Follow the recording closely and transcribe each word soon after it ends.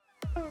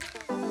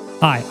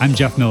Hi, I'm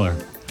Jeff Miller.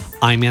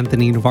 I'm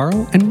Anthony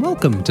Navarro, and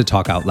welcome to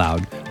Talk Out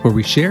Loud, where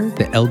we share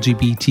the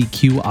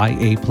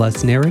LGBTQIA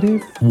plus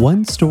narrative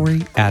one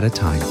story at a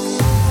time.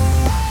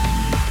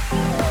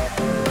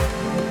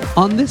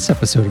 On this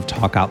episode of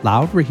Talk Out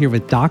Loud, we're here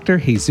with Dr.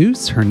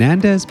 Jesus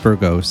Hernandez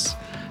Burgos.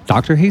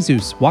 Dr.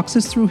 Jesus walks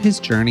us through his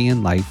journey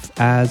in life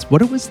as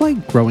what it was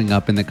like growing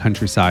up in the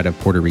countryside of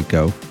Puerto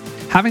Rico.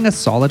 Having a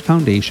solid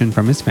foundation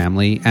from his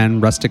family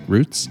and rustic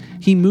roots,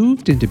 he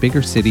moved into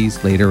bigger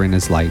cities later in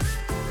his life.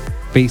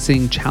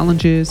 Facing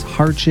challenges,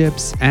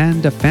 hardships,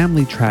 and a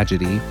family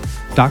tragedy,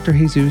 Dr.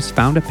 Jesus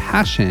found a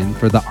passion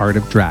for the art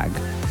of drag,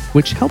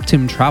 which helped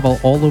him travel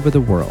all over the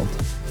world.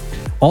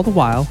 All the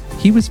while,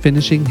 he was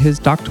finishing his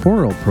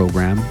doctoral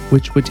program,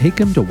 which would take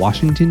him to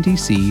Washington,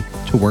 D.C.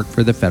 to work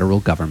for the federal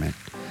government.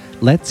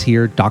 Let's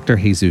hear Dr.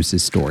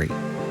 Jesus' story.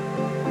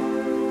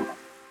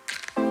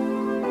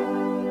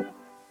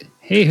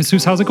 Hey,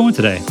 Jesus, how's it going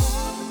today?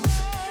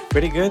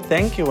 Pretty good,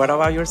 thank you. What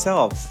about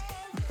yourselves?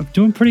 I'm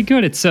doing pretty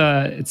good.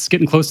 It's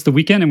getting close to the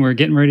weekend, and we're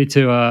getting ready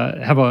to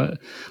have a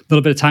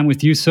little bit of time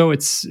with you. So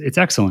it's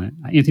excellent.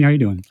 Anthony, how are you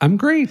doing? I'm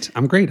great.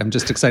 I'm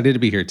just excited to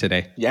be here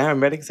today. Yeah, I'm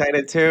very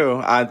excited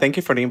too. Thank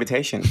you for the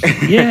invitation.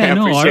 Yeah, I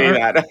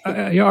appreciate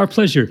that. Our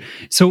pleasure.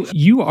 So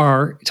you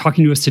are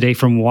talking to us today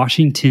from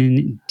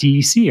Washington,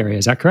 D.C. area.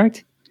 Is that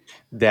correct?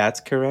 That's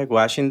correct.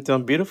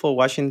 Washington, beautiful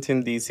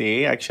Washington,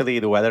 D.C. Actually,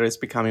 the weather is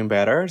becoming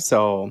better.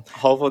 So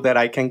hopeful that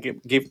I can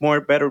give more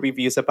better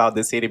reviews about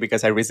the city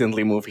because I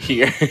recently moved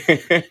here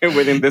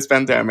within this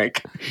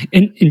pandemic.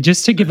 And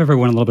just to give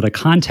everyone a little bit of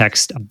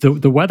context,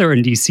 the weather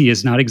in D.C.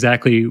 is not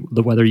exactly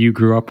the weather you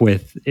grew up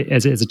with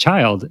as a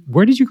child.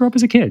 Where did you grow up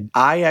as a kid?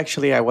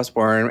 I was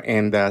born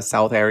in the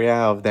south area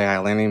of the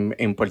island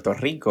in Puerto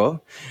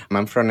Rico.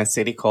 I'm from a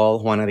city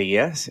called Juana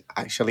Diaz.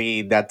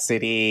 Actually, that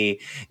city,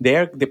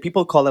 the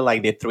people call it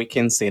like the Three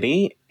Kings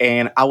City,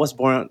 and I was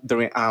born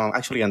during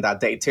actually on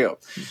that day too.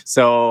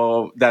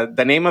 So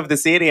the name of the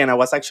city, and I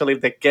was actually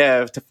the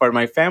gift for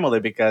my family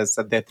because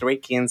the Three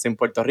Kings in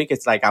Puerto Rico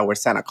is like our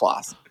Santa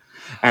Claus,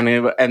 and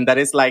that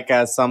is like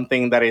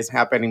something that is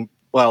happening.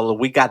 Well,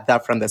 we got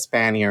that from the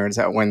Spaniards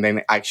when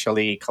they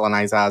actually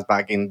colonized us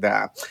back in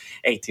the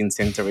 18th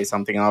century,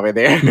 something over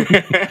there.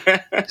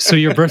 So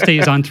your birthday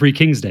is on Three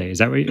Kings Day. Is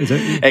that right?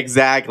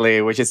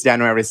 Exactly, which is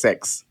January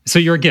 6th. So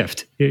you're a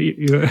gift.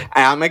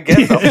 I'm a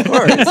gift, of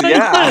course.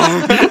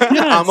 Yeah.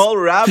 Yes. I'm all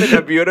wrapped in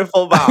a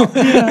beautiful bow.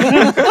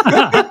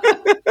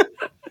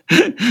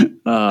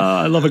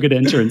 I love a good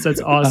entrance. That's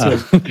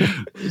awesome.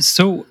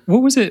 So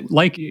what was it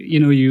like?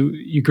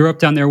 You grew up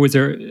down there. Were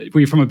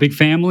you from a big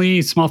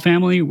family, small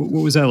family? What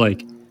was that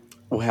like?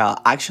 Well,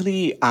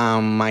 actually,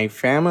 my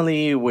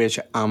family, which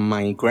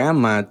my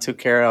grandma took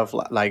care of,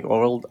 like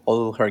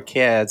all her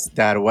kids.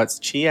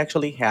 She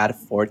actually had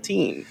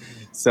 14.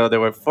 So there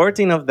were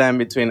 14 of them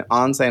between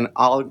aunts and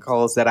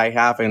uncles that I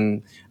have,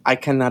 and I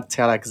cannot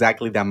tell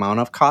exactly the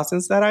amount of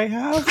cousins that I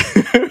have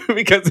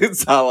because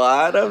it's a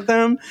lot of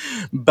them.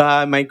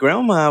 But my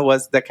grandma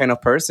was the kind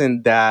of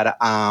person that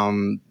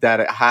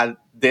had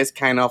this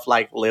kind of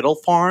like little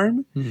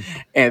farm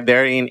and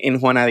they're in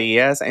Juana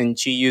Diaz, and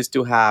she used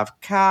to have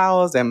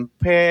cows and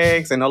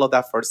pigs and all of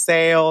that for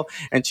sale,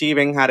 and she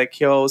even had a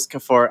kiosk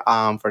for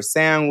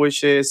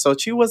sandwiches. So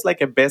she was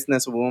like a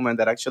businesswoman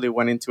that actually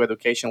went into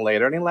education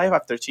later in life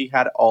after she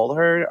had all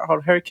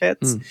her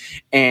kids.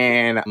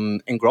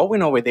 And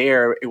growing over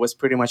there, it was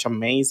pretty much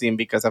amazing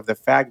because of the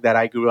fact that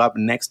I grew up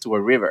next to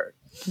a river.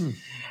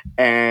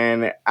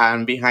 And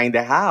behind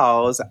the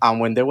house,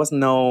 when there was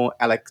no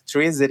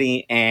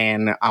electricity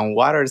and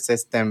water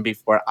system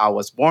before I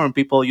was born,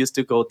 people used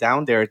to go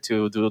down there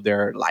to do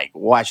their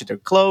wash their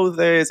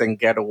clothes and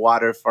get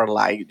water for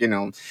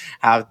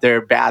have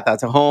their bath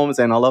at homes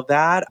and all of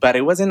that. But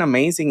it was an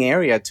amazing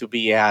area to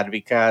be at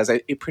because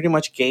it pretty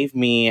much gave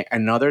me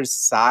another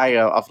side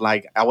of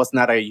I was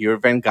not a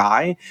urban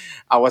guy.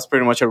 I was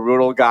pretty much a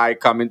rural guy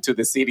coming to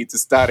the city to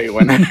study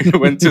when I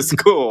went to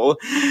school,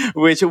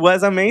 which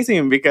was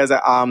amazing because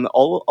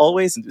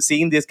always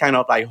seeing these kind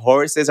of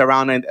horses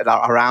around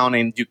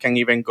and you can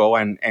even go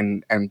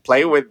and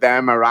play with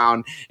them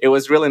around. It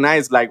was really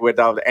nice,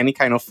 without any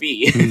kind of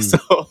fee.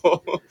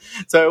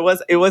 So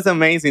it was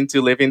amazing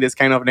to live in this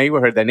kind of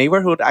neighborhood. The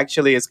neighborhood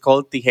actually is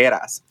called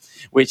Tijeras,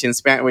 which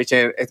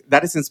that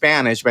is in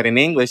Spanish, but in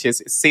English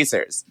is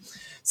scissors.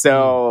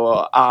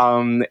 So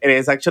it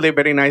is actually a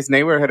very nice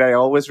neighborhood. I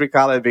always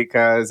recall it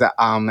because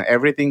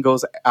everything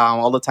goes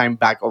all the time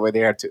back over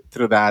there to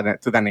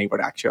the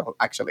neighborhood.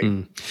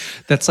 Actually,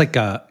 that's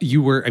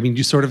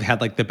you sort of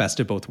had the best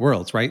of both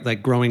worlds, right?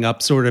 Like growing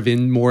up sort of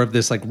in more of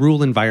this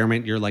rural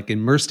environment, you're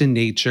immersed in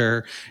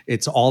nature.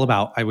 It's all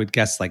about, I would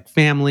guess,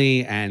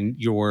 family and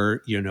your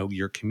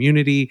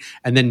community,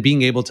 and then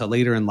being able to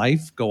later in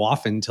life go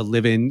off and to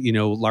live in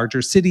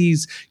larger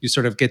cities. You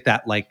sort of get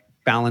that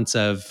balance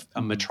of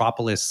a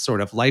metropolis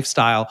sort of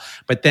lifestyle,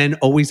 but then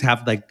always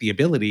have the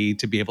ability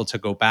to be able to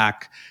go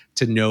back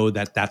to know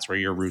that that's where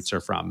your roots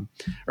are from,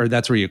 or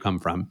that's where you come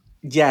from.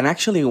 Yeah, and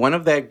actually one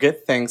of the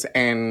good things,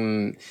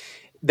 and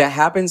that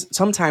happens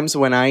sometimes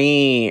when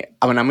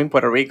I'm in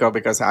Puerto Rico,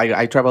 because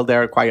I travel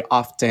there quite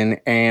often,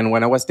 and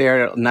when I was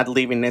there, not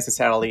living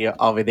necessarily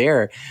over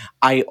there,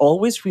 I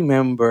always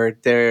remember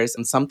there's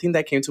something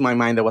that came to my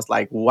mind that was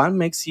like, what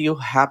makes you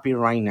happy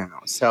right now?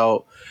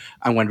 So,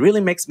 and what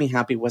really makes me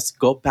happy was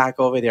go back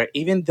over there,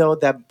 even though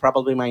that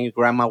probably my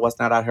grandma was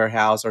not at her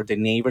house or the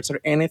neighbors or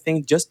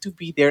anything, just to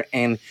be there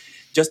and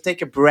just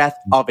take a breath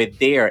of it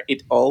there.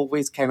 It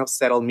always kind of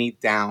settle me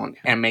down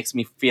and makes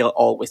me feel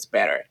always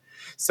better.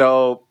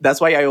 So that's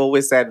why I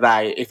always said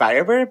that if I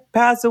ever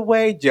pass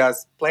away,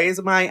 just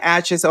place my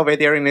ashes over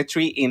there in a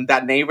tree in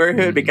that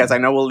neighborhood, because I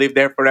know we'll live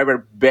there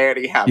forever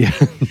very happy. Yeah.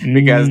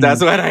 Because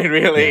that's Mm, what I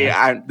really,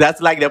 Yeah.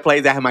 that's like the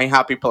place that my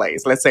happy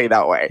place. Let's say it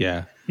that way.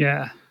 Yeah.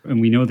 yeah. And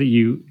we know that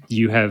you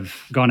have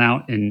gone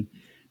out and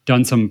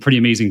done some pretty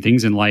amazing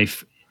things in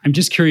life. I'm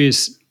just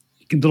curious,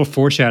 a little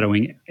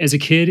foreshadowing. As a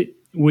kid,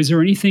 was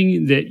there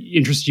anything that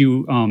interested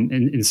you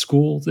in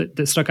school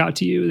that stuck out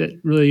to you that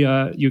really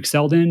you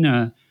excelled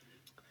in?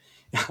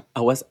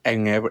 I was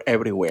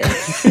everywhere.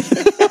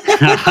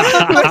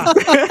 Wow.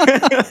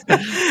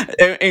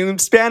 In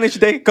Spanish,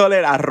 they call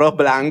it arroz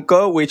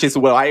blanco, which is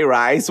white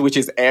rice, which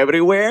is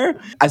everywhere.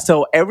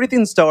 So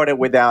everything started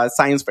with a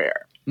science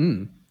fair.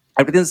 Mm.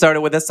 Everything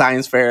started with a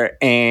science fair,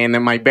 and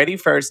my very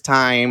first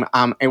time,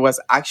 it was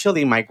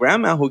actually my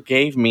grandma who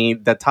gave me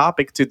the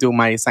topic to do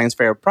my science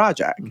fair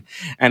project,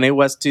 and it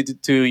was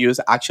to use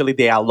actually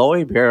the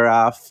aloe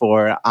vera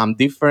for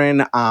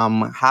different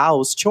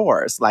house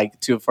chores, like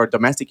to for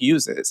domestic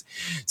uses.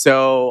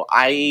 So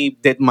I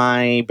did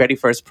my very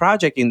first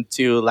project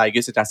into like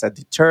use it as a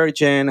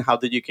detergent, how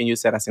that you can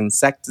use it as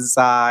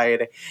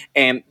insecticide,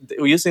 and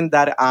using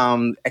that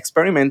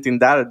experimenting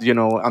that,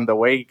 on the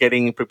way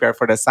getting prepared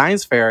for the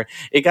science fair,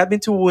 it got me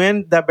to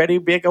win the very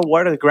big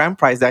award, the grand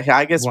prize, the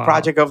highest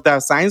project of the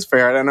science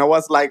fair. And I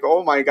was like,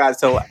 oh my God.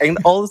 So, and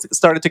all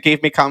started to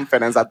give me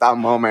confidence at that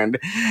moment.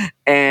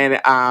 And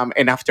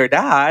after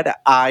that,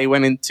 I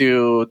went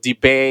into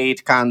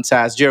debate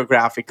contest,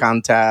 geographic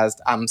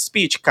contest,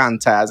 speech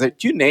contest,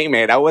 you name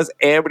it. I was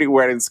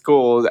everywhere in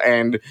school,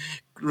 and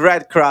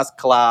Red Cross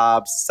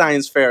clubs,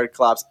 science fair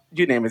clubs,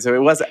 you name it. So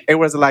it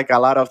was like a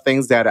lot of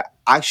things that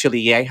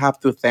actually I have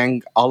to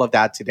thank all of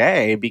that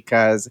today,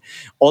 because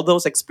all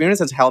those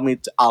experiences helped me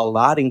a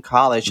lot in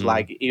college. Mm.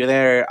 Like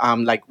either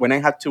like when I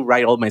had to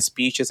write all my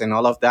speeches and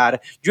all of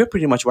that, you're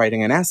pretty much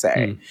writing an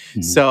essay. Mm.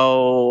 Mhm.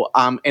 So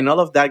and all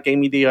of that gave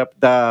me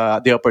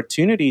the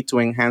opportunity to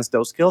enhance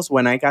those skills.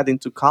 When I got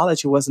into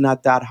college, it was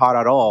not that hard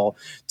at all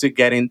to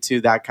get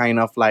into that kind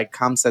of like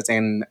concepts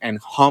and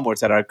homeworks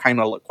that are kind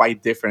of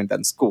quite different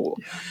than school.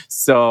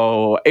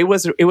 So it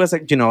was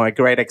a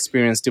great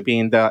experience to be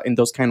in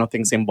those kind of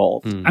things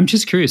involved. Mm. I'm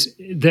just curious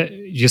that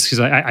just because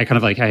I kind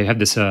of like I have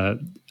this I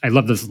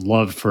love this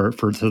love for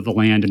the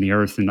land and the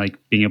earth, and like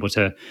being able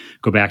to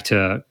go back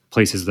to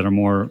places that are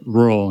more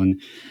rural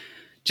and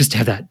just to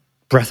have that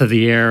breath of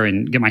the air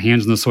and get my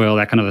hands in the soil,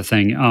 that kind of a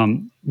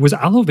thing. Was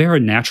aloe vera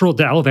natural?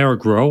 Did aloe vera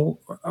grow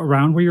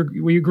around where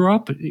you grew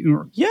up?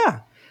 Yeah.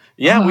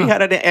 Yeah, we Ah,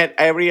 had it at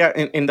every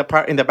in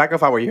the back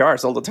of our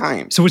yards all the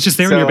time. so it's just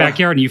there in your So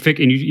backyard, and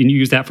you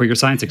use that for your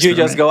science you just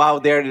experiment. go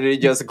out there and you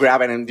just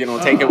grab it and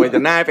take it with the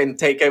knife and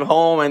take it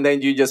home, and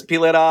then you just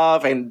peel it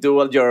off and do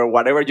all your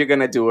whatever you're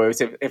gonna do.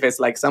 If it's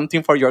like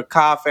something for your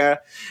coffee,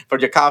 for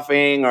your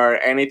coughing, or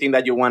anything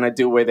that you want to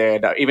do with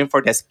it, even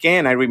for the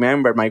skin. I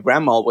remember my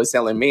grandma always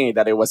telling me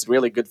that it was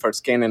really good for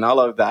skin and all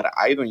of that.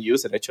 I don't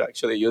use it. I should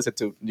actually use it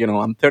to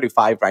I'm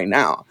 35 right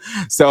now,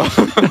 so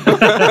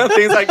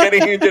things are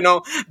getting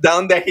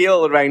down the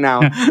hill right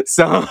now.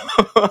 So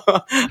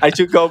I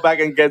should go back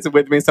and get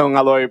with me some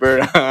aloe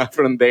vera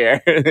from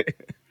there.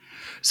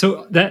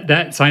 So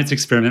that science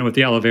experiment with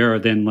the aloe vera,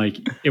 then like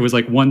it was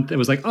like,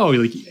 oh,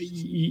 like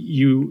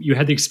you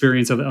had the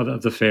experience of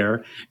the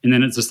fair, and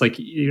then it's just like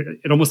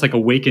it almost like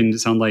awakened,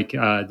 sound like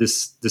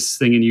this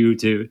thing in you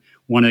to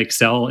want to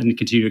excel and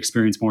continue to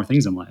experience more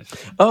things in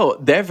life. Oh,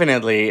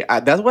 definitely.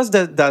 That was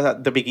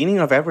the beginning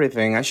of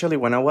everything. Actually,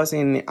 when I was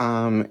in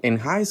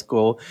high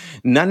school,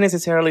 not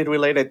necessarily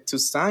related to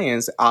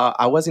science,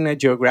 I was in a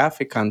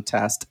geographic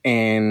contest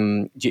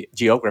in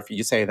geography.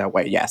 You say it that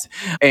way, yes.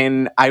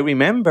 And I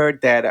remember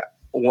that.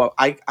 Well,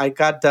 I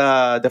got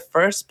the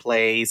first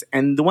place,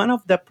 and one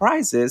of the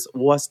prizes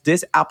was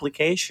this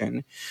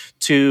application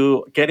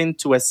to get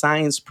into a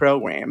science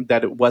program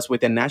that was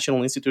with the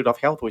National Institute of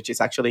Health, which is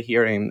actually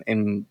here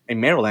in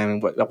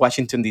Maryland,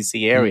 Washington,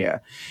 D.C. Mm.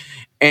 area.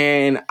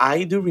 And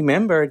I do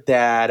remember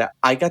that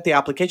I got the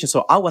application,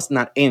 so I was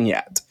not in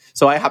yet.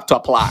 So I have to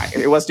apply.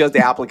 It was just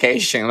the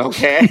application,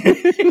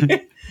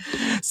 okay?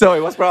 So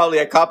it was probably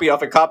a copy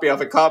of a copy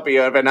of a copy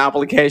of an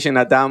application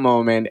at that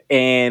moment,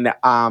 and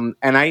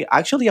I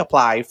actually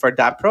applied for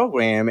that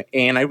program,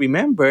 and I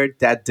remembered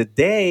that the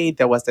day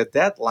that was the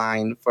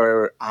deadline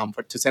for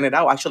to send it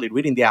out, actually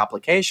reading the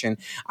application,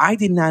 I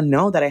did not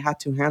know that I had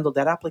to handle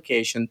that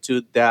application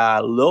to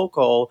the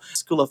local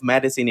School of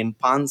Medicine in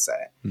Ponce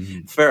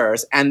Mhm.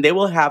 first, and they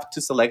will have to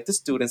select the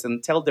students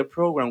and tell the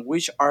program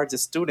which are the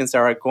students that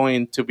are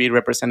going to be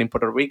representing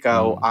Puerto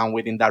Rico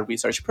within that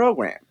research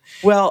program.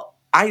 Well,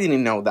 I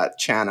didn't know that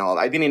channel.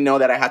 I didn't know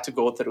that I had to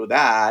go through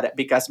that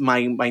because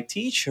my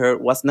teacher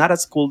was not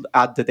at school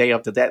at the day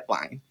of the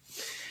deadline.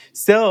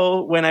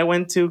 So when I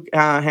went to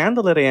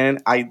handle it in,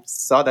 I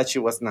saw that she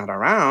was not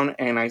around,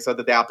 and I saw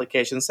that the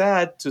application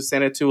said to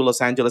send it to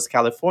Los Angeles,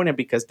 California,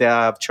 because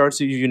the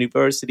Charles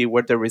University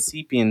were the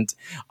recipient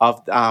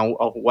of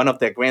one of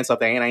the grants of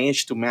the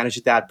NIH to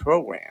manage that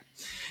program.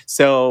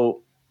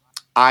 So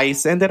I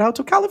sent it out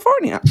to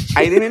California.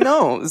 I didn't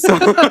know. So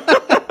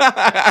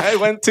I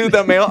went to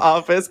the mail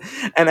office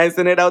and I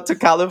sent it out to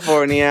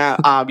California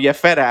via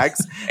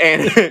FedEx,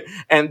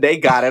 and they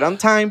got it on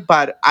time.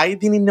 But I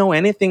didn't know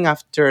anything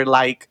after,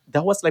 like,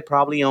 that was like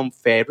probably on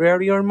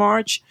February or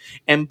March.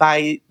 And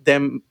by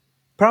the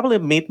probably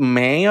mid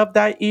May of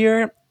that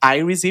year, I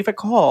received a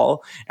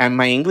call, and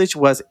my English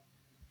was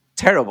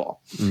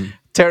terrible.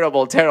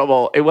 Terrible,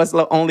 terrible. It was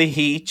only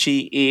he,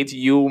 she, it,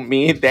 you,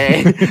 me,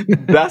 they.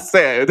 That's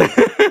it.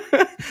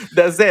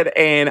 That's it.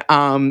 And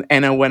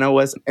when I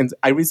was, and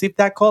I received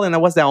that call, and I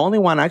was the only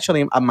one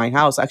actually at my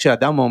house. Actually,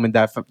 at that moment,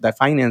 that the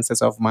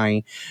finances of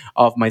my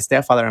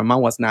stepfather and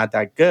mom was not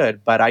that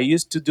good. But I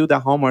used to do the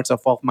homeworks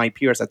of all my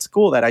peers at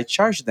school that I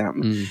charged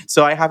them.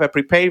 So I have a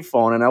prepaid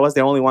phone, and I was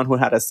the only one who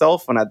had a cell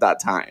phone at that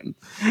time.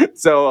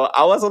 So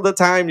I was all the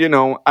time,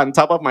 on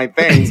top of my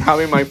things,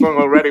 having my phone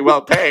already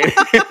well paid.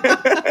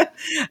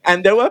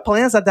 And there were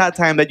plans at that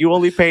time that you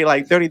only pay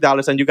like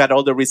 $30 and you got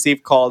all the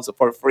received calls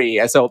for free.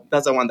 And so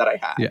that's the one that I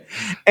had. Yeah.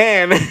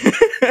 And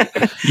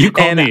You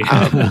call me.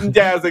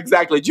 yes,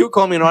 exactly. You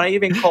call me, and I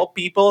even call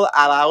people,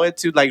 allow it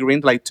to like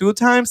ring like 2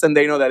 times, and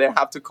they know that they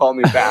have to call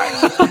me back.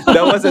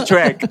 That was the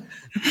trick.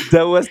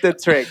 That was the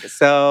trick.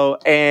 So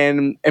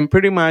and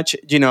pretty much,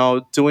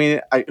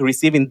 doing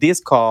receiving this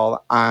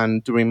call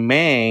during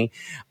May,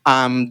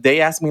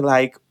 they asked me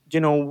like,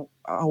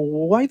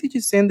 why did you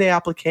send the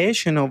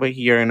application over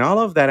here and all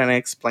of that? And I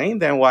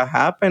explained them what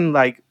happened,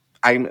 like,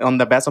 I'm on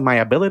the best of my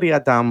ability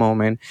at that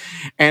moment.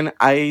 And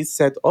I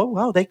said, oh,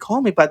 wow, they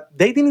called me, but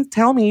they didn't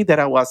tell me that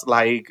I was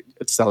like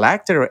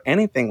selected or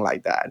anything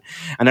like that.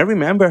 And I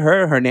remember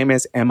her name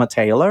is Emma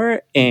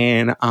Taylor,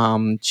 and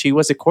she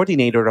was the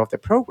coordinator of the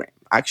program,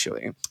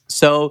 actually.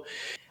 So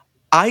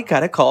I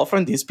got a call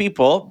from these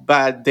people,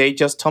 but they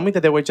just told me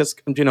that they were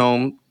just,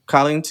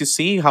 calling to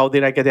see how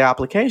did I get the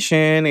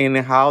application and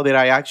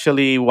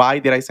why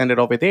did I send it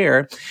over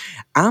there.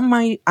 And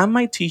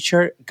my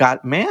teacher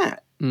got mad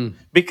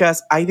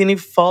because I didn't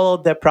follow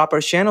the proper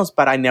channels,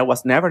 but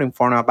was never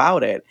informed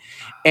about it.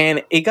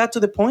 And it got to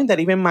the point that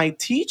even my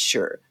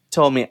teacher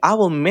told me, I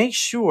will make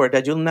sure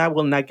that you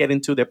will not get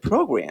into the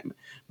program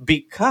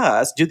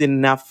because you did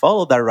not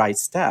follow the right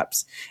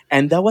steps.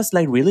 And that was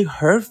like really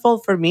hurtful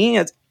for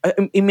me.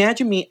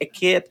 Imagine me, a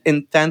kid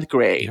in 10th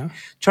grade,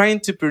 trying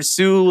to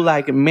pursue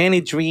like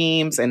many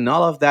dreams and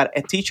all of that.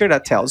 A teacher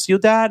that tells you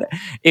that,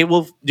 it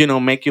will,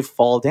 make you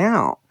fall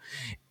down.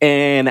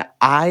 And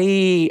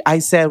I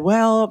said,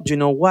 well, you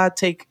know what?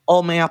 Take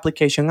all my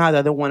application out.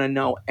 I don't want to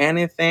know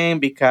anything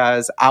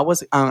because I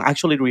was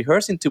actually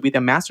rehearsing to be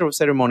the master of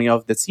ceremony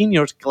of the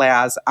seniors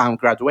class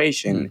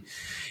graduation.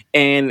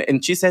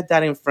 And she said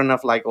that in front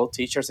of like all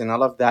teachers and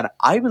all of that.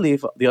 I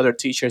believe the other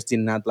teachers did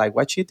not like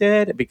what she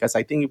did because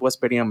I think it was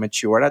very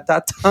immature at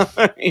that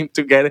time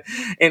to get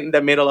in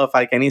the middle of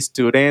like any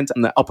student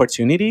and the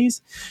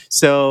opportunities.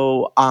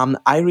 So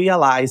I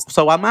realized,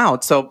 so I'm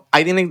out. So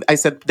I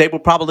said they will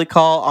probably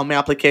call on my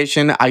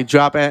application. I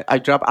drop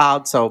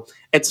out. So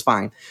it's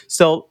fine.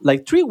 So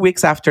like 3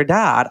 weeks after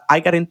that, I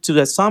got into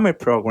the summer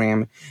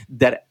program.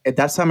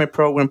 That summer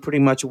program pretty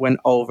much went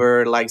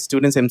over like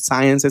students in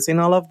sciences and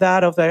all of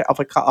that of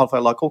a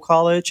local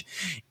college.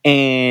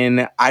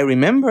 And I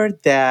remember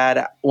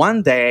that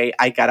one day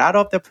I got out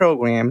of the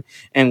program,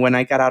 and when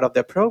I got out of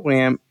the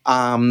program,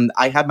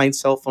 I had my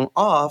cell phone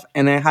off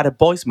and I had a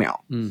voicemail.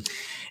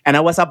 And I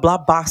was a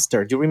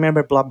Blockbuster. Do you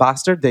remember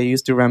Blockbuster? They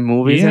used to run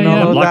movies and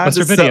all of that.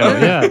 Blockbuster Video,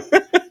 yeah.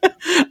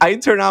 I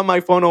turned on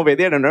my phone over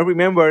there, and I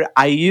remember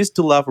I used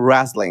to love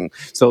wrestling.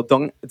 So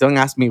don't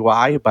ask me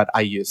why, but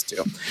I used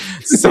to.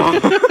 So,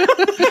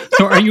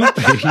 So you're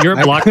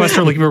at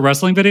Blockbuster looking for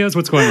wrestling videos?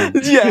 What's going on?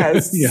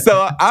 yes. Yeah.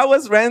 So I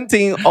was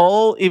renting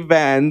all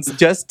events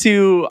just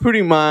to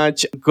pretty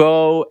much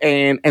go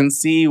and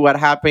see what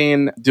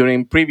happened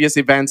during previous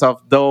events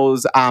of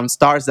those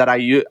stars that I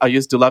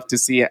used to love to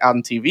see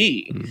on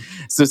TV,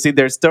 to see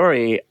their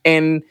story.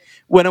 And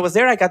when I was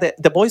there, I got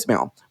the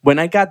voicemail. When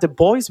I got the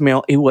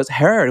voicemail, it was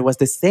her. It was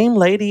the same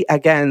lady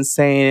again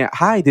saying,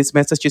 "Hi, this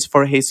message is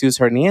for Jesus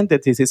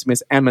Hernandez. This is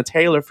Miss Emma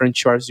Taylor from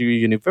Charles U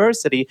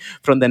University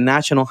from the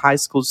National High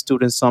School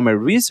Student Summer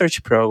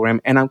Research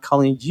Program. And I'm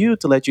calling you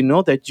to let you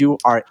know that you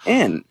are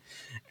in."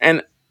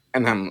 And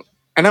and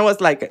I was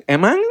like,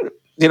 "Am I?"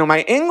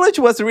 My English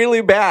was really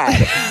bad,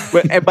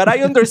 but I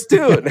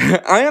understood.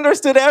 I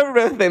understood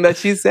everything that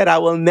she said. I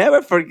will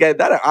never forget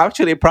that.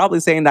 Actually,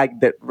 probably saying like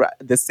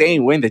the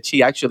same way that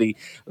she actually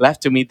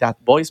left to me that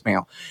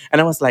voicemail,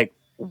 and I was like,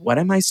 "What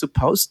am I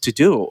supposed to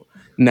do?"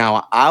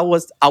 Now I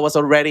was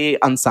already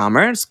on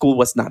summer. School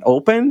was not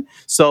open.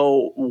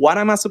 So what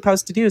am I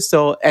supposed to do?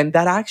 So and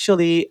that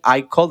actually I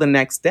called the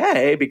next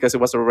day because it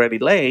was already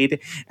late,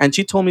 and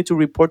she told me to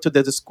report to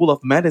the School of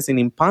Medicine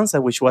in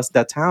Panza, which was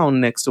the town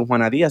next to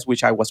Juana Diaz,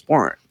 which I was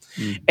born.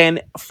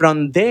 And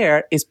from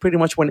there is pretty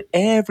much when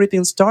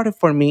everything started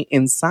for me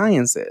in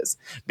sciences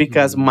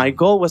because my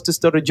goal was to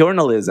study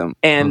journalism.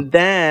 And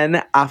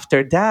then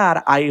after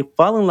that, I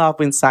fell in love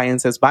with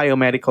sciences,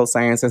 biomedical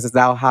sciences. Is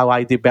now how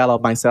I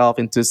developed myself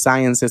into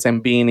sciences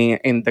and being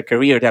in the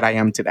career that I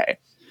am today.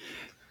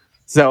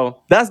 So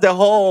that's the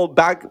whole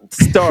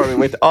backstory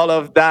with all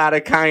of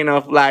that kind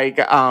of like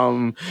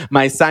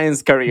my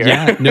science career.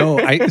 Yeah, no,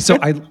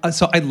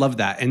 I love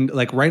that. And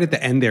like right at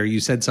the end there,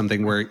 you said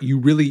something where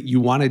you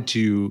wanted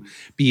to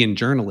be in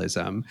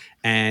journalism,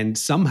 and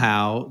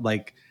somehow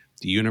like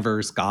the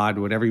universe, God,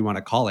 whatever you want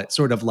to call it,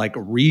 sort of like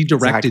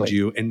redirected Exactly.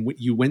 you, and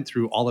you went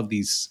through all of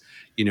these,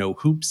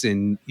 hoops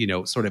and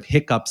sort of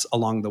hiccups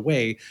along the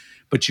way,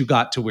 but you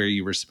got to where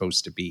you were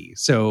supposed to be.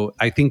 So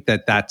I think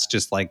that that's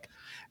just like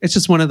it's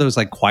just one of those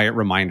like quiet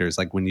reminders,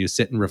 like when you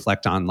sit and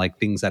reflect on like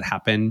things that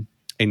happen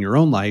in your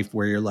own life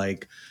where you're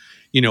like,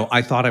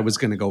 I thought I was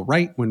going to go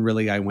right when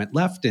really I went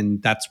left,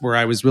 and that's where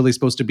I was really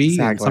supposed to be. And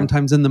Exactly.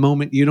 sometimes in the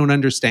moment, you don't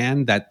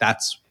understand that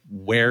that's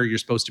where you're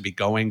supposed to be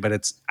going.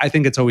 But I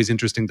think it's always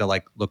interesting to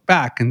like look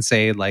back and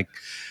say like,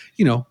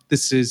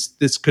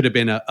 this could have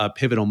been a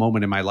pivotal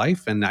moment in my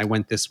life, and I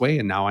went this way,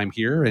 and now I'm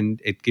here, and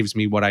it gives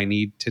me what I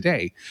need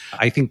today.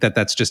 I think that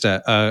that's just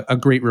a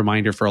great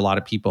reminder for a lot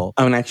of people.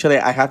 And actually,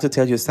 I have to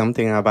tell you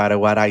something about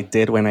what I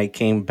did when I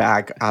came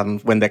back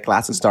when the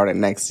classes started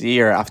next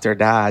year after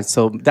that.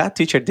 So that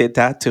teacher did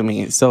that to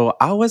me. So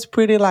I was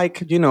pretty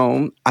like,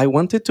 I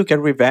wanted to get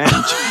revenge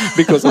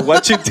because of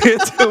what she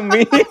did to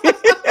me.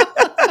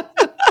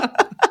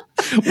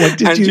 What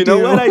did And you you know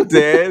do? what I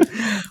did?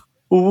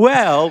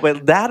 Well,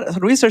 that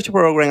research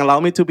program allowed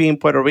me to be in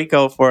Puerto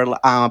Rico for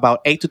about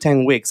 8 to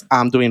 10 weeks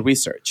doing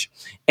research.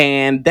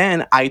 And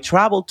then I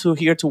traveled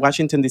here to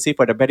Washington, D.C.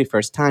 for the very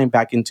first time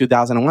back in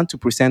 2001 to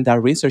present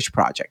that research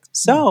project.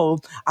 So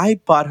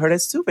I bought her a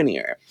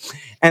souvenir.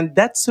 And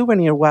that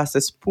souvenir was a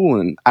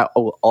spoon. I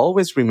will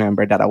always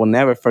remember that. I will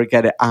never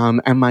forget it.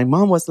 And my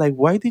mom was like,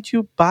 "Why did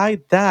you buy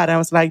that?" I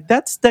was like,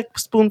 "That's the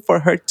spoon for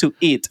her to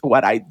eat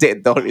what I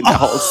did during the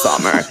whole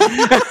summer."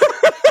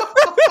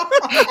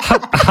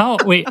 How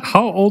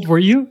old were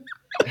you?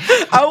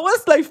 I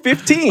was like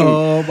 15.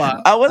 Oh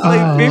my! I was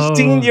like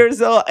 15 Oh,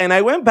 years old, and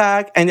I went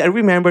back, and I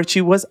remember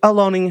she was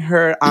alone in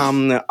her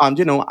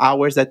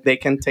hours that they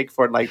can take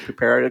for like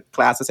prepare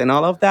classes and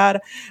all of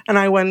that. And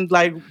I went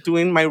like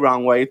doing my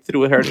wrong way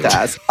through her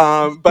task.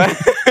 But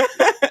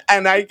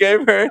and I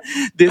gave her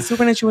this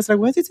souvenir. She was like,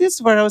 "What is this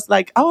for?" I was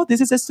like, "Oh,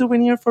 this is a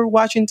souvenir for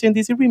Washington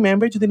D.C.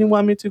 Remember, you didn't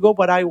want me to go,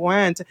 but I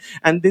went,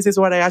 and this is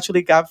what I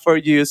actually got for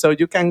you, so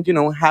you can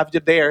have you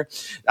there,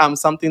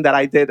 something that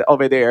I did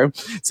over there."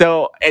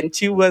 So, and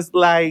she was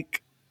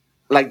like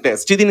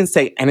this. She didn't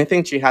say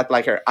anything. She had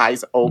like her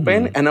eyes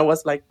open, and I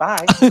was like,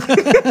 "Bye,"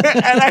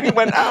 and I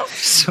went out.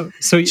 so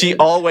She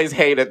always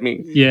hated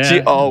me. She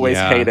yeah. always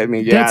Yeah. hated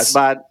me. Yes, That's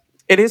but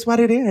it is what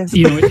it is.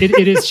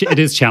 it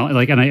is challenging.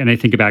 Like, and I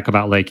think back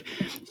about like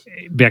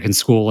back in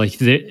school, like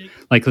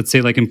let's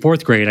say like in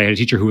fourth grade, I had a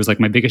teacher who was like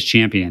my biggest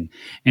champion,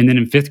 and then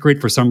in fifth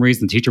grade, for some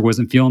reason, the teacher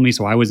wasn't feeling me,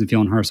 so I wasn't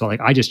feeling her, so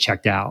like I just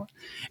checked out.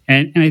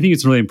 And I think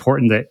it's really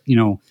important that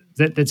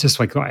that's just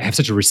like I have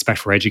such a respect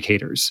for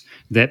educators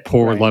that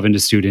pour Right. love into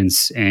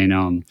students and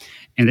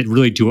that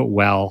really do it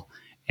well.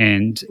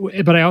 And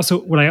but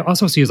what I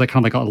also see is like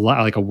kind of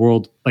like a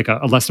world, like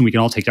a lesson we can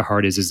all take to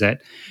heart is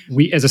that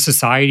we as a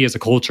society, as a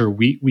culture,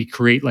 we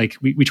create like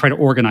we try to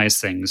organize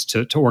things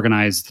to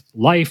organize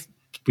life.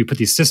 We put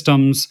these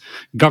systems,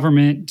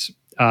 government,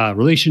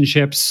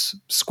 relationships,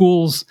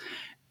 schools,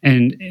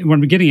 and what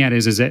I'm getting at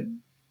is that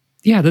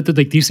yeah,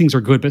 like these things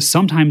are good, but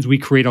sometimes we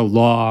create a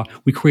law,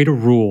 we create a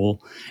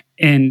rule,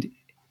 and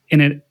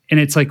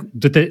it's like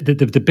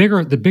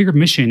the bigger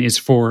mission is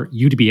for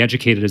you to be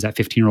educated as that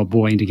 15-year-old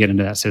boy and to get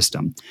into that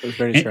system. It's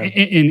very And,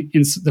 true.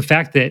 and the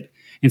fact that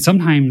and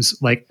sometimes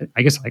like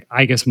I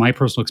guess my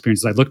personal experience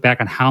is I look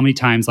back on how many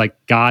times like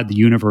God, the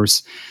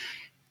universe,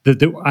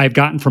 that I've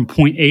gotten from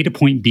point A to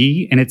point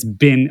B, and it's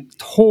been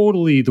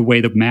totally the way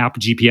the map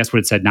GPS would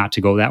have said not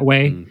to go that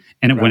way,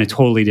 and it went a Right.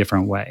 totally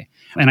different way.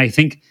 And I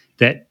think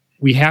that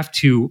we have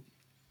to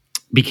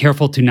be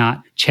careful to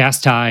not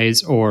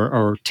chastise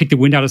or take the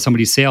wind out of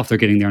somebody's sail if they're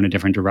getting there in a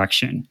different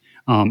direction.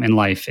 in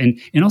life. And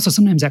also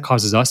sometimes that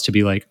causes us to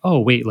be like, oh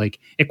wait, like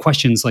it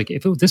questions like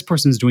if this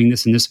person's doing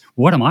this and this,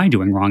 what am I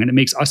doing wrong? And it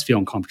makes us feel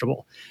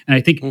uncomfortable. And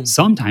I think Mhm.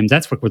 sometimes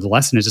that's where the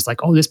lesson is just like,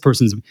 oh, this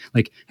person's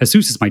like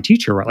Jesus is my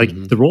teacher, right? Like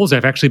Mhm. the roles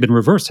have actually been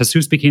reversed.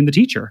 Jesus became the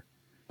teacher,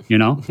 you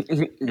know?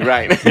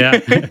 Right. Yeah.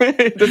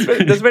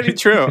 That's very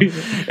true.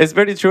 It's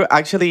very true.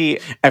 Actually,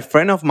 a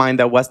friend of mine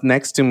that was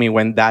next to me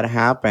when that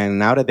happened,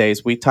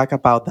 nowadays we talk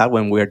about that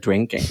when we're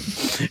drinking.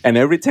 And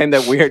every time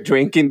that we are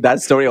drinking,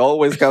 that story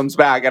always comes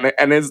back.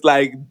 And it's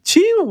like,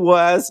 she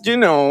was,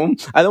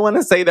 I don't want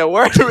to say the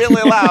word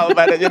really loud,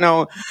 but,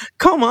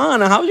 come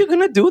on, how are you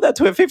going to do that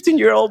to a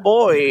 15-year-old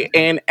boy?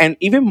 And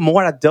even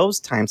more at those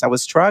times, I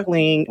was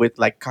struggling with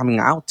like coming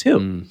out too.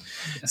 Mm.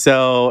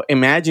 So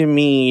imagine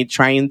me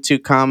trying to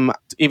come,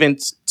 even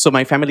so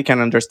my family can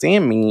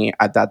understand me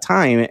at that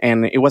time.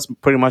 And it was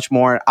pretty much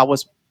I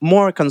was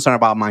more concerned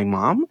about my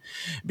mom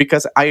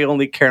because I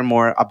only care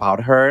more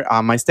about her.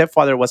 My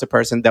stepfather was a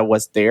person that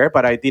was there,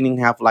 but I didn't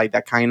have like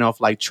that kind of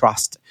like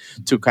trust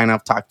to kind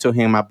of talk to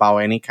him about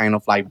any kind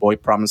of like boy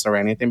problems or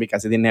anything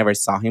because I never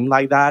saw him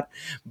like that.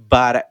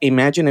 But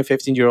imagine a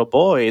 15-year-old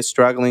boy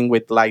struggling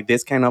with like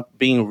this kind of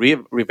being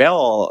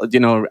rebel,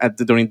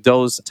 during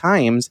those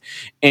times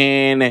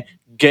and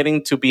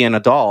getting to be an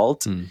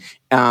adult Mm.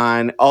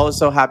 and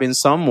also having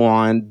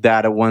someone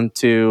that want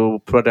to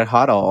put a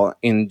huddle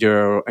in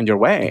your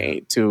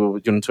way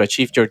to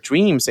achieve your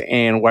dreams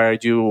and where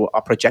you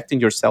are projecting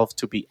yourself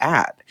to be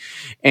at.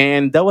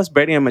 And that was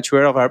very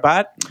immature of her,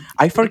 but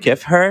I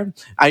forgive her.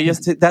 I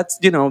just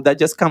that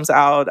just comes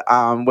out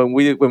when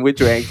we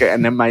drink,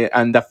 and then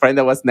the friend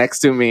that was next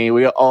to me,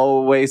 we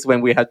always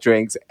when we had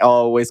drinks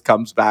always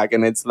comes back,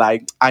 and it's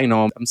like I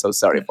know I'm so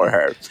sorry for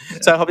her.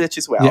 So I hope that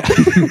she's well. Yeah.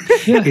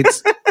 Yeah.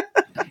 It's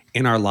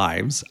in our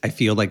lives. I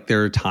feel like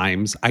there are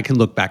times I can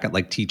look back at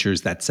like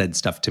teachers that said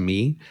stuff to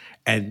me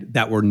and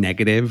that were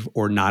negative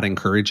or not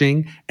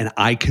encouraging. And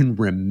I can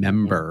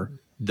remember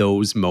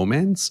those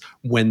moments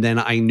when then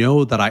I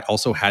know that I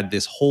also had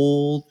this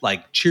whole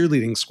like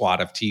cheerleading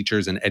squad of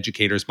teachers and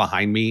educators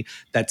behind me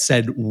that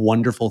said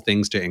wonderful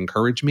things to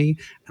encourage me.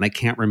 And I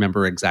can't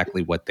remember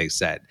exactly what they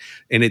said.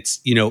 And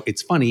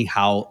it's funny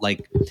how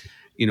like,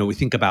 we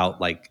think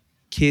about like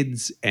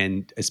kids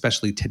and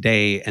especially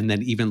today and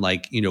then even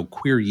like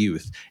queer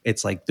youth,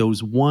 it's like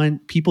those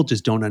people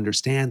just don't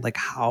understand like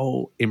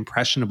how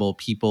impressionable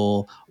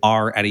people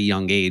are at a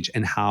young age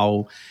and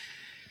how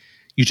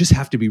you just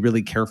have to be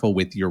really careful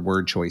with your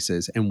word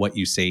choices and what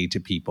you say to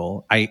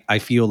people. I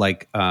feel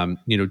like,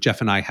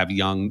 Jeff and I have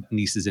young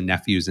nieces and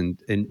nephews and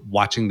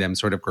watching them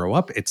sort of grow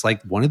up, it's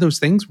like one of those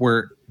things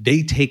where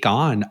they take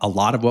on a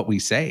lot of what we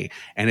say.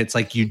 And it's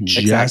like, you just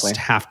Exactly.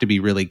 have to be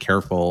really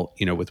careful,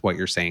 with what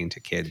you're saying to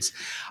kids.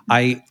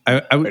 I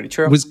Very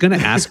true. was going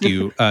to ask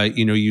you,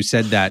 you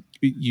said that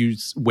you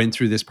went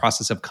through this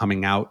process of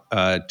coming out,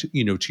 to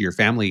your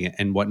family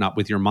and whatnot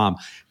with your mom.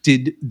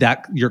 Did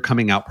your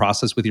coming out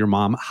process with your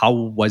mom, how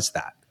was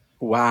that?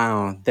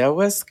 Wow, that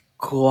was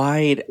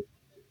quite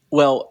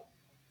well.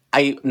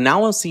 I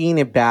now I'm seeing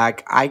it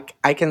back.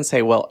 I can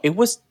say, well, it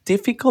was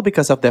difficult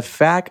because of the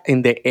fact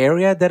in the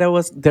area that I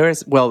was there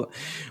is. Well,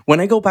 when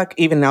I go back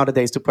even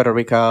nowadays to Puerto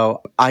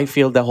Rico, I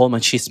feel the whole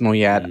machismo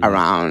yet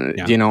around.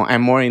 Yeah.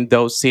 I'm more in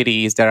those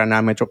cities that are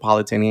not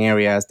metropolitan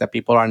areas that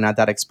people are not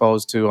that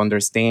exposed to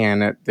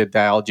understand the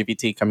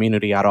LGBT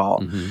community at all.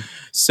 Mhm.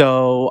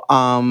 So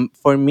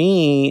for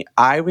me,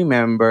 I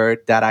remember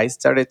that I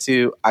started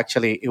to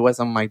actually, it was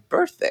on my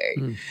birthday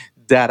Mm.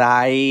 that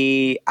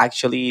I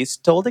actually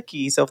stole the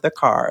keys of the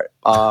car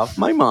of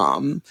my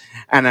mom,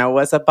 and I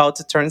was about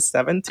to turn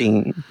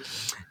 17.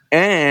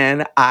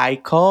 And I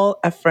called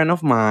a friend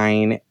of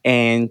mine,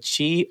 and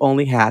she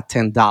only had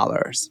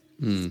 $10.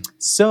 Mm.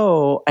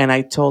 So, and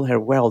I told her,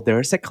 well,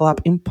 there's a club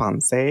in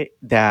Ponce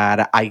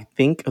that I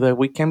think that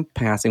we can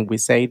pass, and we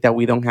say that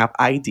we don't have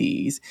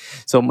IDs.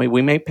 So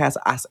we may pass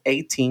as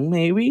 18,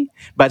 maybe.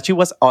 But she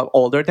was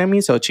older than me,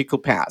 so she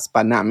could pass,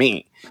 but not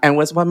me. And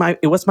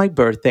it was my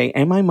birthday,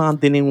 and my mom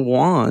didn't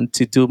want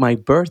to do my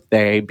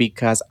birthday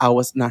because I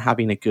was not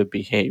having a good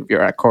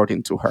behavior,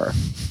 according to her.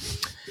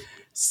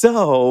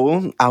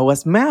 So I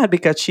was mad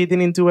because she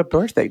didn't do a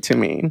birthday to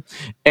me.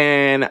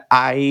 And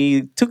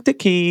I took the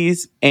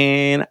keys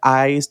and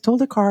I stole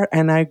the car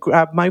and I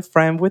grabbed my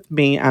friend with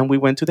me and we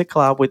went to the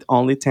club with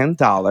only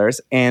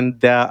 $10. And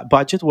the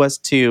budget was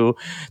to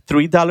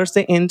 $3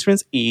 the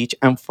entrance each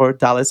and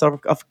 $4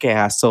 of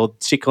gas. So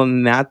she could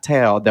not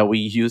tell that we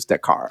used the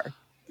car.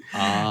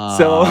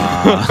 So,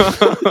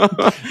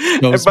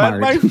 So but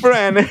smart. my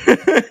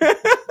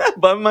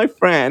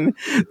friend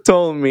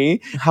told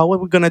me, how are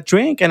we gonna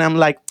drink? And I'm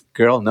like,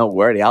 girl, no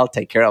worry, I'll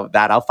take care of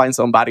that. I'll find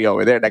somebody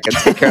over there that can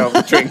take care of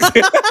the drinks.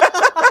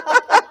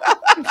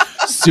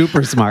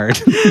 Super smart.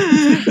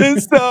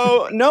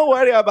 So no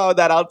worry about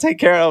that. I'll take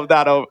care of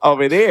that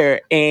over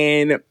there.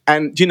 And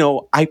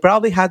I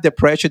probably had the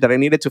pressure that I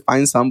needed to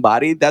find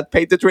somebody that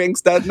paid the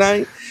drinks that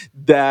night.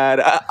 That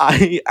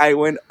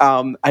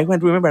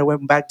Remember, I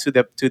went back to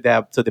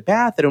the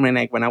bathroom,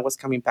 and when I was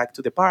coming back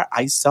to the bar,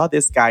 I saw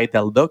this guy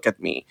that looked at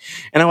me,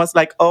 and I was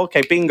like,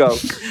 okay, bingo,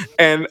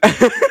 and.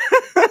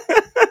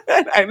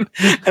 and,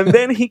 and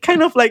then he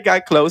kind of like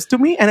got close to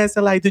me, and I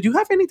said like, "Did you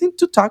have anything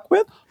to talk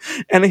with?"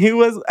 And he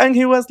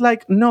was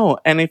like, "No."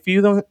 And if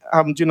you don't,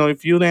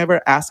 if you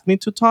never ask me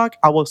to talk,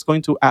 I was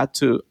going to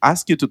ask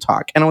you to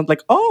talk. And I was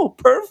like, "Oh,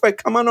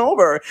 perfect. Come on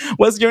over.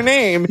 What's your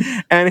name?"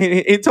 And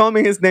he told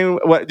me his name.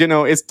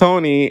 Is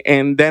Tony.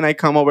 And then I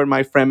come over,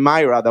 my friend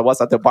Myra that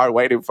was at the bar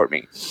waiting for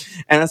me,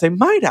 and I say,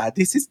 "Myra,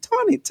 this is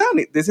Tony.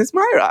 Tony, this is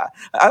Myra.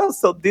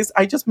 Also,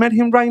 I just met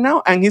him right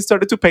now." And he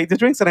started to pay the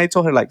drinks, and I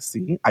told her like,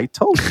 "See, I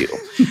told you."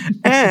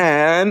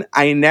 And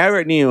I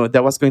never knew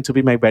that was going to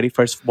be my very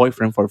first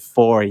boyfriend for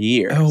 4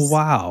 years. Oh,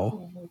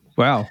 wow.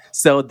 Wow.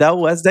 So that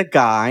was the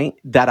guy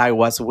that I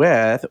was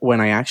with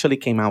when I actually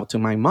came out to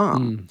my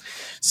mom.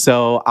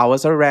 So I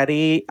was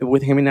already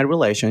with him in a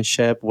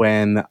relationship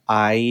when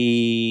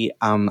I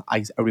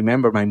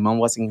remember my mom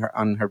was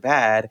on her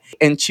bed,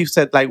 and she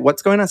said like,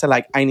 "What's going on?" I said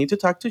like, "I need to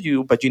talk to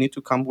you, but you need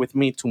to come with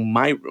me to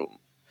my room."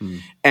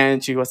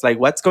 And she was like,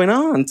 "What's going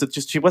on?" So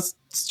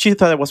she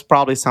thought it was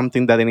probably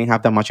something that didn't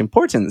have that much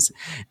importance.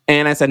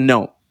 And I said,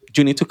 "No,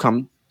 you need to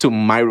come to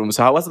my room."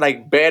 So I was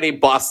like very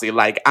bossy,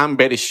 like I'm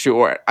very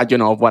sure,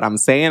 of what I'm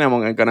saying and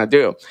what I'm gonna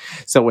do.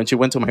 So when she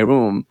went to my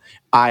room,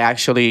 I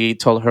actually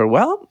told her,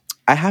 "Well,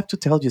 I have to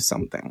tell you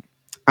something.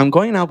 I'm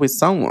going out with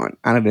someone,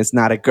 and it's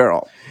not a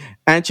girl."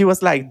 And she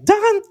was like,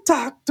 "Don't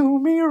talk to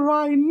me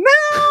right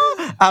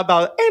now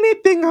about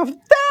anything of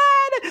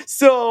that.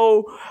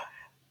 So,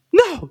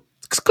 no,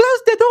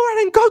 close the door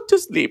and go to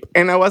sleep."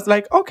 And I was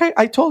like, "Okay,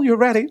 I told you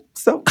already.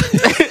 So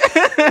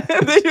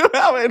there you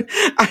have it.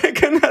 I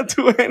cannot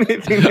do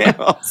anything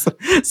else."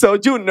 So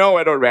you know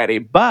it already.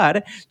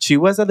 But she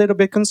was a little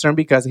bit concerned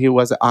because he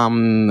was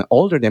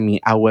older than me.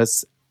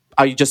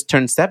 I just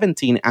turned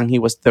 17 and he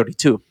was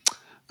 32.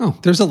 Oh,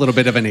 there's a little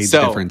bit of an age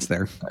difference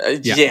there.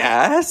 Yeah.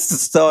 Yes.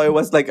 So it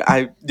was like,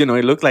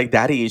 it looked like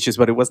daddy issues,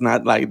 but it was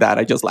not like that.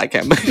 I just like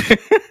him.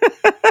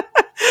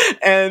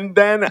 And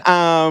then,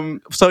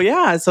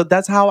 so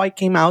that's how I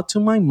came out to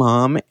my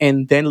mom.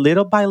 And then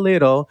little by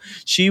little,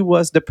 she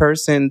was the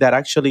person that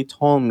actually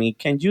told me,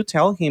 "Can you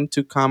tell him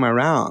to come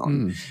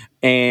around?"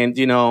 And,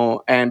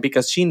 and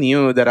because she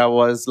knew that I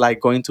was like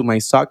going to my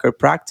soccer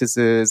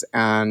practices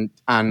and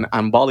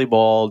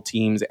volleyball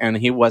teams, and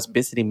he was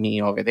visiting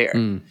me over there.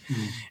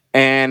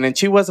 And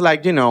she was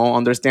like,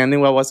 understanding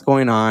what was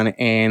going on.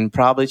 And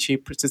probably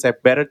she said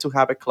better to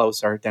have it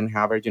closer than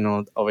have her,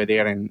 over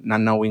there and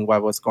not knowing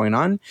what was going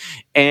on.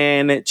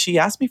 And she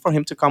asked me for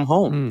him to come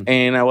home.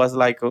 And I was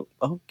like,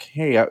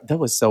 okay, that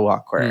was so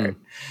awkward.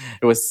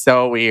 It was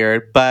so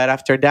weird. But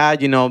after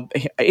that,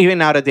 even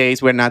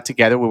nowadays, we're not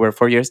together. We were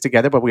 4 years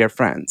together, but we are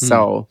friends.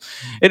 So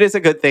it is a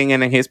good thing.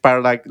 And he's part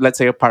of, like, let's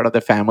say, a part of the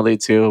family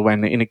too.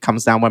 When it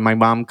comes down, when my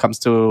mom comes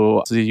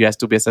to the US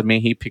to visit me,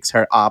 he picks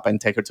her up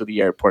and take her to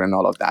the airport and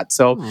all of that.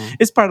 So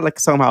it's part of like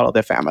somehow of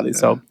the family.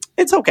 So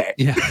it's okay.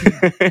 Yeah.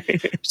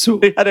 So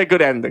they had a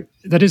good ending.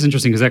 That is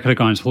interesting because that could have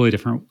gone totally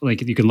different.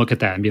 Like you can look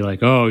at that and be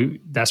like, oh,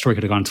 that story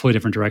could have gone a totally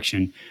different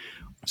direction.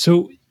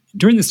 So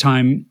during this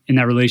time in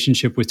that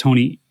relationship with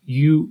Tony,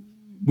 you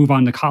move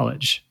on to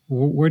college.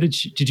 Where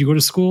did you go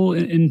to school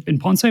in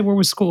Ponce? Where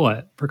was school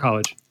at for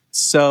college?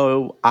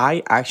 So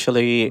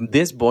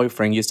this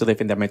boyfriend used to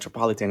live in the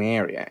metropolitan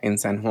area in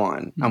San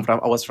Juan.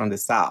 I was from the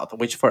South,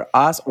 which for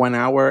us, 1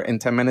 hour and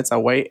 10 minutes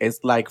away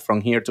is like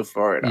from here to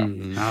Florida,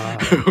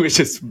 which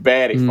is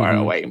very far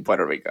away in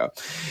Puerto Rico.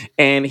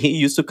 And he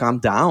used to come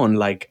down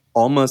like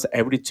almost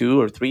every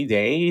 2 or 3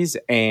 days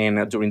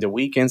and during the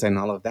weekends and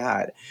all of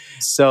that.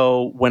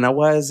 So when I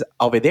was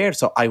over there,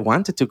 so I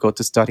wanted to go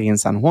to study in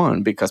San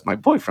Juan because my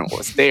boyfriend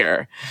was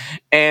there.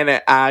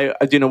 And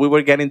we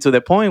were getting to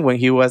the point when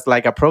he was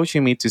like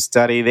approaching me to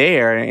study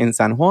there in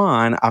San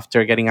Juan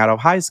after getting out of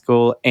high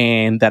school,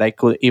 and that I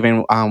could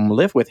even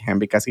live with him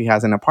because he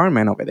has an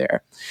apartment over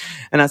there.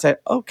 And I said,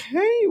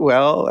 okay,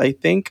 well, I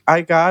think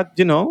I got,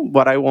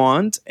 what I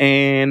want.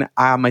 And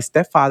my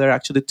stepfather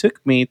actually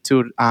took me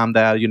to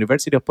the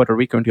University of Puerto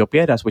Rico in Rio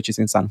Piedras, which is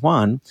in San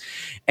Juan.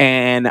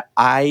 And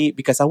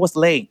because I was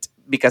late,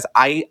 because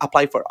I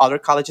applied for other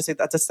colleges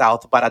at the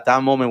South, but at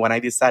that moment when I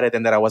decided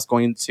that I was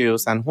going to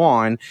San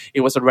Juan,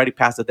 it was already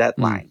past the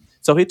deadline.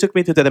 So he took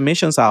me to the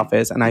admissions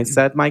office, and I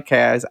said my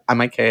case,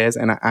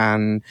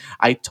 and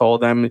I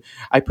told them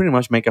I pretty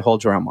much make a whole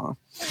drama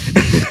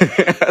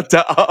at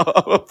the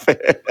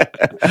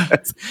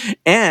office.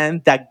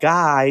 And that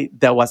guy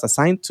that was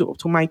assigned to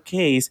my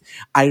case,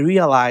 I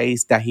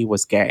realized that he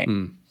was gay.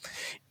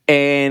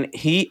 And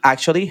he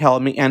actually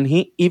helped me, and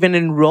he even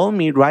enrolled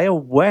me right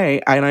away.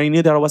 And I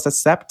knew that I was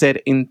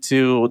accepted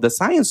into the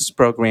sciences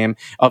program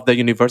of the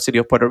University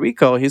of Puerto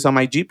Rico. He's on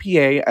my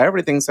GPA,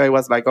 everything. So I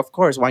was like, of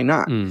course, why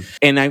not?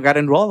 And I got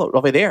enrolled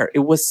over there. It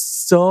was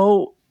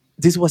so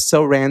this was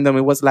so random.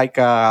 It was like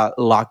a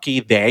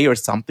lucky day or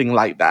something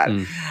like that.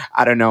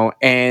 I don't know.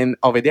 And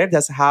over there,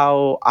 that's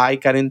how I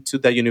got into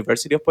the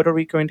University of Puerto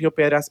Rico in Rio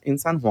Piedras in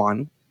San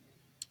Juan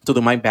to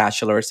do my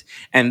bachelor's.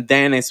 And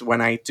then is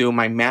when I do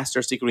my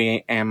master's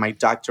degree and my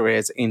doctorate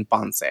is in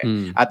Ponce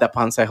at the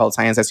Ponce Health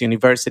Sciences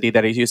University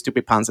that it used to be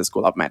Ponce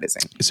School of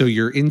Medicine. So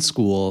you're in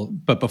school,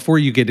 but before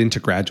you get into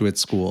graduate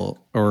school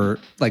or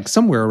like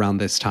somewhere around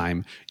this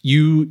time,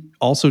 you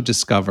also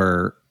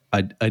discover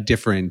a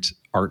different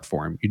art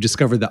form. You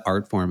discover the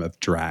art form of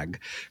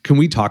drag. Can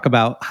we talk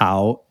about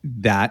how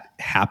that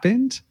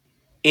happened?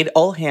 It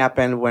all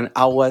happened when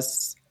I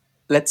was,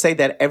 let's say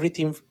that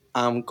everything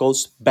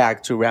goes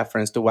back to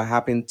reference to what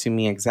happened to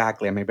me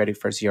exactly in my very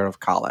first year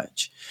of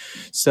college.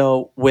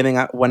 So when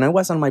I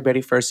was on my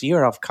very first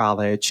year of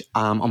college,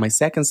 on my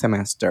second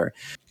semester,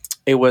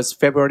 it was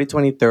February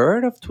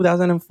 23rd of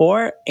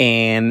 2004,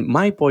 and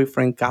my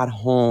boyfriend got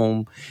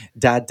home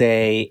that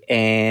day,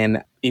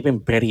 and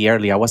even very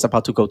early. I was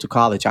about to go to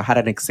college. I had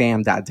an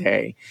exam that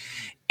day.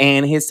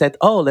 And he said,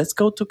 oh, let's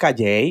go to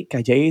Calle.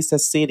 Calle is a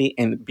city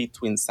in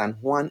between San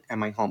Juan and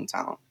my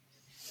hometown.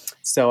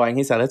 So and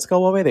he said, let's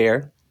go over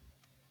there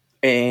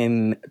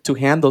and to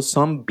handle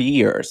some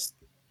beers,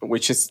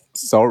 which is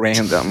so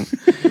random,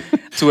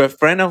 to a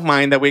friend of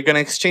mine that we're gonna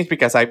exchange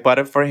because I bought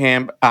it for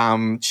him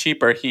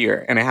cheaper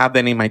here, and I have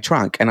them in my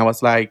trunk. And I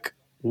was like,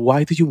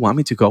 "Why do you want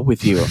me to go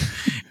with you?"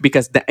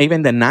 Because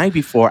even the night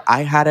before,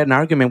 I had an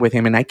argument with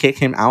him, and I kicked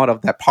him out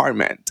of the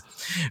apartment.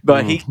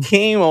 But he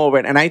came over,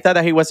 and I thought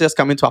that he was just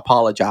coming to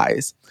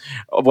apologize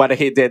of what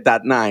he did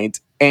that night.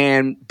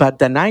 And but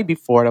the night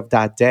before of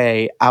that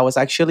day, I was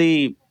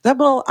actually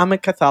well, I'm a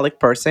Catholic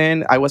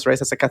person. I was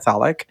raised as a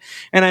Catholic,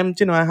 and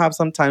I have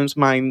sometimes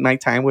my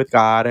time with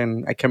God,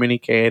 and I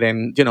communicate.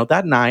 And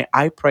that night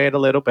I prayed a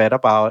little bit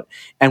about,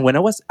 and when I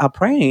was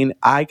praying,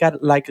 I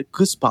got like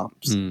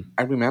goosebumps.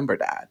 I remember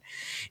that,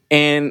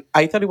 and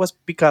I thought it was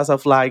because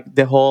of like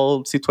the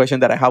whole situation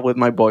that I had with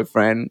my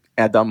boyfriend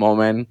at that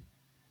moment.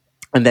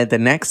 And then the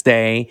next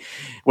day,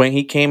 when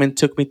he came and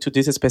took me to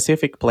this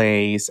specific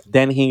place,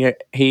 then he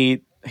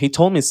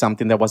told me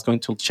something that was going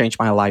to change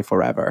my life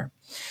forever.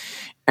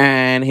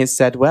 And he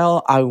said,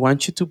 well, I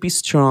want you to be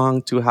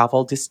strong, to have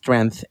all this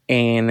strength,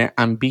 and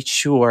be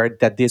sure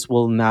that this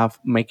will not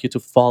make you to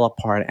fall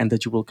apart and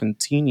that you will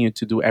continue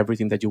to do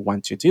everything that you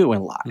want to do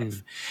in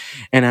life.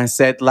 And I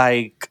said,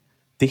 like,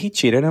 did he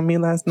cheated on me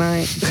last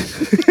night?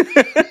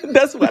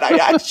 That's what I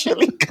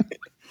actually...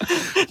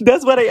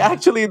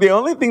 the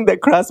only thing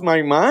that crossed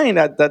my mind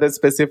at that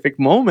specific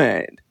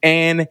moment.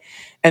 And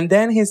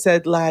then he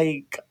said,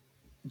 like,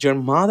 your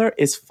mother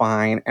is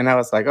fine. And I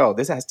was like, oh,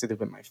 this has to do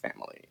with my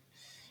family.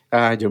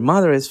 Your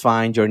mother is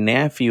fine. Your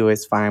nephew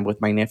is fine. With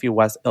my nephew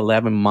was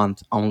 11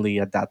 months only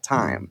at that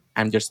time.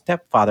 And your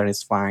stepfather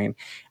is fine.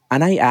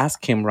 And I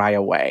asked him right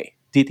away,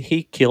 did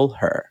he kill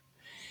her?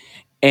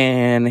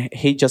 And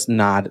he just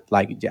nodded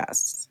like,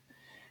 yes.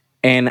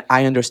 And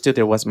I understood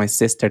it was my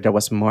sister that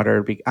was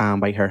murdered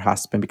by her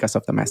husband because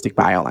of domestic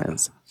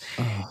violence.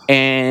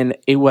 And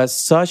it was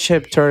such a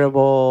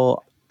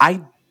terrible...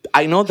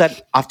 I know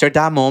that after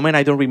that moment,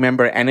 I don't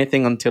remember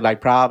anything until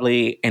like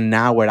probably an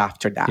hour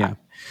after that. Yeah.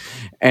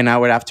 An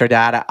hour after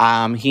that,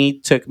 he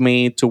took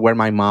me to where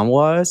my mom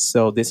was.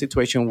 So the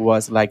situation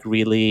was like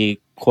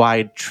really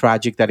quite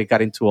tragic that it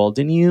got into all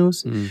the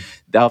news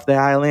of the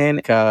island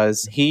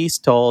because he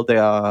stole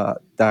the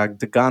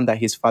gun that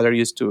his father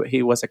used to.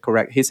 He was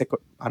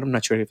I'm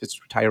not sure if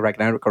it's retired right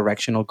now, a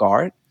correctional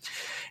guard,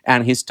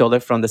 and he stole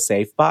it from the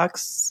safe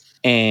box.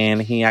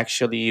 And he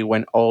actually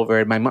went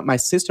over. My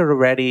sister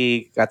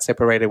already got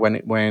separated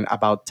when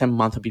about 10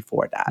 months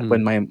before that,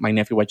 when my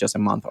nephew was just a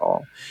month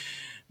old.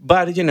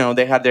 But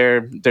they had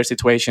their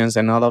situations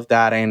and all of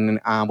that. And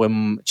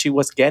when she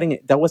was getting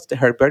it, that was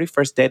her very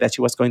first day that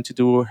she was going to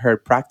do her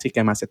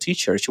practicum as a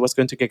teacher. She was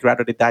going to get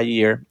graduated that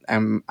year,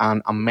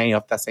 on May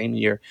of that same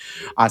year,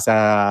 as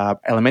a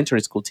elementary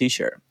school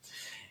teacher.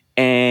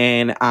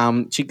 And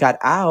she got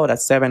out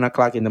at 7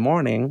 o'clock in the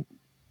morning.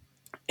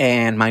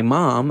 And my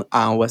mom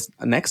was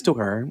next to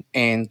her,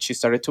 and she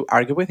started to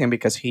argue with him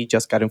because he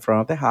just got in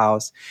front of the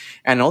house,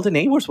 and all the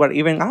neighbors were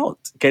even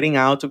getting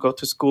out to go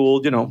to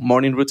school,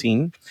 morning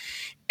routine.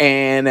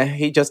 And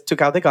he just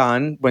took out the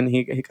gun when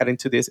he got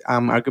into this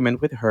argument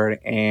with her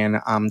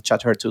and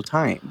shot her 2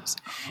 times.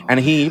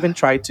 And he even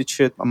tried to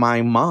shoot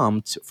my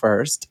mom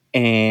first.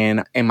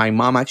 And my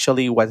mom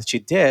actually, what she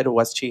did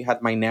was she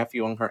had my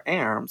nephew on her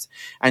arms,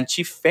 and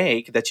she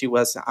faked that she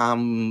was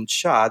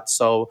shot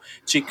so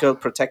she could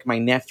protect my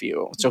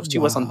nephew. So she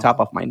was on top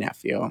of my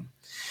nephew.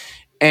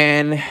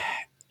 And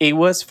it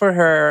was for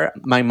her,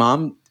 my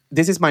mom...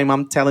 This is my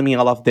mom telling me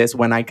all of this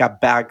when I got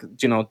back,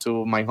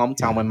 to my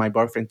hometown. When my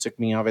boyfriend took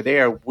me over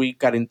there, we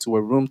got into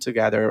a room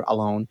together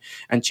alone,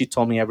 and she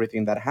told me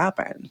everything that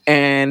happened.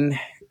 And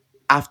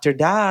after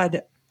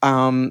that,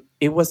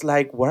 it was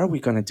like, what are we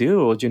gonna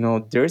do?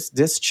 There's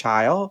this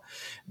child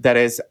that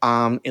is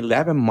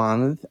 11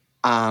 months.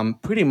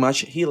 Pretty much,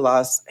 he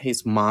lost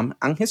his mom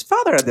and his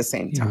father at the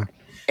same time.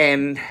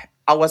 And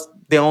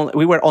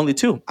we were only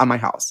two at my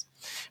house,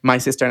 my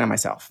sister and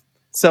myself.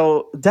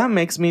 So that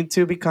makes me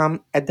to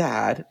become a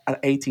dad at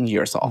 18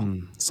 years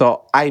old.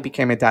 So I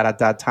became a dad at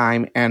that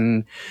time,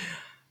 and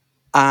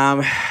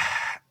um,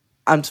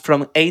 I'm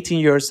from 18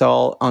 years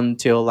old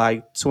until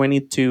like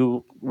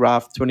 22,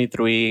 rough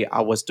 23.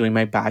 I was doing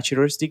my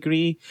bachelor's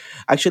degree.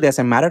 Actually, as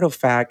a matter of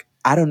fact,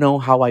 I don't know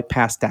how I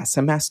passed that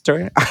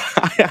semester.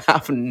 I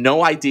have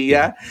no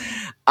idea.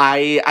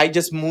 I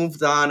just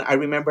moved on. I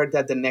remember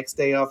that the next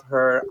day of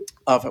her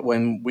of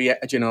when we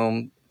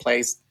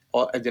placed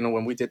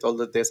when we did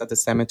all of this at the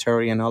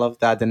cemetery and all of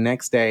that. The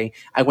next day,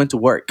 I went to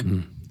work.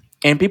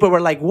 And people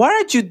were like, "What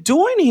are you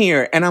doing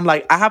here?" And I'm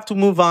like, "I have to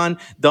move on.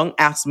 Don't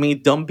ask me.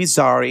 Don't be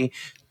sorry.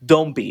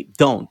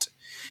 Don't."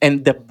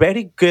 And the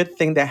very good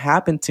thing that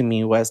happened to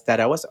me was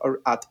that I was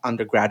at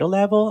undergraduate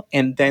level,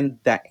 and then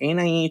the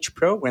NIH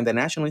program, the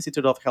National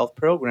Institute of Health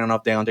program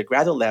of the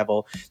undergraduate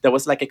level, that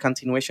was like a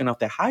continuation of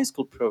the high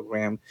school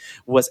program,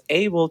 was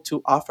able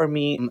to offer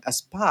me a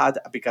spot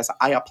because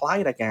I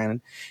applied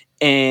again.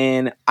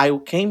 And I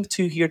came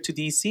to here to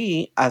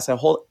DC as a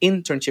whole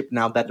internship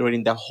now that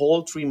during the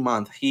whole 3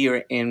 month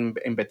here in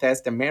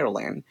Bethesda,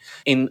 Maryland,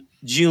 in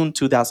June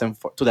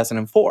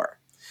 2004.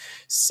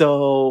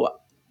 So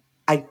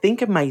I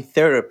think my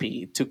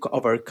therapy to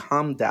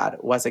overcome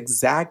that was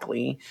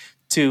exactly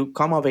to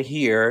come over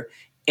here.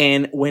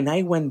 And when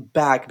I went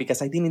back,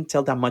 because I didn't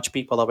tell that much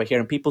people over here,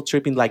 and people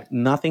tripping like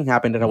nothing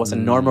happened, that I was a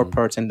normal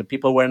person. The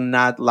people were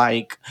not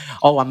like,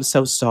 "Oh, I'm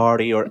so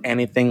sorry," or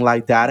anything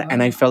like that.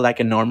 And I felt like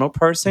a normal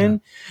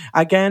person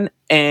again.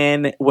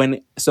 And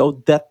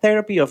so the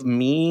therapy of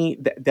me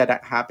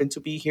that happened to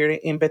be here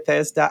in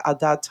Bethesda at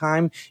that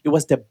time, it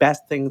was the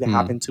best thing that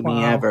happened to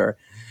me Wow. ever,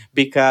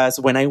 because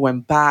when I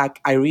went back,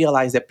 I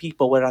realized that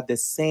people were at the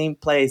same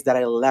place that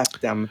I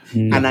left them.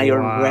 And I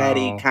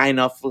already Wow. kind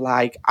of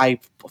like, I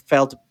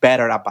felt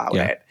better about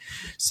Yeah. it.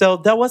 So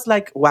that was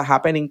like what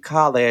happened in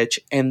college.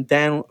 And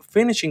then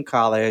finishing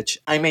college,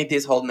 I made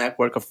this whole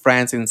network of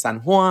friends in San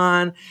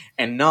Juan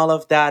and all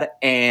of that.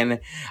 And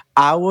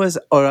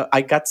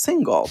I got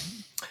single.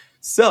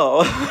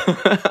 So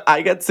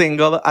I got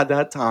single at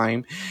that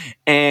time,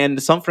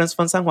 and some friends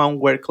from San Juan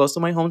were close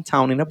to my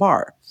hometown in a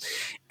bar,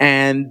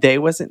 and they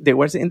were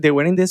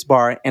in this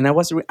bar, and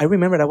I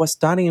remember I was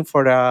studying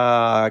for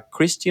the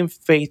Christian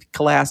faith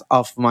class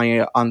of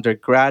my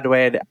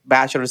undergraduate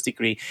bachelor's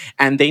degree,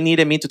 and they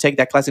needed me to take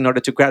that class in order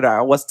to graduate.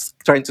 I was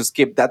trying to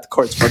skip that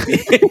course for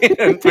the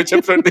and push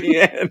it for the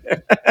end.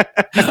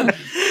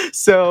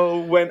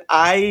 So when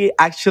I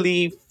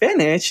actually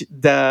finished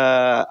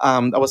I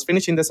was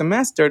finishing the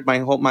semester,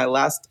 my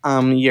last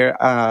year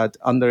at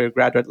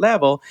undergraduate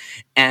level,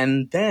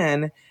 and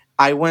then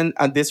I went,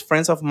 and these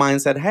friends of mine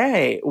said,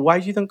 "Hey, why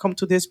you don't come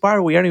to this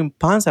bar? We are in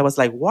Ponce." I was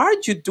like, "What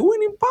are you doing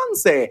in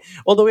Ponce?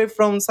 All the way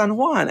from San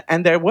Juan?"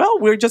 And they're, "Well,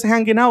 we're just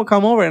hanging out.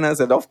 Come over." And I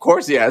said, "Of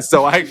course, yes."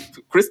 So I,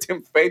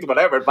 Christian faith,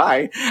 whatever,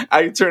 bye.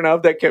 I turned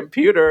off the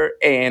computer,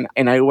 and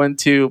I went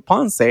to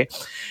Ponce,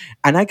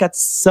 and I got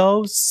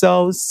so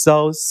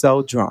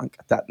drunk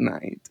that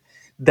night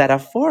that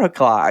at 4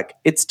 o'clock,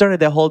 it started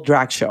the whole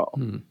drag show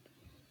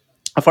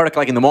at 4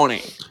 o'clock in the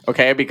morning,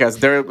 okay? Because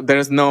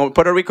there's no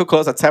Puerto Rico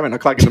closed at 7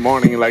 o'clock in the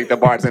morning, like the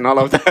bars and all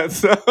of that.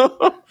 So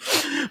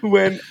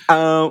when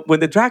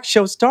the drag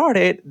show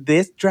started,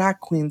 this drag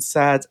queen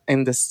said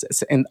on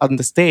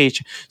the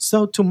stage,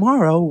 "So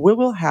tomorrow we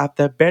will have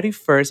the very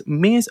first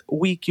Miss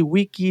Wiki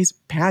Wikis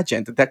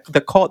pageant."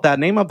 The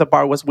name of the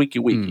bar was Wiki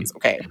Wikis,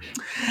 okay?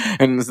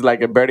 And it's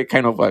like a very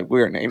kind of like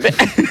weird name.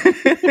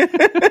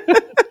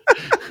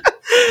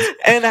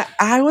 And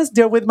I was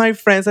there with my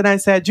friends, and I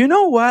said, "You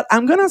know what?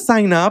 I'm going to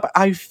sign up.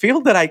 I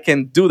feel that I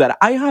can do that."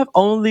 I have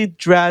only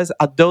dressed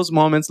at those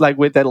moments like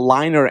with a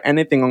line or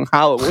anything on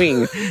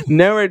Halloween,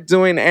 never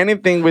doing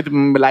anything with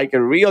like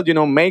a real,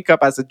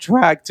 makeup as a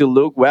drag to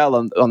look well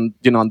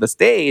on the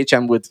stage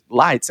and with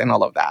lights and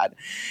all of that.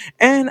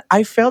 And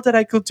I felt that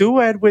I could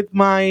do it with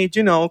my,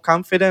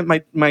 confident,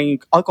 my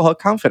alcohol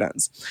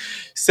confidence.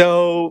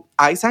 So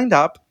I signed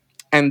up,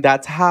 and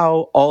that's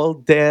how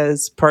all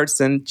this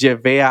person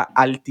Jevea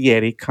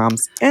Altieri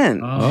comes in.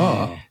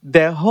 Oh.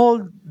 The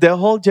whole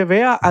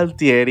Jevea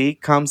Altieri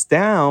comes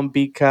down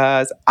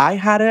because I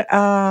had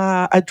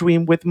a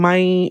dream with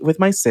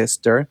my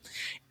sister,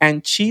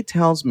 and she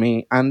tells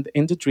me, and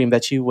in the dream,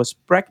 that she was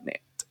pregnant,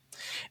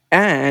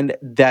 and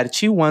that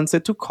she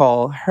wanted to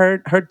call her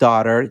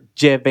daughter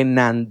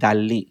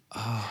Jevenandali.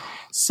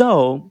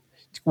 So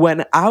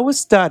when I was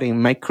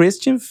studying my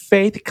Christian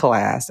faith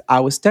class, I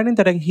was studying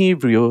that in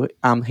Hebrew,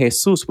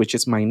 Jesus, which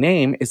is my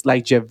name, is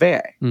like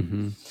Jeve.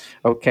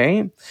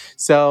 Okay.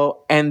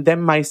 So, and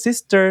then my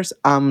sister's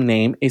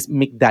name is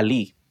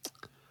Migdali.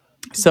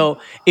 So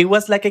it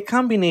was like a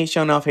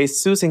combination of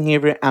Jesus in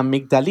Hebrew and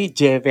Migdali,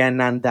 Jeve and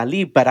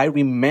Nandali. But I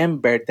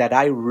remembered that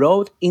I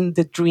wrote in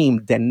the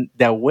dream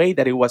the way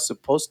that it was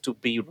supposed to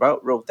be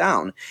wrote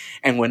down.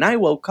 And when I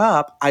woke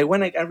up, I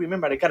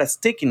remember I got a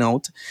sticky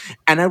note,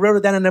 and I wrote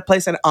it down in a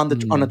place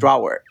on a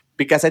drawer.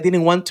 Because I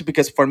didn't want to,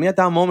 because for me at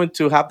that moment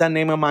to have that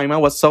name in my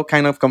mind was so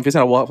kind of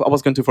confusing. I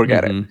was going to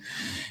forget it.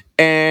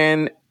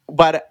 And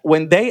But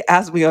when they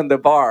asked me on the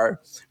bar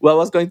what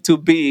was going to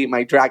be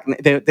my drag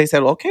name, they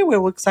said, okay, we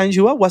will sign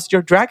you up. What's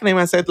your drag name?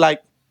 I said,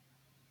 like,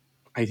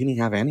 I didn't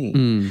have any.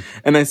 Mm.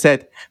 And I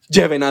said,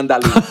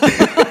 Jevenandali.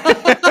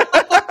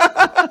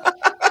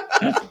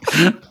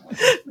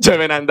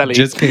 Jevenandali.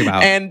 Just came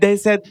out. And they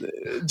said,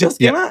 just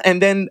came Yep. out.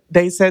 And then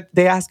they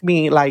asked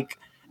me, like,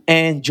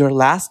 and your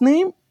last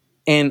name?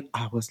 And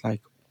I was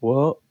like,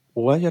 well,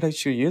 what should I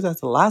should use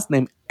as the last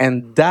name?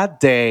 And that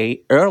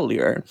day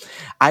earlier,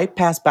 I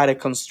passed by the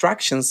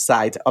construction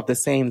site of the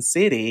same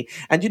city.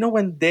 And you know,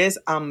 when these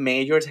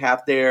majors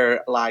have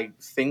their like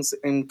things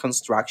in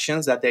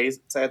constructions that they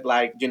said,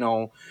 like, you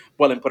know,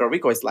 well, in Puerto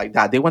Rico, it's like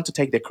that. They want to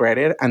take the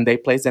credit and they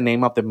place the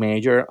name of the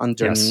major Yes.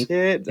 underneath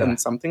it Yeah. and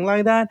something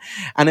like that.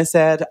 And it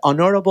said,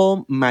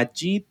 Honorable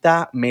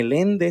Magita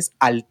Melendez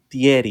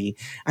Altieri.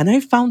 And I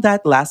found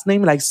that last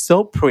name like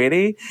so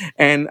pretty.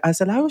 And I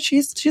said, oh,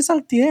 she's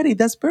Altieri.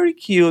 That's very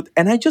cute.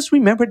 And I just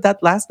remembered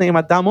that last name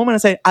at that moment. I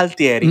said,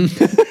 Altieri.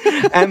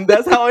 And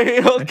that's how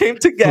it all came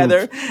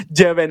together.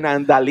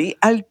 Jevenandali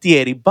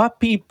Altieri. But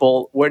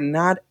people were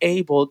not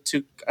able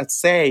to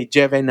say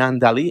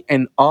Jevenandali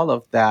and all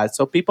of that.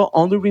 So people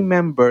only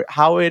remember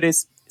how it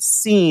is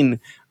seen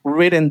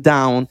written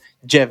down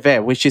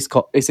Jeve, which is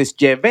called, it says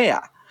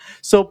Jevea.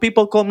 So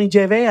people call me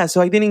Jevea.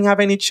 So I didn't have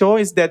any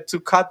choice that to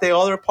cut the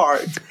other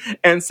part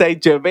and say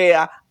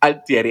Jevea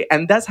Altieri.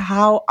 And that's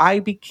how I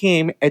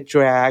became a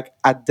drag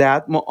at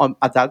that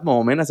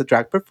moment as a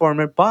drag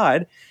performer.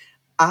 But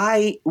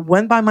I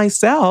went by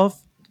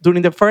myself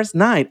during the first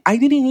night. I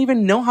didn't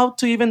even know how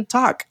to even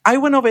talk. I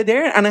went over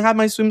there and I had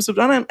my swimsuit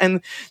on,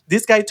 and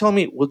this guy told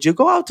me, "Would you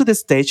go out to the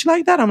stage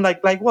like that?" I'm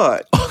like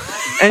what?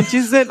 And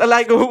she said,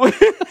 like,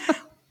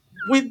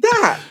 with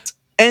that.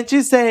 And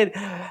she said,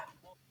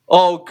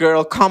 oh,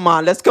 girl, come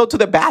on, let's go to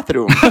the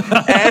bathroom.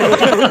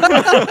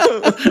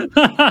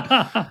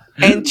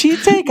 And she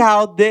take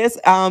out this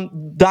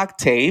duct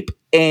tape.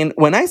 And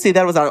when I see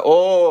that, I was like,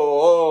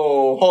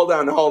 hold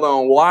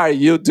on, what are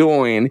you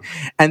doing?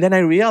 And then I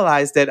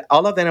realized that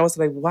all of them, I was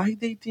like, why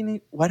they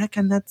didn't, why I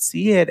cannot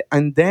see it?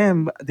 And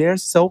them, they're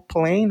so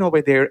plain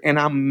over there, and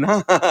I'm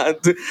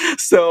not.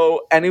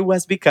 So, and it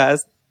was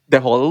because the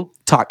whole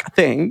talk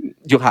thing,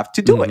 you have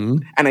to do it.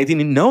 Mhm. And I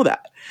didn't know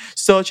that.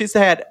 So she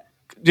said,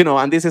 you know,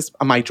 and this is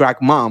my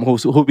drag mom,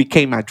 who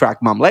became my drag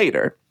mom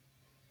later.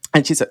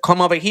 And she said,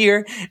 come over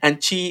here.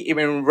 And she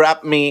even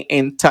wrapped me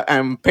in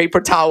paper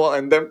towel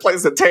and then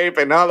placed the tape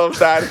and all of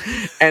that.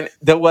 And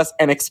there was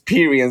an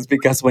experience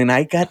because when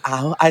I got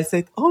out, I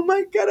said, oh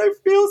my God, I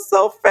feel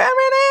so feminine.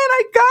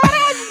 I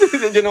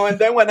got it. You know, and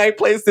then when I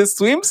placed the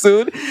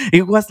swimsuit,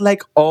 it was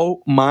like,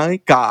 oh my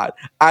God,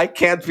 I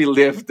can't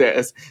believe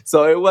this.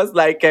 So it was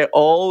like an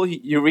all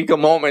eureka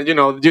moment, you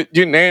know,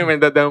 you name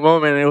it at the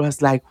moment. It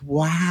was like,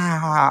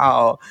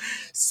 wow.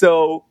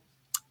 So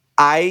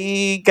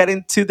I got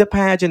into the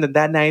pageant, and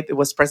that night it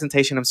was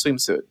presentation of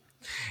swimsuit.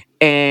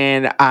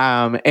 And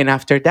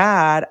after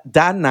that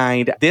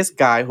night, this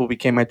guy who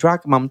became my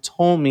drag mom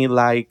told me,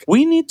 like,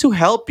 we need to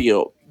help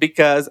you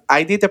because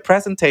I did the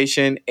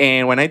presentation,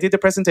 and when I did the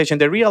presentation,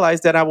 they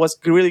realized that I was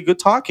really good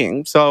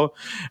talking. So,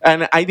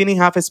 and I didn't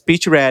have a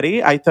speech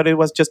ready. I thought it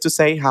was just to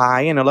say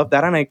hi and all of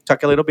that, and I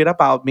talked a little bit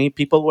about me.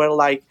 People were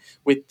like,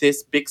 with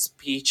this big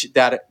speech,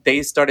 that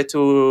they started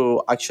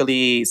to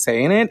actually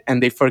saying it,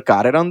 and they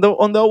forgot it on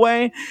the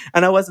way.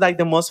 And I was like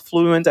the most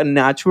fluent and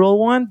natural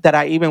one that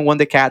I even won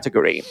the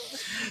category.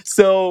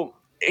 So,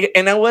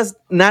 and I was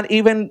not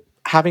even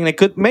having a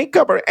good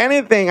makeup or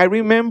anything. I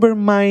remember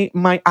my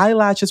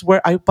eyelashes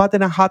were I bought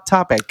in a Hot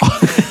Topic,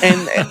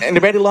 and a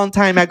very long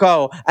time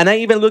ago, and I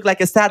even looked like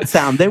a sad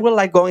sound. They were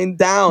like going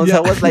down, so I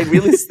was like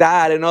really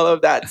sad and all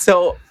of that.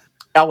 So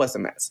that was a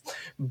mess.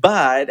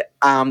 But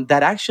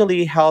that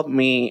actually helped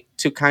me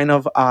to kind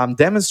of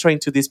demonstrate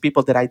to these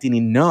people that I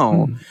didn't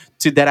know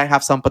to that I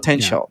have some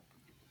potential.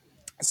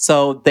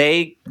 So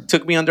they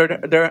took me under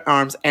their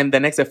arms, and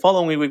the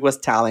following week was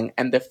talent,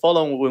 and the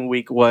following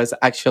week was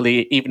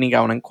actually evening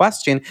gown and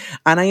question,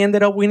 and I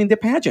ended up winning the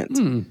pageant.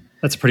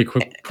 That's pretty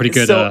quick, pretty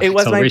good. So it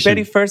was my acceleration.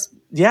 very first,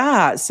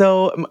 yeah.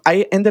 So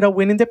I ended up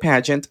winning the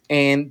pageant,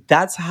 and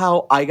that's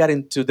how I got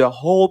into the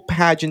whole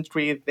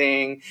pageantry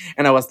thing.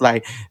 And I was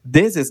like,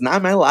 "This is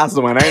not my last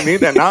one. I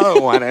need another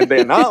one, and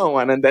then another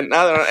one, and then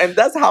another." One. And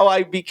that's how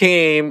I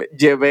became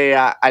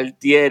Jevea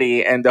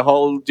Altieri. And the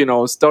whole, you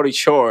know, story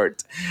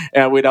short,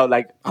 without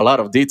like a lot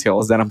of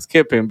details that I'm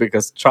skipping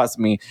because trust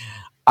me,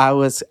 I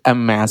was a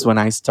mess when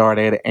I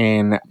started,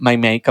 and my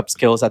makeup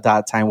skills at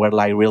that time were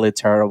like really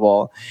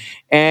terrible.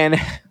 And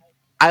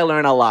I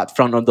learned a lot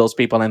from those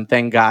people, and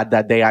thank God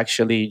that they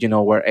actually, you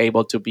know, were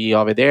able to be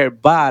over there.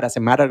 But as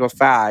a matter of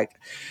fact,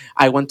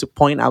 I want to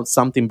point out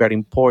something very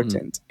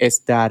important is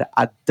that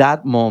at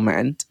that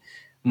moment,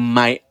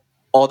 my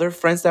other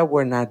friends that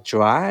were not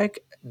drag,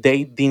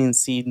 they didn't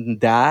see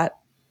that.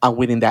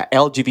 Within the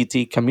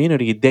LGBT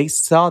community, they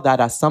saw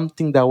that as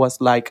something that was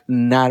like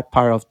not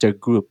part of their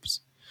groups.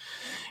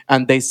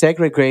 and they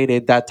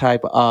segregated that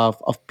type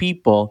of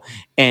people.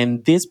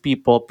 And these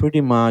people,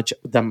 pretty much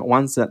the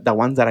ones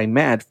that I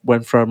met,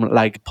 went from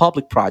like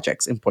public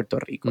projects in Puerto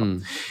Rico.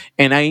 Mm.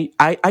 And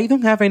I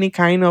don't have any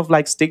kind of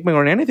like stigma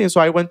or anything,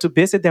 so I went to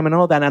visit them and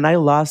all that, and I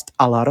lost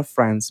a lot of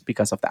friends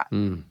because of that.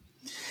 Mm.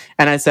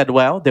 And I said,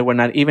 well, they were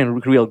not even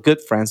real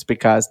good friends,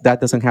 because that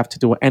doesn't have to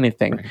do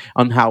anything Right.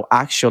 on how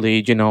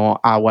actually,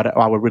 what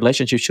our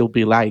relationship should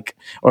be like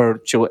or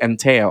should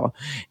entail.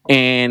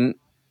 And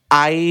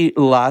I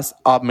lost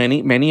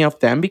many of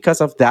them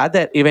because of that.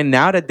 That even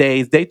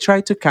nowadays they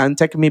try to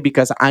contact me,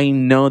 because I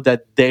know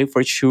that they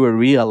for sure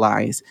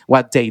realize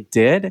what they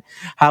did.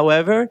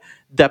 However,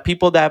 the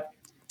people that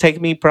take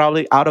me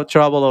probably out of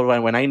trouble, or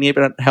when I need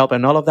help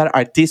and all of that,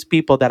 are these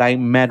people that I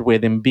met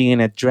with in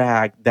being a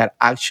drag, that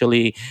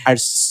actually are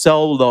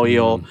so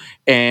loyal,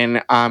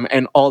 and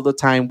all the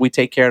time we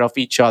take care of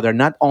each other,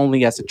 not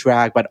only as a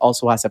drag but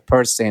also as a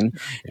person.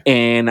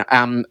 And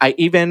I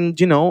even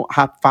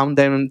have found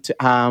them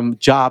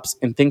jobs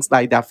and things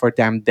like that for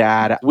them,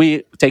 that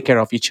we take care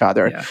of each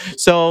other. Yeah.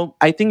 So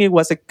I think it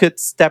was a good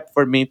step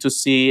for me to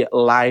see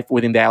life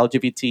within the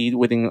LGBT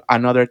within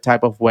another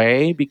type of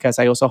way, because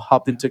I also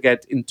helped them to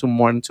get into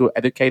more to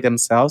educate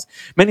themselves.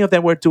 Many of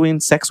them were doing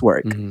sex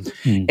work,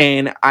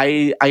 and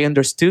I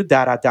understood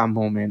that at that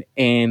moment,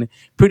 and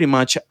pretty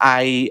much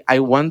I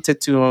wanted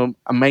to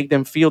make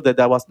them feel that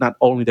that was not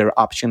only their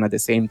option at the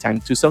same time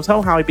too. So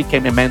somehow I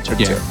became a mentor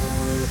too.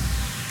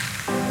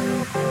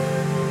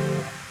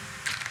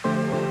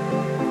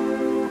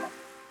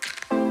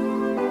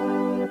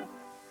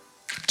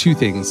 Two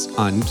things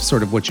on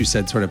sort of what you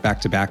said, sort of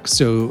back to back.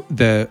 So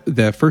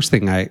the first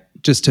thing, I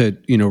just to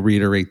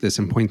reiterate this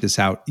and point this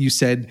out, you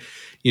said,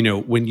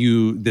 when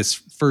you this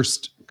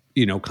first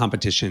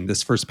competition,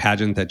 this first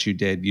pageant that you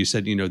did, you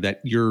said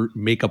that your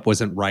makeup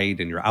wasn't right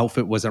and your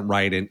outfit wasn't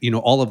right, and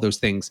all of those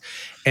things.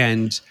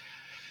 And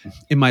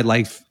in my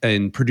life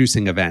and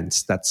producing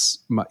events, that's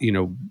my,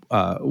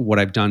 what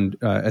I've done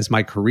as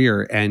my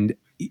career. And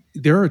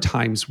there are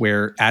times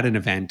where at an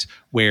event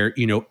where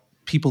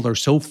people are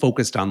so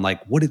focused on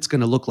like what it's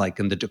going to look like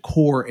and the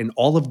decor and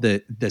all of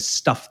the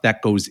stuff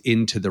that goes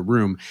into the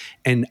room.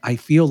 And I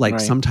feel like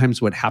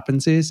sometimes what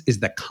happens is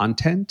the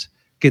content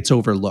gets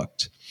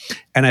overlooked.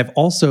 And I've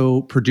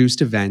also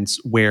produced events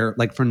where,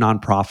 like for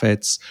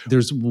nonprofits,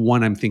 there's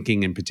one I'm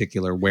thinking in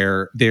particular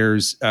where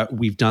there's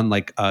we've done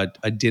like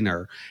a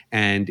dinner,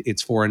 and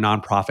it's for a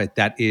nonprofit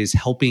that is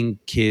helping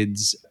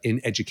kids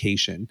in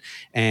education.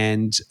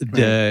 And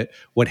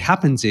what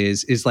happens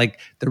is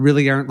like there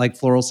really aren't like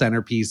floral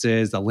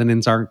centerpieces, the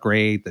linens aren't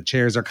great, the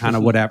chairs are kind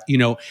of whatever,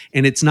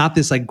 and it's not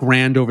this like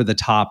grand over the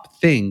top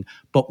thing.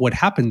 But what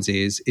happens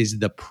is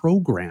the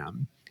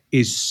program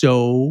is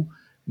so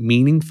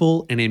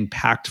meaningful and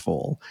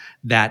impactful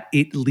that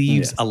it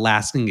leaves a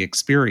lasting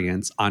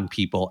experience on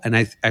people.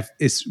 And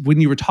it's,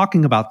 when you were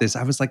talking about this,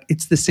 I was like,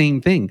 it's the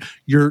same thing.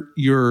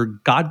 Your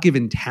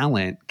God-given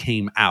talent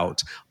came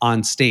out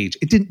on stage.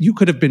 It didn't. You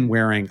could have been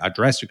wearing a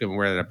dress. You could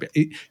wear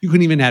you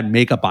couldn't even have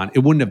makeup on. It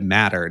wouldn't have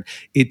mattered.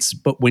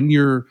 But when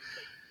you're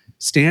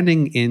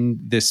standing in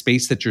the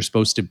space that you're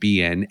supposed to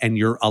be in, and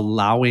you're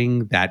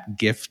allowing that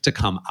gift to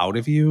come out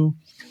of you,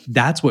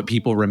 that's what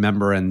people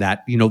remember, and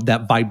that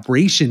that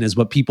vibration is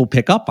what people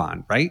pick up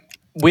on, right?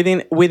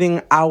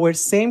 Within our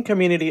same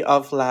community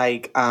of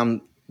like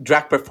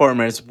drag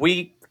performers,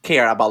 we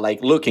care about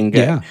like looking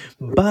good,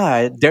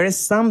 but there is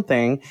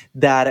something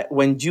that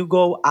when you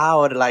go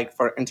out like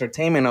for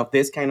entertainment of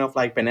this kind of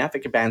like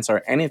benefic events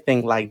or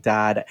anything like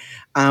that,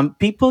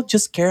 people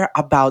just care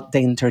about the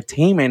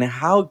entertainment,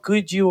 how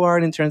good you are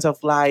in terms of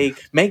like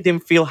make them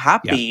feel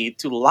happy,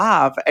 to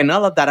laugh and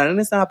all of that. And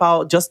it's not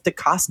about just the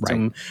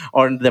costume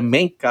or the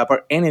makeup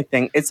or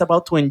anything. It's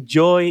about to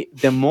enjoy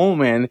the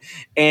moment,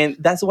 and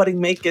that's what it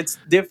makes it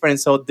different.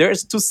 So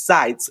there's two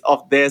sides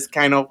of this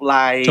kind of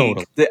like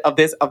of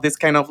this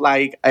kind of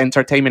like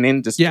entertainment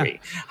industry,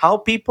 how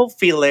people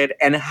feel it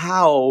and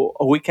how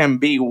we can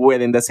be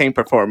within the same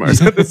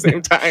performers at the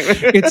same time.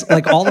 It's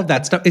like all of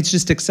that stuff. It's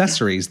just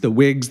accessories, the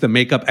wigs, the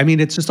makeup. I mean,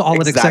 it's just all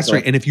an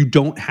accessory. And if you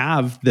don't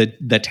have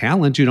the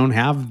talent, you don't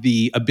have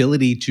the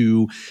ability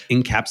to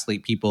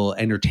encapsulate people,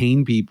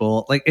 entertain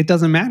people, like it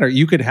doesn't matter.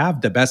 You could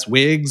have the best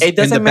wigs, it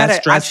doesn't and the matter.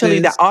 Best dresses. Actually,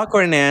 the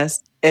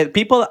awkwardness,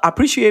 people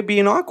appreciate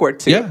being awkward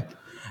too.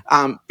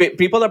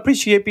 People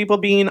appreciate people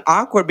being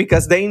awkward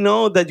because they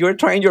know that you're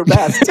trying your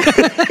best.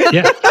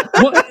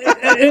 Well,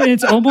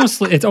 it's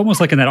almost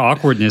like in that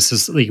awkwardness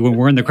is like when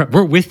we're in the crowd,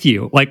 we're with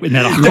you, like in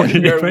that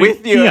awkwardness. We're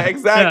with you,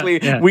 exactly.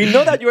 We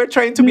know that you are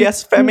trying to be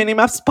as feminine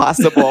as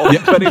possible,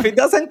 but if it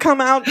doesn't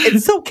come out,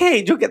 it's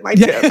okay. You get my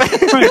tip.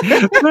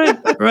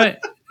 Right.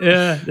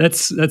 Yeah,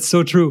 that's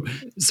so true.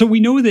 So we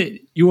know that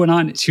you went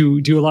on to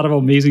do a lot of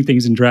amazing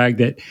things in drag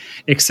that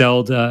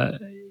excelled.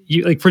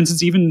 You, like, for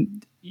instance,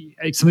 even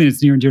something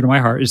that's near and dear to my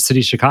heart is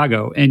city of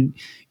Chicago, and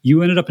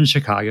you ended up in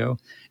Chicago,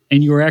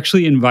 and you were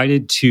actually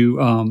invited to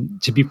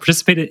be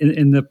participated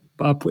in the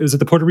was it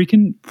the Puerto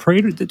Rican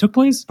parade that took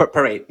place?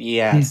 Parade,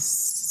 yes.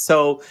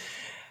 So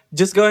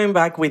just going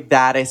back with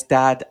that is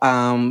that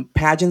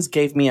pageants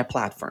gave me a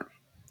platform.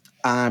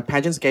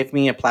 pageants gave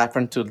me a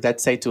platform to,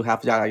 let's say, to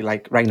have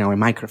like right now a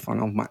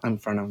microphone in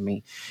front of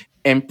me.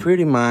 And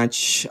pretty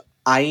much,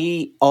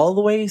 I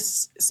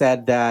always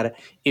said that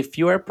if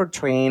you are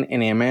portraying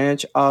an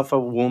image of a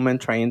woman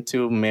trying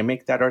to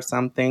mimic that or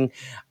something,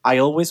 I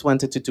always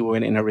wanted to do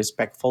it in a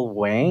respectful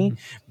way. Mhm.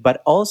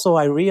 But also,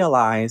 I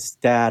realized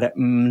that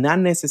not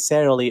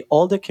necessarily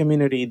all the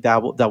community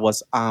that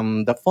was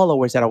the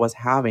followers that I was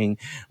having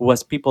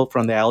was people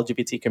from the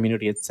LGBT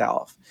community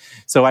itself.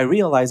 So I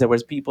realized there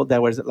was people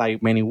that was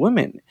like many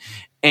women,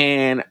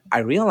 and I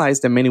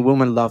realized that many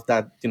women love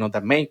that,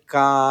 the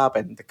makeup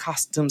and the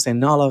costumes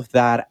and all of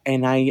that.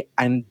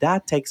 And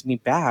that takes me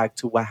back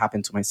to what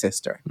happened to my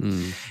sister.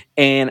 Mm.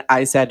 And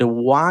I said,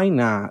 why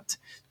not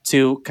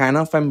to kind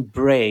of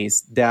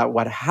embrace that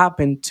what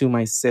happened to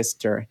my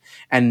sister?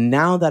 And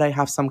now that I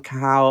have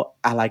somehow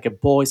like a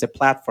voice, a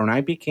platform,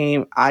 I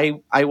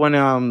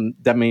went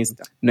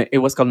it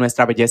was called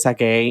Nuestra Belleza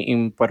Gay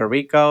in Puerto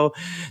Rico.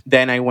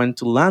 Then I went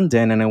to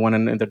London and I won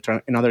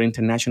another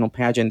international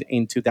pageant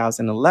in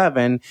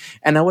 2011,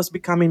 and I was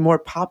becoming more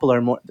popular,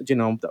 more,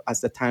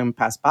 as the time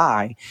passed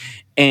by.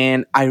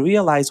 And I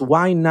realized,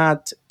 why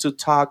not to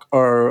talk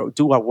or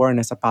do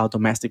awareness about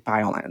domestic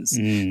violence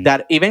Mm.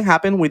 that even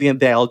happened within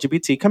the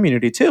LGBT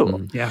community too.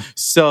 Mm. Yeah.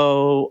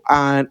 So,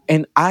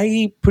 and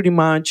I pretty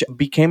much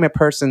became a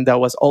person that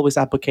was always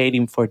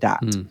advocating for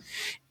that. Mm.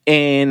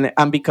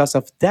 And because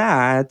of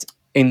that,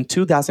 in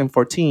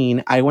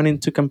 2014, I went in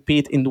to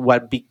compete in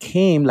what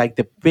became like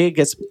the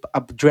biggest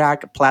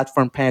drag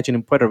platform pageant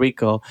in Puerto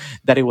Rico,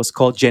 that it was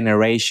called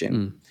Generation.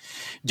 Mm.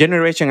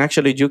 Generation,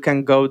 actually, you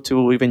can go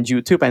to even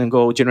YouTube and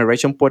go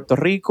Generation Puerto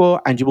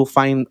Rico, and you will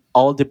find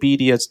all the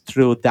videos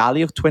through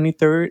Dali of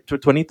 23 to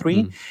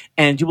 23. Mm.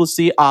 And you will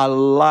see a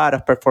lot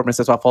of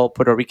performances of all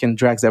Puerto Rican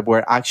drags that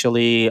were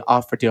actually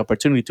offered the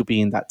opportunity to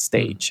be in that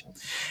stage.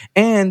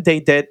 And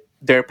they did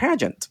their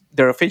pageant,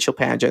 their official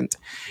pageant,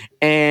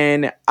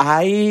 and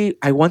I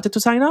wanted to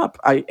sign up.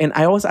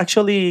 I was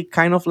actually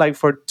kind of like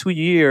for 2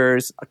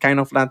 years, kind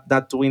of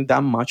not doing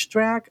that much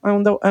drag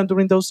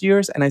during those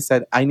years. And I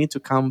said, I need to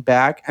come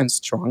back and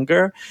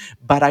stronger,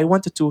 but I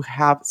wanted to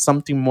have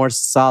something more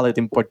solid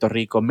in Puerto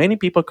Rico. Many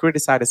people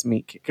criticized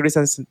me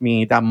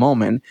that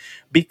moment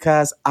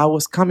because I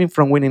was coming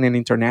from winning an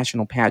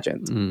international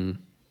pageant. Mm.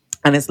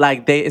 And it's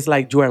like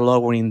you are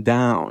lowering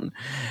down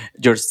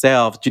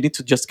yourself. You need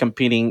to just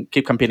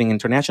keep competing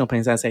international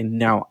planes. And say,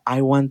 no,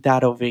 I want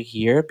that over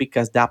here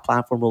because that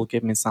platform will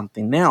give me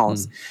something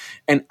else. Mm.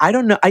 And I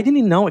don't know, I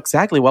didn't know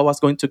exactly what was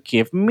going to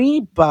give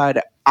me,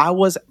 but I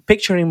was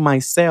picturing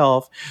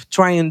myself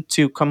trying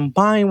to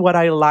combine what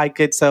I like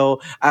it.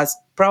 So, as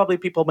probably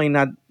people may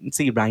not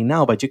see right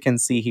now, but you can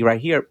see here, right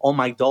here, all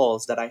my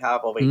dolls that I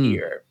have over Mm.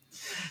 here.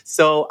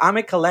 So I'm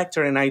a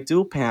collector and I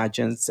do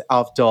pageants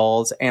of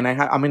dolls, and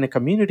I'm in a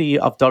community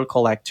of doll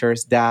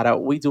collectors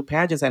that we do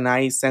pageants, and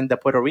I send the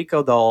Puerto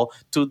Rico doll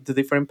to the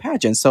different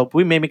pageants. So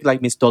we mimic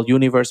like Miss Doll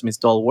Universe, Miss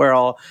Doll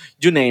World,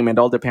 you name it,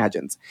 all the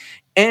pageants.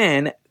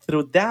 And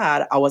through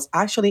that, I was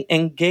actually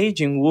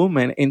engaging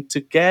women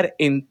into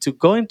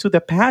going to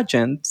the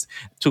pageants,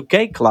 to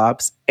gay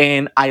clubs,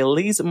 and I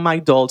lease my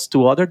dolls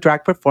to other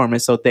drag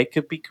performers so they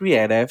could be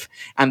creative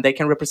and they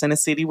can represent a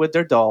city with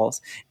their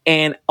dolls.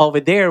 And over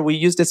there, we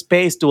use the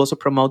space to also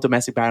promote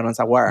domestic violence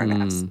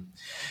awareness. Mm.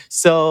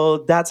 So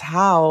that's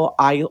how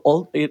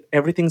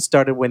everything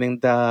started within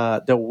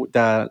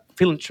the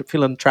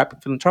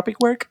philanthropic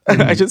work. I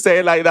Mm. should say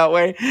it like that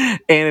way,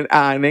 in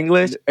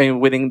English,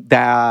 and within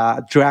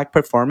the drag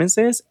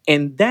performances.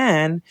 And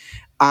then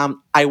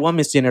I won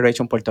Miss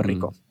Generation Puerto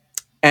Rico. Mm.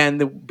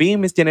 And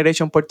being Miss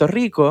Generation Puerto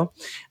Rico,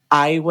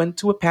 I went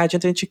to a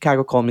pageant in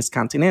Chicago called Miss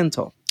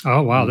Continental.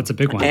 Oh wow, that's a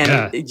big one.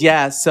 And Yeah.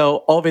 yeah,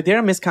 so over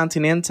there, Miss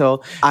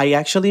Continental, I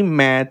actually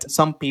met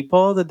some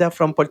people that are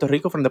from Puerto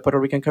Rico, from the Puerto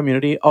Rican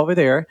community over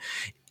there.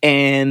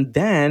 And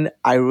then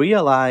I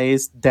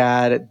realized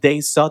that they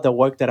saw the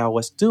work that I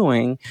was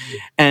doing.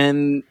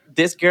 And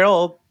this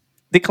girl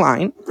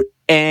declined.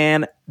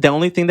 And the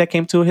only thing that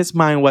came to his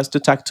mind was to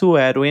talk to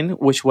Edwin,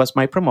 which was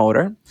my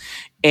promoter,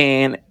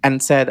 and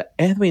said,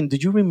 Edwin, do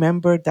you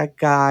remember that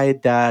guy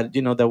that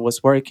that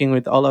was working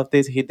with all of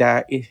this?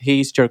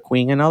 He's your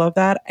queen and all of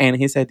that. And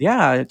he said,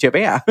 yeah,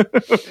 Jebea.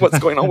 What's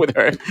going on with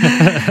her?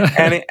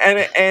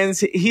 And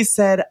he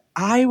said,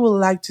 I would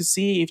like to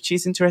see if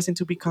she's interested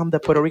to become the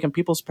Puerto Rican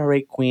People's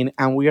Parade Queen,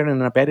 and we are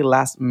in a very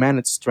last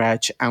minute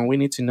stretch, and we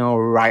need to know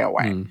right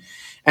away. Mm.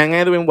 And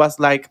Edwin was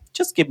like,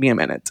 just give me a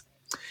minute.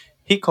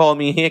 He called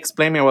me, he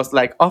explained me. I was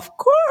like, of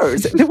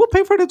course, they will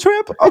pay for the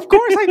trip. Of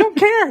course, I don't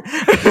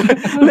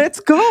care.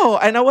 Let's go.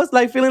 And I was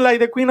like feeling like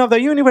the queen of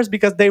the universe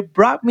because they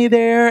brought me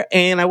there,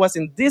 and I was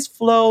in this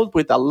float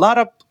with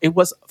it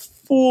was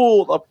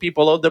full of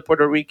people of the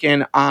Puerto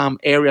Rican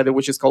area,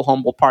 which is called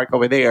Humboldt Park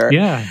over there.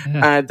 Yeah.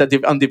 Yeah.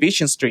 On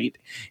Division Street,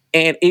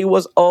 and it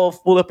was all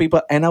full of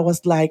people. And I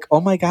was like, "Oh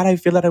my god, I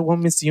feel that I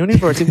won Miss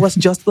Universe." It was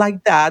just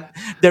like that.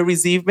 The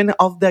receiving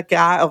of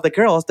the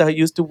girls that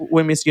used to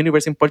win Miss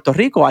Universe in Puerto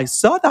Rico, I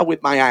saw that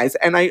with my eyes,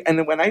 and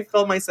when I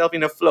felt myself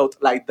in a float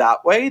like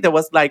that way, there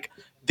was like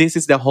this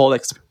is the whole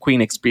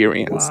Queen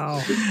experience.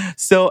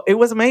 So it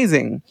was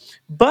amazing.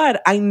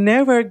 But I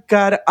never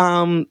got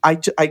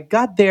I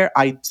got there,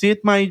 I did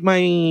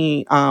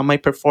my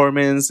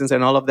performances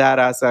and all of that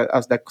as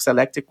the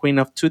selected queen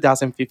of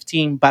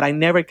 2015, but I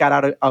never got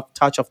out of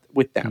touch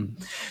with them.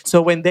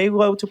 So when they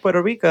go to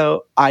Puerto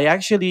Rico, I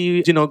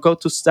actually, go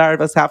to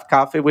Starbucks, have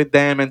coffee with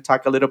them, and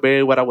talk a little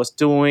bit what I was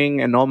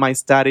doing and all my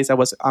studies.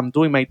 I'm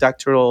doing my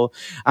doctoral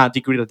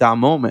degree at that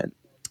moment.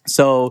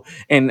 So,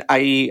 and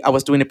I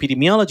was doing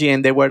epidemiology,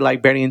 and they were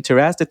like very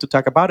interested to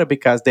talk about it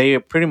because they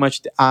pretty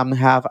much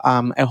have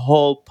a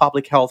whole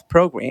public health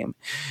program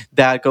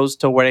that goes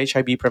toward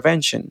HIV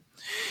prevention.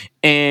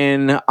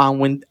 And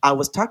when I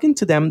was talking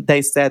to them,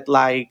 they said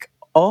like,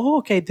 "Oh,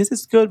 okay, this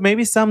is good.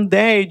 Maybe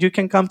someday you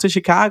can come to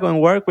Chicago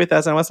and work with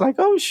us." And I was like,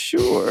 "Oh,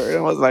 sure." And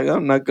I was like,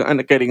 I'm not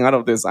getting out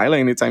of this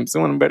island anytime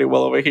soon. I'm very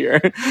well over here.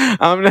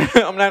 I'm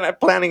not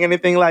planning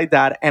anything like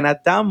that. And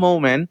at that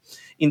moment,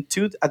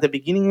 at the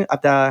beginning,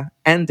 at the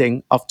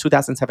ending of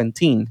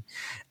 2017,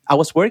 I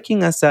was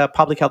working as a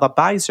public health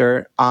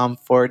advisor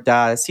for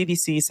the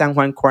CDC San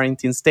Juan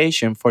quarantine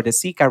station for the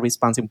Zika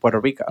response in Puerto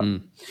Rico.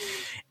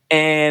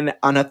 And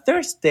on a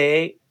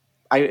Thursday,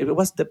 it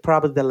was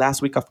probably the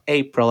last week of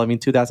April,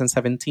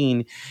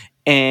 2017.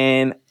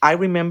 And I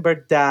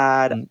remember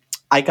that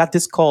I got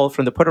this call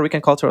from the Puerto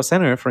Rican Cultural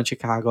Center from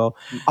Chicago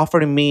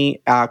offering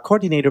me a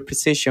coordinator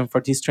position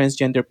for this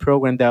transgender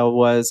program that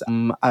was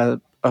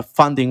a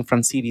funding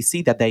from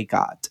CDC that they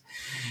got.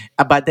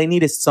 But they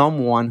needed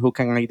someone who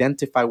can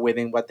identify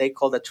within what they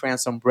call the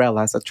trans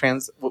umbrellas.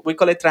 We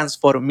call it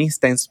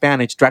transformista in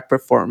Spanish, drag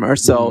performer.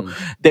 So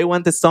they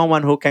wanted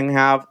someone who can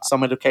have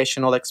some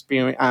educational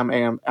experience,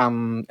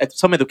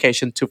 some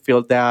education to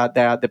fill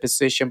the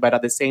position, but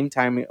at the same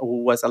time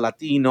who was a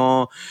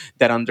Latino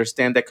that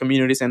understand the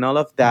communities and all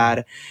of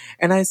that.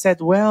 And I said,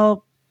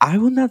 well, I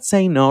will not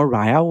say no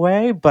right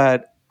away,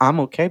 but I'm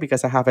okay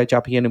because I have a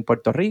job here in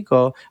Puerto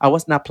Rico. I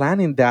was not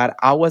planning that.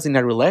 I was in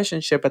a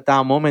relationship at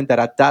that moment that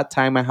at that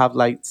time I have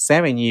like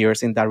 7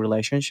 years in that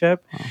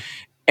relationship.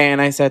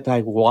 And I said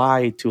like,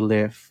 why to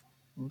live?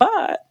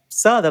 But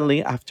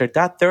suddenly after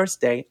that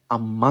Thursday,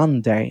 on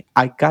Monday,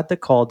 I got the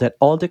call that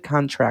all the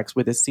contracts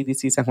with the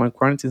CDC San Juan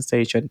quarantine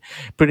station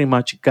pretty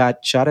much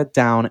got shut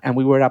down. And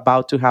we were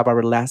about to have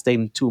our last day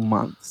in 2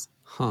 months.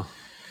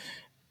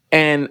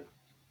 And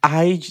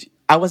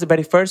I was the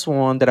very first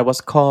one that I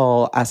was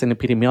called as an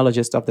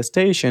epidemiologist of the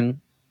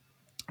station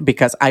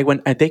because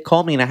they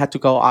called me and I had to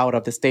go out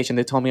of the station.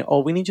 They told me,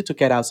 "Oh, we need you to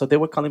get out." So they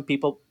were calling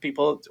people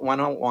one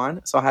on one.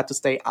 So I had to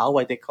stay out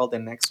while they called the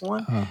next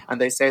one. And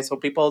they said so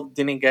people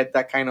didn't get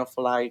that kind of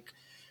like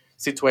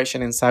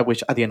situation inside,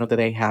 which at the end of the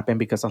day happened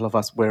because all of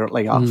us were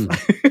laid off.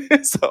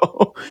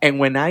 So, and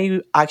when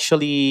I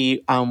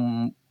actually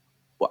happened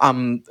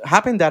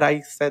that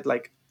I said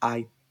like,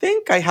 I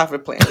think I have a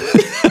plan.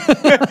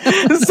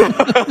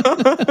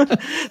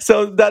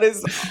 so that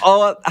is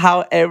all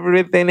how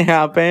everything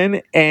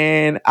happened.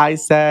 And I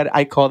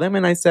called them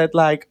and I said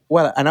like,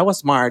 well, and I was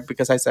smart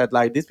because I said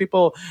like, these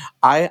people,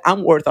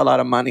 I'm worth a lot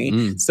of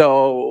money.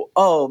 So,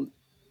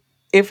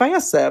 if I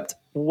accept,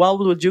 what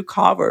would you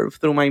cover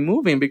through my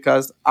moving?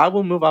 Because I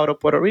will move out of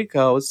Puerto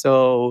Rico.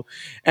 So,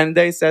 and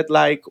they said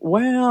like,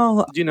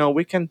 well,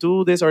 we can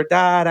do this or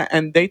that.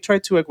 And they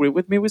tried to agree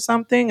with me with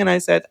something. And I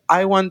said,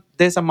 I want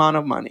this amount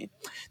of money.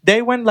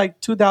 They went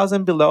like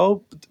 2,000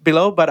 below,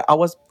 but I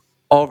was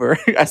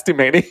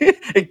overestimating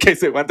in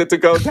case they wanted to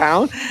go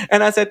down.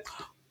 And I said,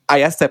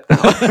 I accept now.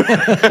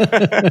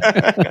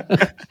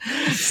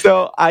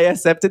 So I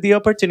accepted the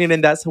opportunity,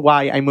 and that's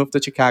why I moved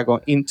to Chicago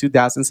in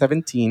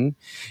 2017.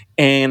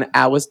 And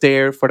I was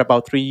there for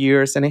about 3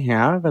 years and a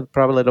half,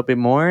 probably a little bit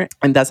more.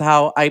 And that's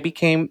how I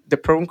became the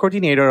program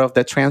coordinator of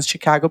the Trans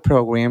Chicago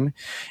program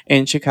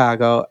in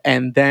Chicago.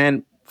 And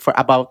then for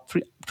about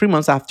 3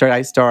 months after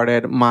I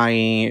started,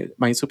 my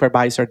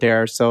supervisor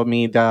there saw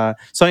me the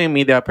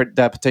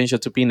potential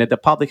to be the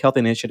public health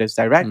initiatives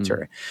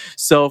director.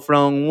 So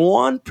from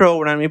one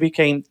program, it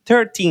became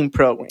 13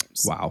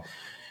 programs. Wow.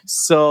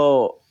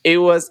 So it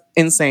was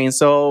insane.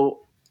 So,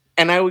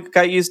 and I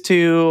got used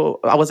to,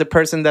 I was a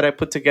person that I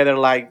put together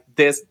like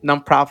this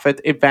nonprofit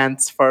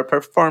events for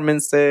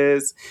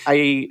performances.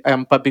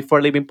 But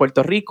before leaving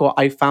Puerto Rico,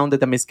 I founded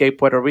the Miss Gay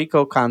Puerto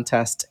Rico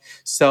contest.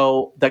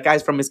 So the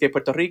guys from Miss Gay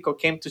Puerto Rico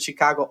came to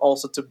Chicago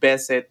also to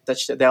visit the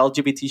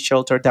LGBT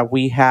shelter that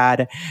we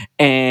had.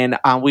 And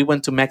we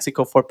went to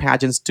Mexico for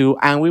pageants too.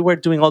 And we were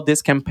doing all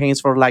these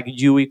campaigns for like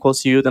U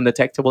equals youth,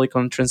 undetectable,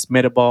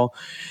 untransmittable.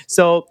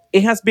 So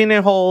it has been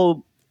a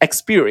whole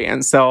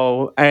experience.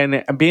 So,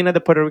 and being at the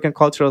Puerto Rican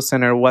Cultural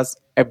Center was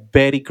a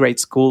very great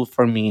school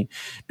for me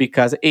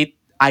because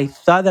I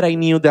thought that I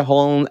knew the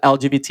whole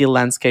LGBT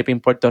landscape in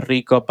Puerto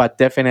Rico, but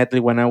definitely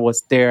when I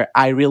was there,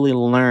 I really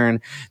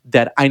learned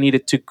that I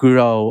needed to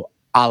grow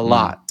a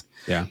lot.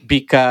 Yeah.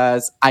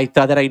 because I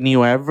thought that I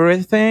knew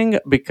everything,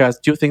 because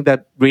you think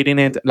that reading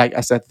it like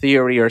as a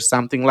theory or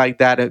something like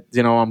that,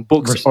 on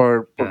books Vers-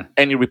 or yeah.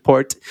 any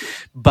report,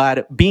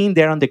 but being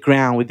there on the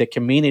ground with the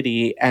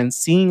community and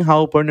seeing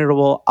how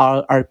vulnerable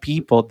are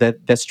people,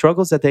 that the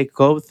struggles that they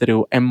go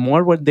through, and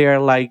more when they're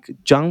like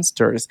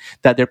youngsters,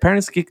 that their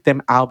parents kick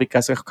them out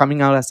because of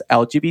coming out as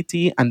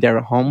LGBT and they're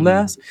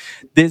homeless.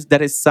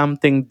 That is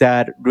something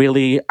that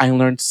really I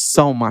learned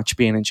so much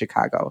being in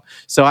Chicago.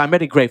 So I'm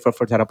very grateful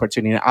for that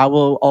opportunity. I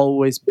will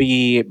always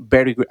be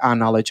very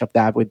knowledge of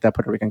that with the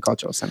Puerto Rican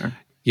Cultural Center.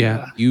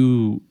 Yeah.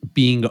 You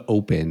being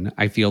open,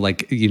 I feel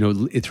like,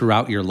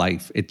 throughout your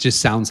life, it just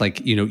sounds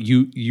like,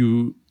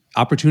 you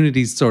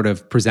opportunities sort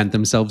of present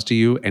themselves to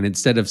you. And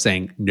instead of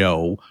saying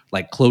no,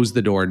 like close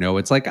the door, no,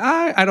 it's like,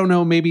 I don't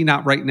know, maybe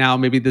not right now.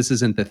 Maybe this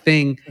isn't the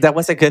thing. That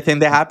was a good thing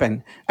that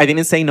happened. I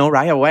didn't say no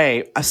right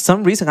away. For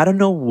some reason, I don't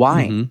know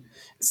why. hmm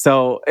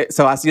So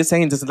as you're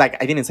saying, just like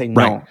I didn't say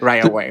Right. no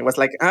right So away. It was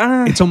like,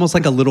 it's almost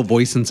like a little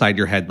voice inside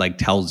your head like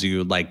tells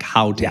you like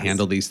how to yes.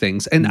 handle these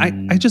things. And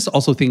I just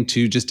also think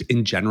too, just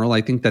in general,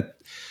 I think that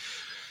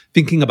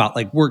thinking about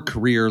like work,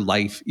 career,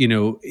 life,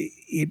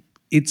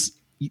 it's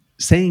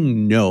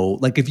saying no.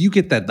 Like if you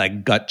get that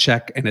like gut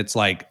check and it's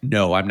like,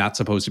 no, I'm not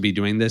supposed to be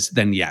doing this,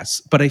 then yes.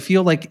 But I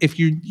feel like if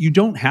you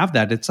don't have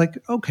that, it's like,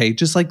 okay,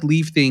 just like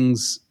leave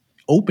things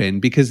open,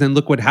 because then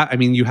look what happened. I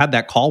mean, you had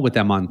that call with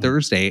them on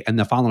Thursday, and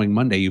the following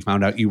Monday you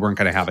found out you weren't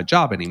going to have a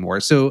job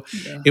anymore. So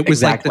it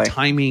was like the Exactly.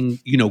 timing,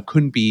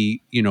 couldn't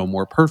be,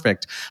 more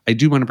perfect. I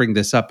do want to bring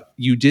this up.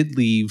 You did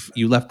leave,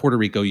 you left Puerto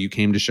Rico, you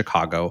came to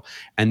Chicago,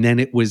 and then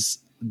it was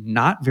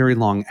not very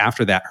long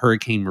after that,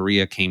 Hurricane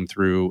Maria came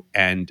through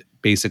and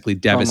basically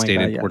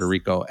devastated Puerto yes.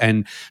 Rico.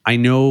 And I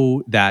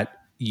know that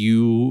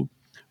you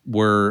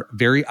were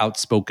very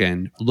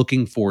outspoken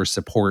looking for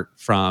support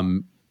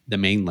from the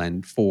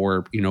mainland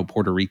for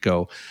Puerto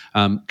Rico.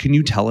 Can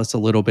you tell us a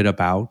little bit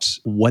about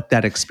what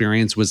that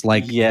experience was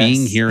like,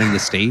 being Yes. here in the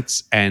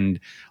States and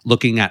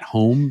looking at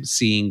home,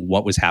 seeing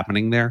what was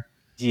happening there?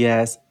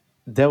 Yes,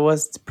 that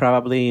was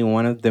probably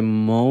one of the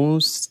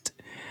most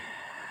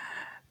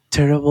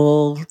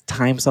terrible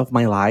times of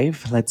my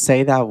life, let's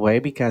say that way,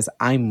 because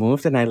I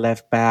moved and I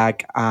left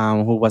back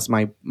who was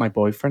my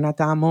boyfriend at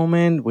that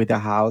moment, with the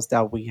house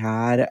that we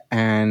had,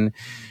 and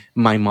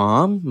my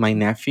mom, my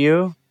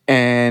nephew,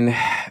 and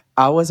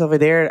I was over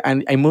there,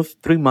 and I moved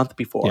 3 months Yeah.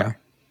 before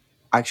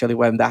actually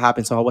when that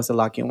happened. So I was the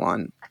lucky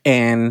one.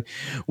 And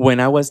when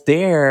I was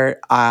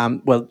there,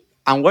 well,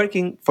 I'm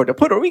working for the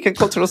Puerto Rican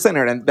Cultural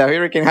Center, and the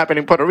hurricane happened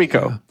in Puerto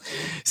Rico.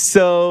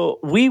 So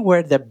we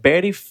were the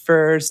very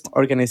first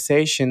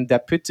organization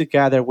that put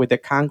together with the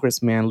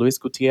Congressman Luis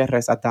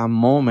Gutierrez at that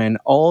moment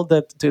all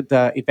the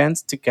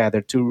events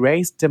together to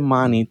raise the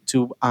money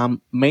to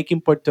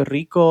making Puerto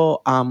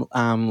Rico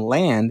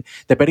land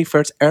the very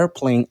first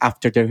airplane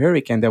after the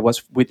hurricane that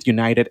was with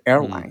United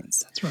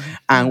Airlines. That's right.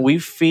 And we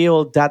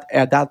filled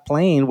that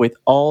plane with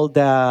all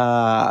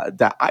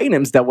the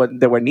items that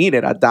were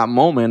needed at that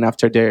moment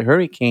after the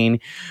hurricane.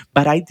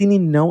 But I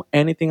didn't know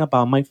anything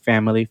about my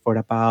family for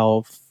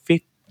about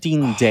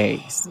 15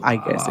 days, I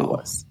guess it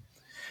was.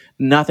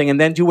 Nothing. And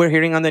then you were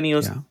hearing on the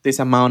news Yeah. this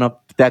amount of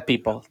dead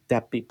people,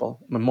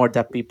 more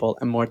dead people,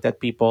 and more dead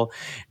people.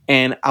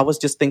 And I was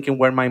just thinking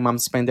where my mom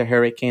spent the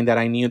hurricane, that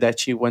I knew that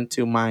she went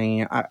to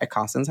my a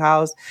cousin's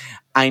house.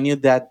 I knew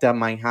that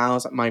my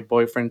house, my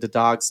boyfriend, the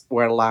dogs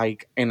were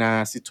like in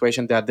a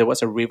situation that there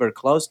was a river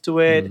close to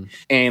it.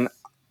 And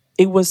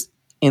it was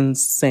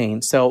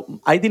insane. So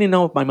I didn't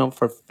know my mom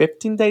for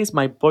 15 days.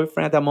 My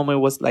boyfriend at that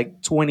moment was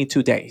like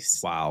 22 days.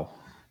 Wow.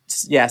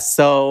 Yes.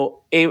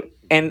 So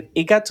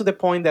it got to the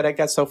point that I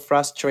got so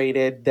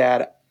frustrated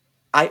that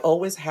I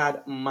always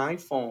had my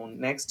phone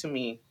next to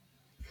me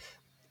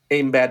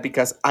in bed,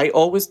 because I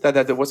always thought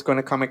that there was going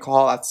to come a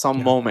call at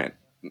some moment.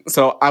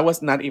 So I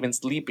was not even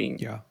sleeping.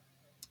 Yeah.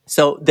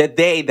 So the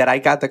day that I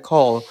got the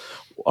call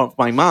of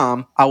my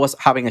mom, I was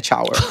having a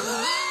shower.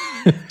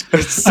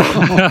 so,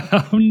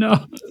 Oh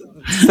no.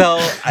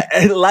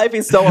 Life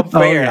is so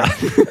unfair.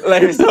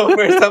 Life is so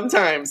unfair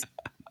sometimes.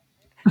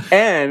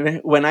 And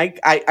when I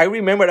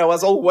remembered, I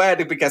was all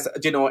wet because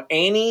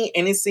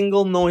any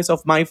single noise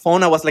of my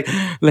phone, I was like,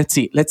 let's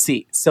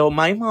see. So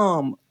my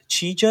mom,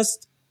 she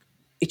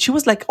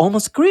was like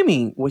almost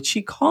screaming when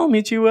she called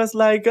me. She was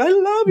like, I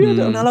love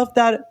you and all of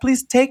that.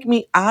 Please take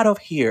me out of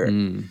here.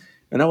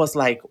 And I was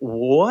like,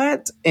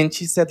 what? And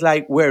she said,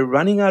 like, we're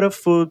running out of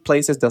food.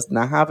 Places does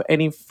not have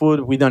any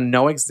food. We don't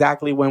know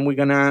exactly when we're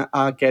gonna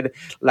get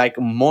like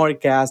more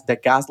gas. The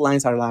gas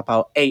lines are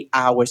about 8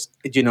 hours,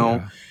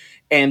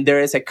 and there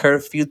is a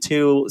curfew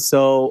too.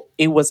 So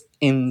it was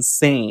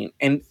insane.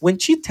 And when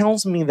she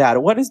tells me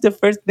that, what is the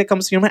first thing that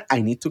comes to your mind?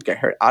 I need to get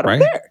her out of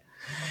there.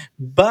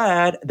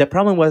 But the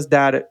problem was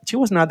that she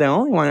was not the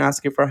only one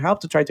asking for help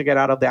to try to get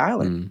out of the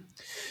island.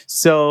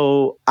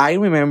 So I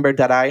remember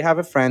that I have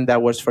a friend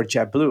that works for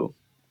JetBlue,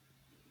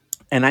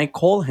 and I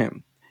called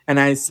him And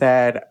I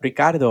said,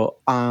 Ricardo,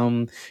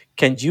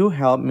 can you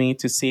help me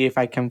to see if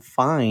I can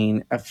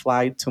find a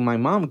flight to my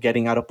mom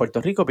getting out of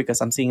Puerto Rico?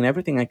 Because I'm seeing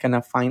everything. I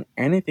cannot find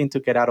anything to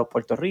get out of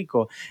Puerto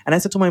Rico. And I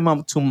said to my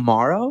mom,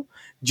 tomorrow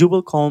you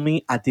will call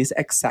me at this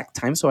exact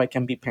time so I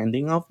can be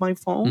pending off my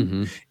phone.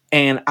 Mm-hmm.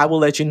 And I will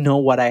let you know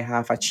what I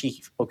have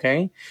achieved.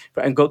 Okay.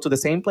 And go to the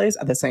same place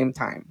at the same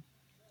time.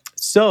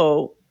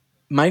 So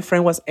my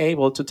friend was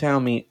able to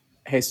tell me,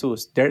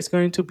 Jesus, there's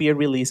going to be a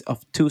release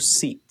of 2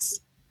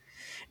 seats,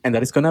 and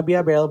that is going to be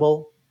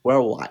available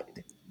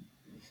worldwide.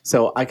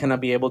 So I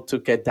cannot be able to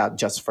get that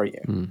just for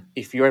you.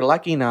 If you're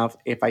lucky enough,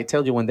 if I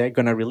tell you when they're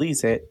going to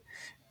release it,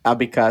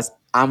 because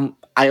I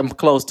am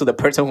close to the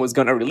person who's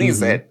going to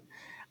release it,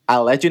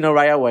 I'll let you know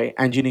right away,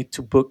 and you need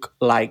to book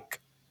like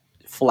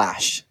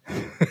flash.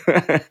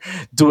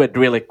 Do it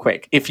really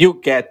quick if you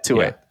get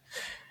to it.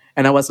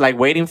 And I was like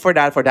waiting for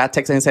that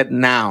text, and it said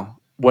now.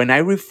 When I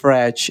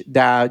refresh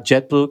the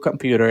JetBlue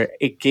computer,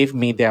 it gave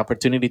me the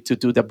opportunity to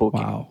do the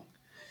booking. Wow.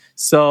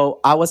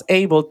 So I was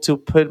able to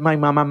put my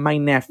mom and my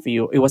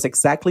nephew, it was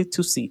exactly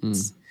 2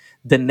 seats,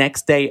 the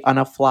next day on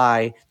a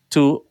fly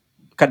to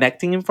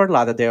connecting in Fort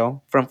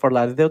Lauderdale, from Fort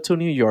Lauderdale to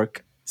New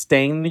York,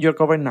 staying in New York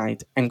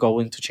overnight, and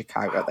going to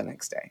Chicago the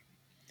next day.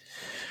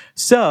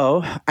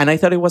 So, and I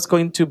thought it was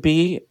going to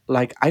be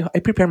like, I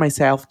prepared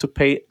myself to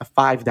pay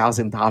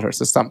 $5,000 or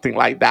something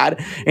like that.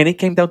 And it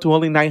came down to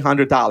only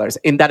 $900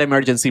 in that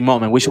emergency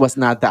moment, which was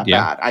not that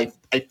bad.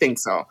 I think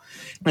so.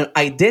 And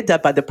I did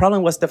that, but the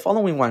problem was the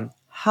following one.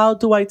 How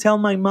do I tell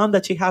my mom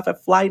that she have a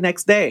flight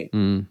next day?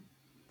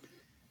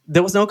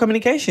 There was no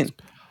communication.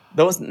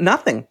 There was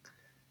nothing.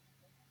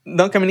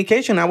 No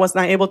communication. I was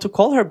not able to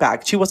call her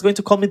back. She was going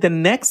to call me the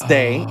next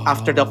day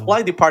after the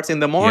flight departs in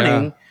the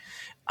morning.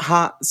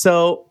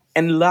 So,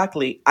 and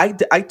luckily, I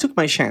took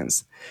my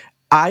chance.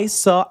 I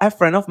saw a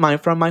friend of mine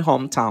from my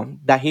hometown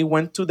that he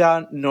went to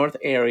the north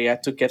area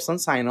to get some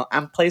signal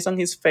and placed on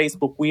his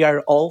Facebook, "We are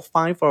all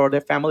fine for the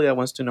family that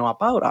wants to know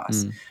about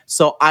us."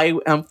 So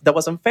that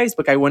was on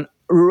Facebook. I went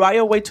right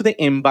away to the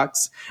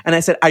inbox and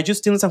I said, "Are you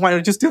still in San Juan?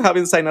 Are you still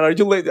having signal?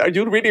 Are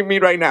you reading me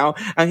right now?"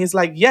 And he's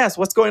like, "Yes,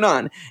 what's going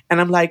on?" And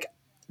I'm like,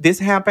 "This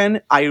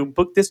happened. I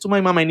booked this to my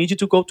mom. I need you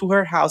to go to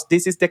her house.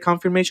 This is the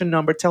confirmation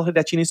number. Tell her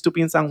that she needs to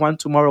be in San Juan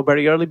tomorrow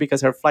very early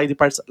because her flight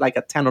departs like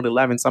at 10 or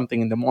 11 something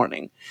in the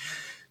morning."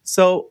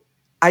 So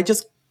I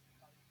just,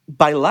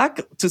 by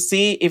luck, to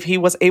see if he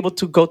was able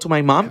to go to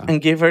my mom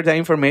and give her the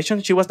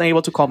information, she wasn't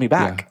able to call me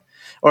back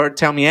or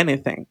tell me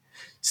anything.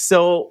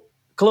 So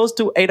close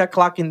to 8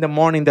 o'clock in the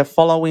morning the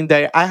following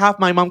day, I have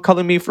my mom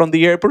calling me from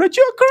the airport.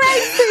 "You're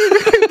crazy.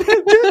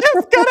 You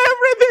just got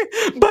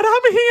everything. But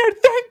I'm here.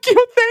 Thank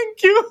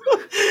you.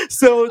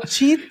 So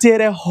she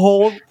did a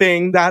whole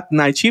thing that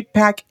night. She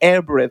packed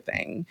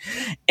everything.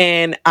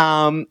 And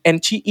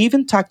she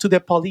even talked to the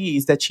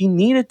police that she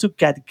needed to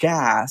get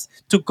gas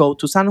to go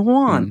to San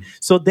Juan.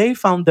 So they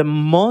found the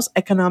most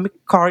economic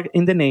car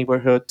in the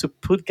neighborhood to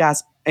put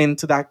gas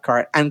into that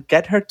car and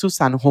get her to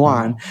San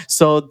Juan.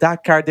 So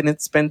that car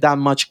didn't spend that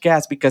much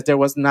gas because there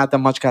was not that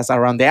much gas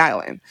around the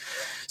island.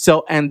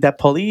 So, and the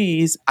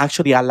police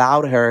actually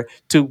allowed her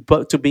to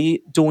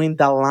be doing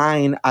the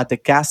line at the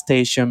gas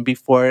station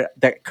before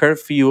the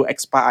curfew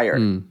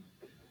expired.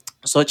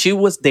 So she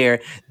was there,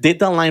 did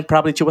the line.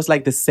 Probably she was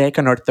like the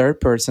second or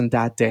third person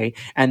that day.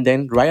 And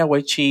then right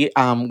away, she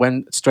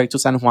went straight to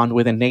San Juan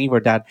with a neighbor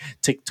that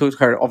took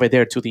her over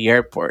there to the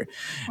airport.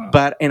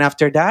 And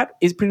after that,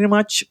 it's pretty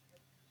much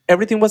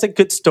everything was a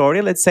good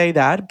story, let's say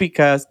that,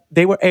 because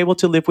they were able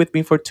to live with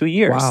me for 2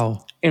 years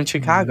in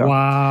Chicago.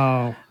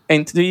 Wow.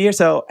 In 2 years.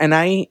 So, and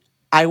I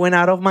went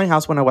out of my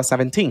house when I was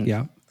 17.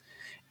 Yeah.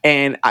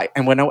 And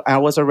when I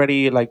was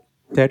already like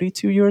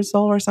 32 years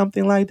old or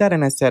something like that.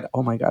 And I said,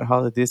 "Oh my God,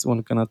 how is this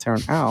one going to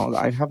turn out?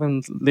 I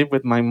haven't lived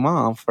with my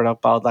mom for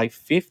about like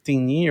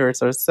 15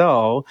 years or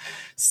so.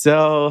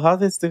 So how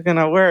is this going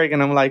to work?"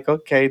 And I'm like,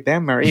 "Okay,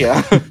 then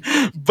Maria."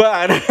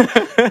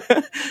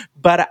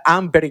 but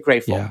I'm very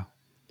grateful. Yeah.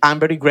 I'm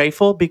very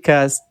grateful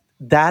because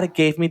that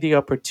gave me the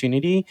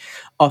opportunity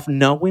of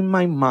knowing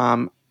my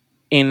mom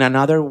in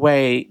another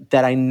way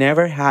that I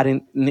never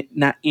had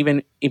not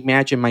even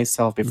imagined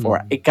myself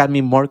before. It got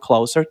me more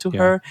closer to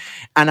her.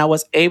 And I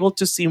was able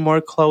to see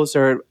more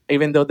closer,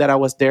 even though that I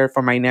was there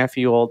for my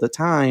nephew all the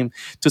time,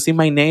 to see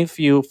my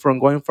nephew from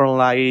going from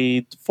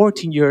like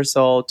 14 years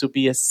old to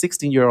be a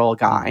 16-year-old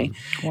guy.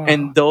 Wow.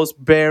 And those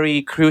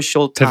very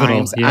crucial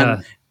times.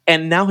 Pivotal,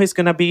 And now he's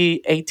going to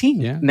be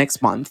 18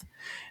 next month.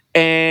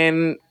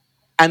 And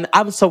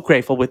I'm so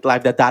grateful with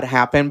life that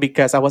happened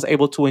because I was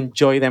able to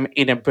enjoy them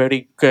in a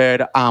very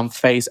good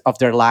phase of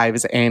their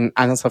lives. And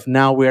as of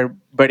now, we're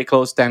very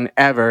close than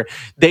ever.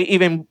 They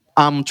even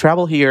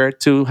travel here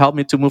to help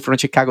me to move from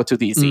Chicago to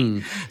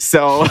DC.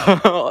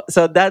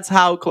 So that's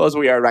how close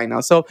we are right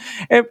now. So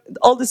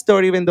all the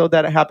story, even though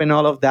that happened,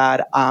 all of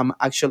that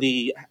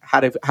actually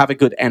have a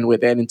good end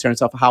with it in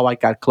terms of how I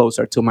got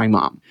closer to my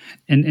mom.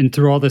 And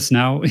through all this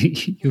now,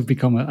 you've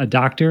become a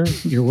doctor.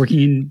 You're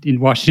working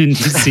in Washington,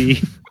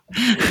 D.C.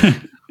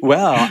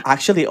 Well,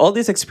 actually, all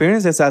these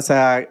experiences as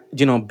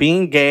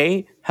being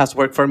gay, has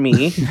worked for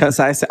me, as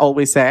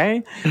always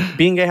say.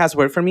 Being gay has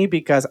worked for me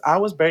because I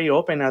was very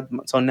open.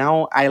 So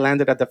now I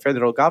landed at the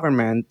federal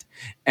government,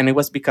 and it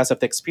was because of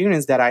the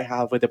experience that I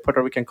have with the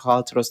Puerto Rican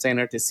Cultural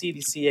Center, the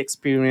CDC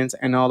experience,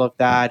 and all of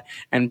that,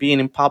 and being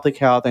in public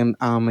health and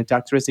a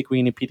doctorate degree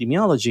in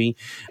epidemiology.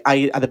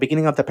 At the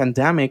beginning of the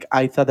pandemic,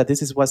 I thought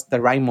that was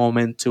the right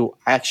moment to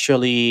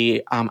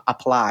actually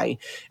apply,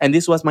 and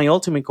this was my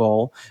ultimate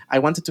goal. I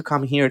wanted to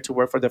come here to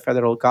work for the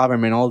federal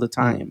government all the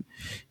time.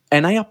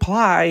 And I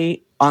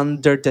apply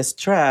under the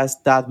stress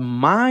that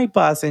my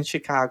boss in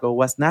Chicago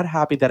was not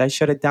happy that I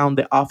shut it down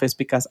the office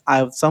because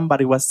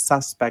somebody was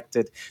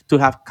suspected to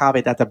have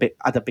COVID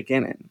at the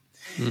beginning.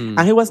 And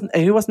he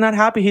was not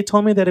happy. He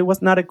told me that it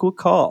was not a good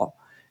call.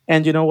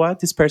 And you know what?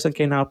 This person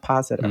came out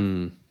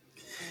positive.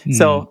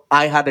 So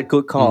I had a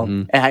good call.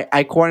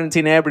 I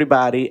quarantined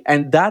everybody.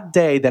 And that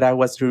day that I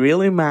was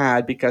really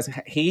mad because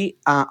he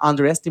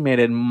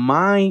underestimated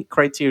my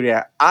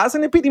criteria as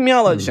an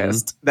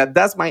epidemiologist,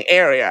 that's my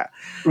area,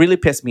 really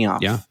pissed me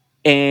off. Yeah.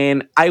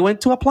 And I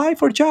went to apply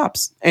for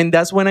jobs. And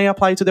that's when I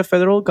applied to the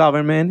federal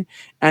government.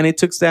 And it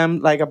took them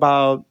like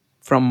about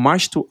from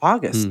March to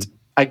August.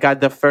 I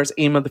got the first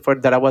email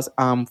that I was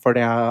up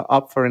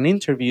for an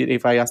interview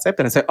if I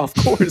accepted. I said, of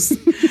course.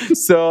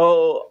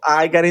 So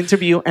I got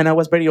interviewed, and I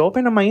was very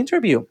open on my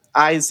interview.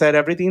 I said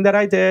everything that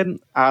I did.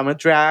 I'm a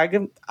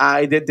drag.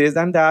 I did this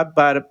and that,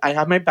 but I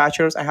have my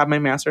bachelor's, I have my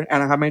master,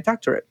 and I have my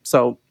doctorate.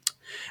 So,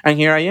 and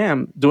here I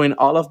am doing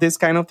all of these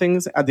kind of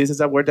things. This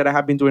is a work that I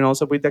have been doing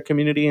also with the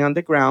community on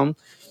the ground.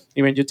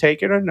 Even you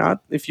take it or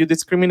not, if you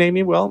discriminate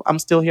me, well, I'm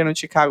still here in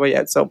Chicago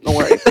yet, so don't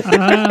worry.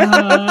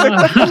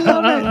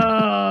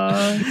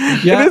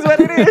 Yeah. It is what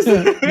it is.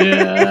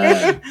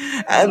 Yeah.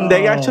 And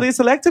they actually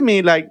selected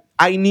me. Like,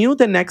 I knew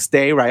the next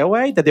day right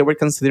away that they were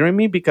considering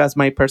me because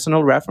my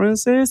personal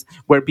references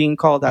were being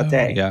called that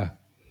day Yeah.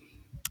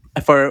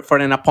 for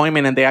an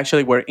appointment, and they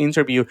actually were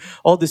interviewed.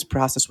 All this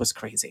process was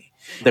crazy.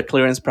 The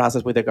clearance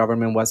process with the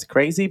government was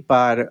crazy,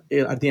 but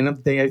at the end of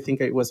the day, I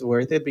think it was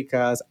worth it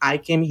because I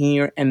came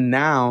here, and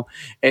now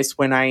it's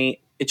when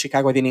in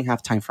Chicago, I didn't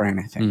have time for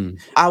anything.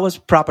 I was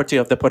property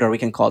of the Puerto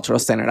Rican Cultural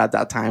Center at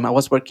that time. I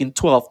was working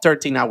 12,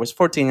 13 hours,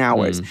 14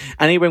 hours.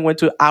 And even went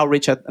to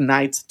outreach at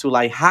night to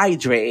like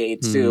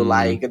hydrate, to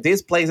like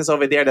these places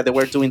over there that they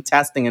were doing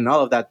testing and all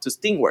of that, to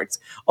Stingworks,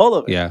 all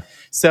of it. Yeah.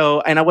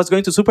 So, and I was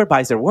going to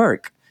supervise their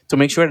work to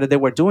make sure that they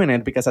were doing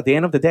it, because at the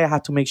end of the day, I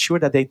had to make sure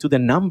that they do the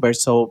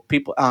numbers so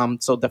people,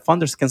 so the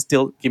funders can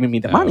still give me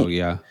the money. Oh,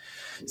 yeah.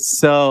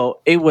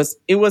 So it was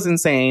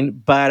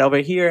insane. But over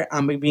here,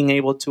 I'm being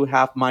able to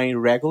have my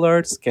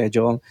regular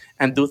schedule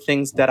and do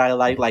things that I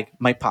like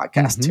my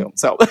podcast too.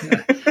 So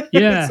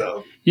Yeah.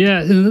 So-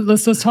 Yeah,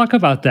 let's talk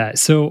about that.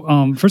 So,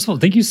 first of all,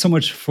 thank you so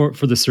much for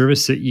the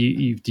service that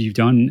you've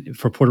done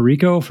for Puerto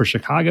Rico, for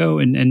Chicago,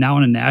 and now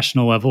on a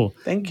national level.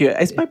 Thank you.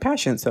 It's my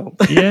passion. So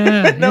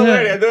Yeah, no yeah.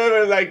 worry, I do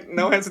it with like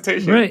no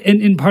hesitation. Right,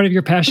 and part of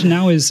your passion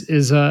now is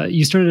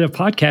you started a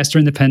podcast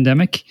during the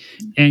pandemic,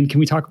 and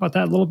can we talk about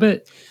that a little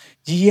bit?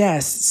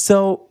 Yes.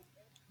 So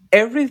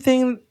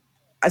everything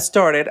I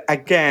started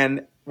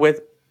again with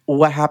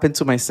what happened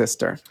to my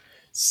sister.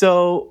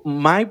 So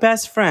my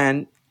best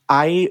friend,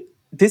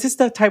 this is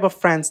the type of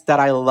friends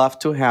that I love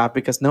to have,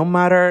 because no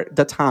matter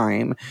the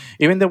time,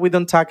 even though we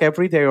don't talk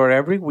every day or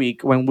every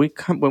week, when we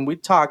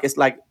talk, it's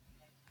like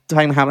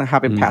time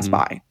haven't passed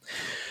by.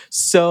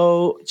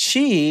 So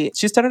she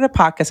started a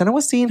podcast, and I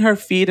was seeing her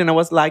feed, and I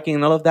was liking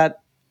and all of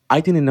that.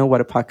 I didn't know what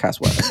a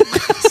podcast was.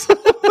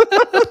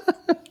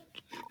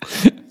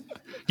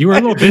 You were a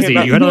little busy.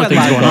 You had other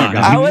things going on.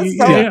 I was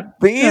so Yeah.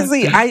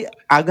 busy.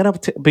 I'm gonna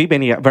be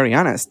very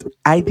honest.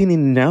 I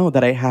didn't know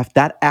that I have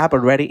that app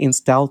already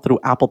installed through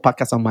Apple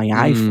Podcasts on my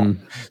iPhone.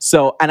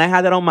 So, and I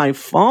had it on my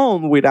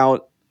phone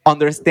without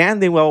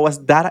understanding what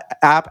was that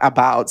app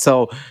about.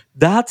 So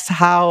that's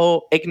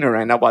how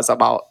ignorant I was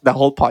about the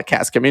whole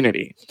podcast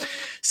community.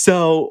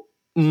 So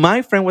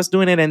my friend was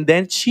doing it, and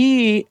then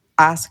she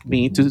asked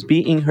me to be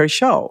in her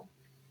show,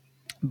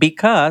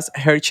 because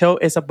her show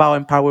is about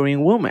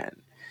empowering women.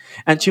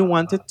 And she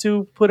wanted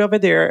to put over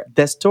there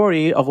the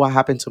story of what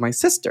happened to my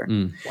sister.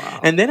 Wow.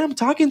 And then I'm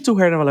talking to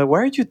her, and I'm like, "Why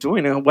are you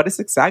doing it? What is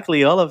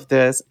exactly all of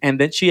this?" And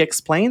then she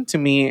explained to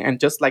me, and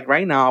just like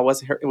right now, I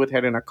was with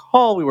her in a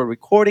call. We were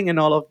recording and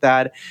all of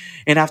that.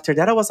 And after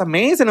that, I was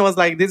amazed, and I was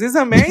like, "This is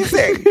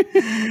amazing."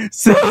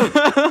 So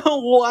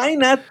why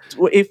not?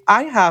 If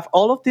I have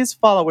all of these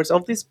followers, all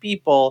of these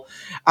people,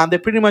 they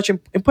pretty much in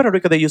Puerto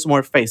Rico, they use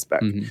more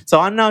Facebook. So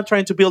I'm now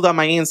trying to build on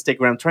my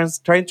Instagram,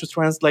 trying to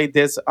translate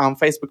this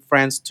Facebook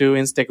friends to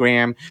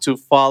Instagram to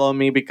follow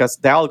me, because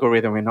the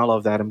algorithm and all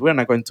of that. And we're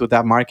not going to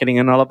that marketing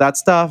and all of that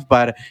stuff,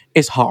 but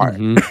it's hard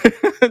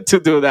to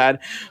do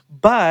that.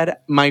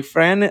 But my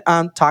friend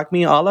taught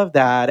me all of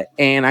that,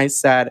 and I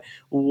said,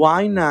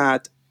 why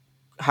not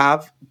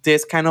have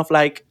this kind of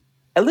like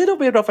a little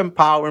bit of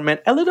empowerment,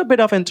 a little bit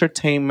of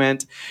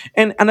entertainment,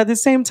 and at the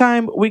same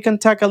time, we can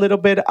talk a little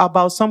bit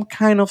about some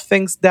kind of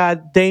things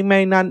that they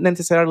may not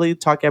necessarily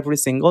talk every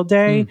single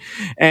day.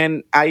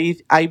 And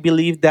I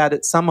believe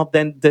that some of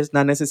them does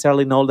not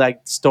necessarily know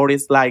like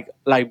stories like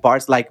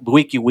bars like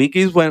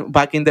wikis when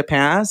back in the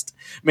past.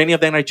 Many of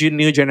them are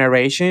new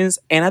generations,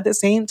 and at the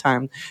same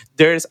time,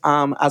 there's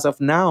as of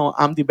now,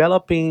 I'm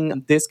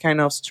developing this kind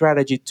of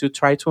strategy to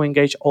try to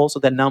engage also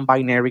the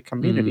non-binary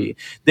community.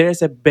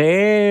 There's a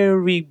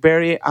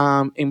very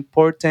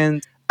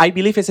important, I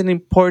believe it's an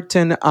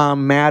important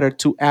matter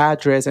to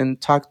address and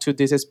talk to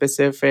this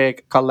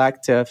specific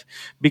collective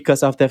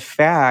because of the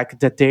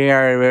fact that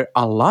there are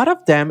a lot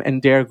of them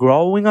and they're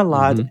growing a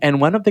lot. And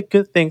one of the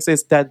good things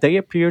is that they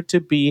appear to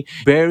be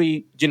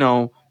very,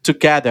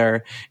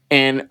 together.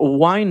 And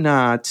why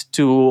not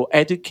to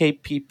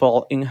educate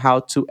people in how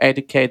to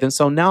educate? And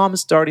so now I'm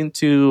starting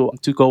to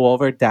go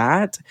over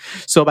that.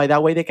 So by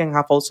that way, they can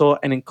have also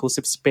an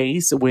inclusive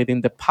space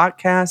within the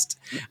podcast.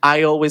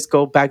 I always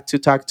go back to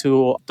talk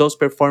to those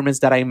performers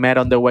that I met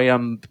on the way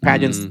on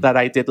pageants that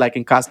I did, like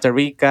in Costa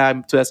Rica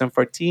in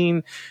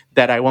 2014,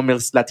 that I won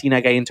Miss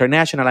Latina Gay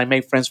International. I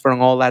made friends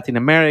from all Latin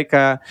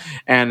America,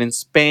 and in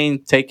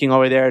Spain, taking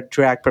over there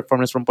drag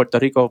performers from Puerto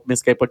Rico,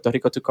 Miss Gay Puerto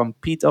Rico, to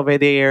compete over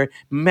there,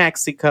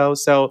 Mexico.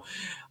 So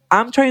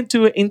I'm trying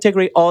to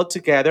integrate all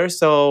together.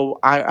 So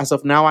as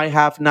of now, I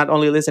have not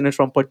only listeners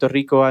from Puerto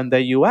Rico and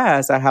the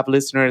US, I have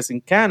listeners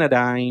in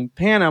Canada, in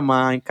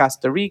Panama, in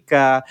Costa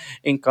Rica,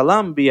 in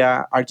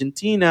Colombia,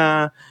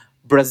 Argentina,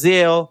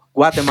 Brazil,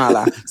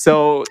 Guatemala.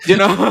 So,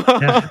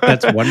 Yeah,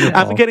 that's wonderful.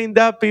 I'm getting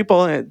that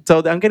people.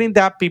 So I'm getting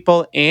that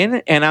people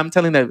in, and I'm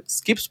telling them,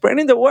 keep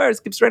spreading the words,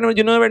 keep spreading.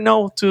 You never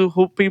know to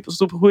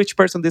which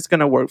person this is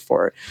gonna work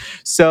for.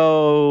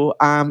 So,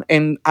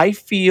 and I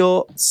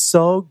feel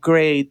so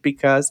great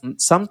because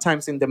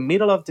sometimes in the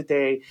middle of the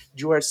day,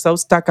 you are so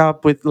stuck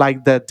up with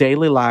like the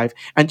daily life,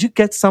 and you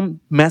get some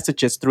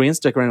messages through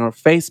Instagram or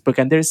Facebook,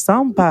 and there's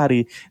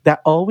somebody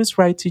that always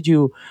writes to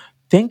you.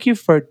 Thank you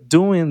for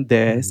doing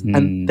this,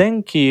 and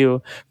thank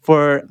you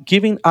for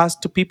giving us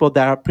to people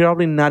that are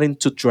probably not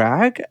into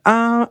drag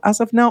as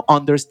of now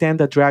understand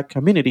the drag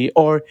community,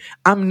 or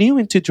I'm new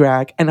into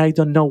drag and I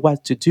don't know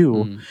what to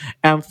do.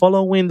 And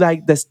following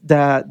like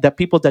the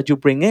people that you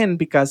bring in,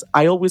 because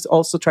I always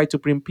also try to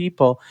bring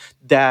people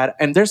that,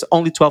 and there's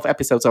only 12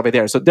 episodes over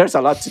there, so there's a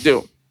lot to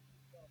do.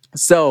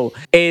 So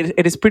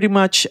it is pretty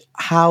much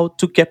how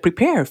to get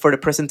prepared for the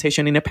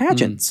presentation in a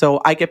pageant.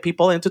 So I get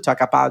people in to talk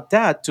about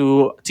that,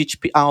 to teach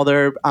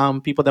other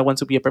people that want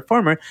to be a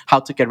performer how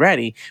to get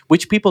ready,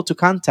 which people to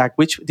contact,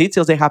 which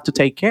details they have to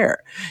take care.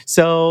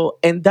 So,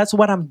 and that's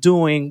what I'm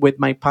doing with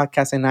my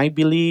podcast. And I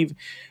believe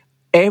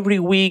every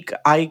week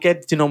I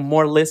get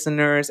more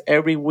listeners.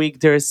 Every week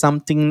there is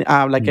something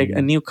like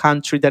a new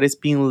country that is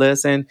being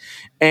listened,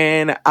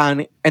 and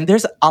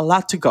there's a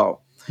lot to go.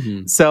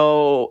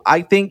 So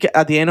I think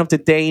at the end of the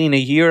day, in a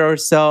year or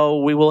so,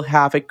 we will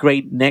have a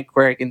great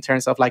network in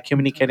terms of like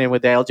communicating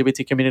with the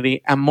LGBT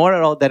community, and more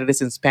at all that it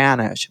is in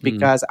Spanish,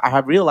 because I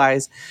have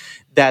realized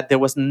that there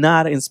was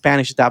not in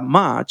Spanish that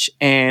much.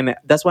 And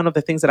that's one of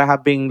the things that I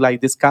have been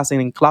like discussing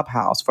in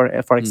Clubhouse,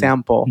 for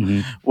example,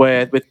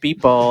 with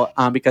people,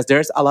 because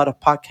there's a lot of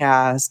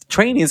podcast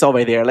trainings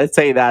over there, let's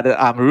say that,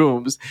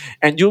 rooms,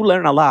 and you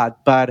learn a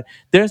lot, but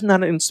there's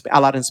not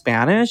a lot in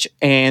Spanish.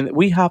 And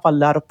we have a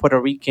lot of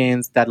Puerto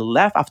Ricans that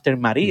left after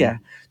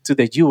Maria to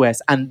the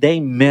US, and they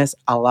miss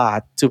a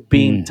lot to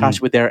be in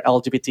touch with their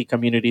LGBT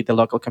community, the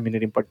local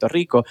community in Puerto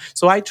Rico.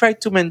 So I try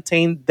to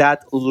maintain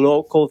that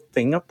local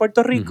thing of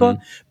Puerto Rico,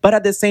 but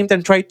at the same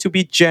time try to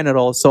be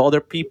general so other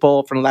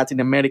people from Latin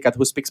America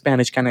who speak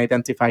Spanish can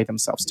identify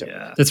themselves too.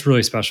 Yeah, that's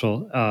really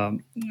special.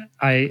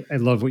 I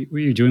love what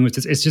you're doing with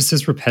this. It's just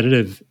this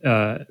repetitive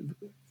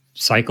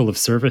cycle of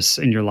service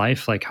in your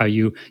life, like how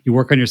you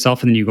work on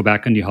yourself and then you go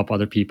back and you help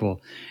other people.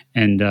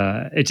 And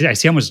I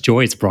see how much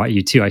joy it's brought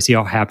you too. I see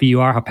how happy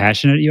you are, how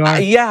passionate you are.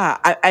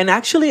 And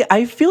actually,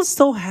 I feel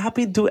so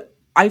happy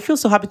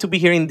to be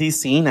here in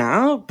DC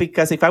now,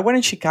 because if I were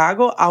in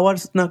Chicago, I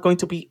was not going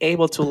to be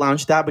able to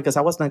launch that because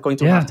I was not going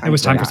to have time. It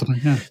was time for for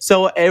something. Yeah.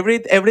 So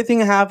everything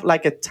have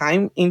like a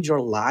time in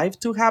your life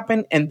to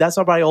happen, and that's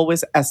why I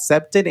always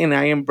accept it and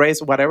I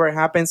embrace whatever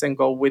happens and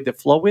go with the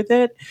flow with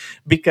it,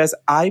 because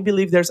I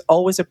believe there's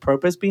always a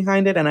purpose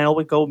behind it, and I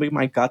always go with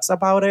my guts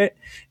about it.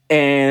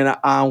 And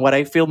what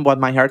I feel, what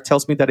my heart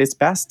tells me that is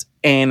best.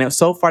 And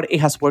so far, it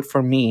has worked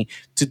for me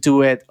to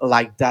do it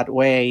like that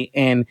way.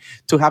 And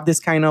to have this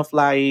kind of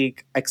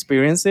like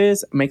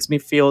experiences makes me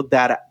feel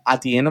that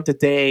at the end of the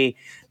day,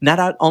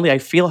 not only I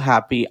feel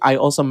happy, I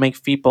also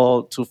make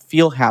people to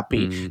feel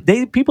happy.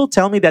 People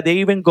tell me that they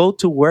even go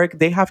to work,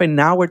 they have an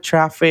hour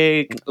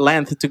traffic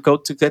length to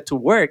get to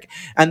work,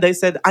 and they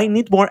said, I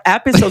need more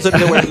episodes of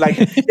the work. Like,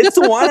 it's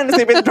one and it's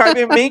even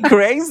driving me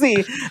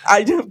crazy.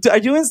 I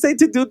even say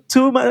to do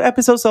 2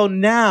 episodes. So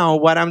now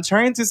what I'm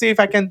trying to see if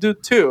I can do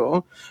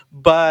 2,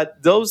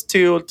 but those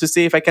 2 to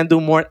see if I can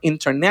do more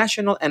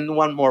international and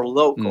one more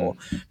local.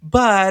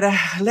 But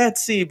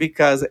let's see,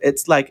 because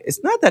it's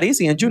not that that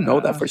easy, and you know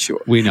that for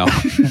sure. We know.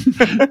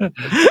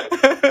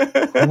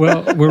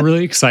 Well, we're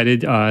really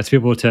excited to be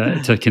able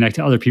to connect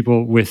to other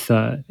people with.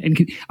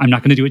 And I'm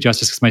not going to do it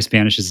justice because my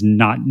Spanish is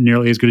not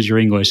nearly as good as your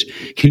English.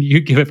 Can you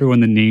give everyone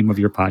the name of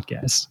your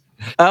podcast?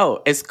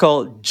 Oh, it's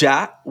called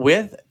Ya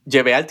with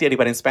Llevé Altieri,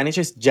 but in Spanish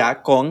it's Ya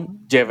con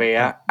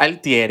Llevé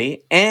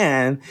Altieri.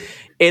 And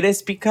it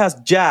is because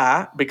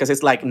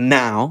it's like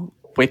now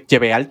with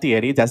Llevé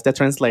Altieri. That's the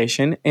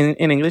translation in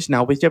English,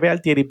 now with Llevé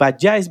Altieri.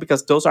 But Ya is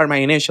because those are my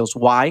initials,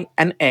 Y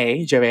and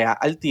A, Llevé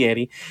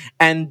Altieri.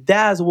 And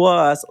that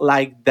was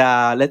like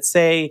let's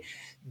say,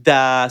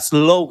 the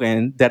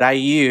slogan that I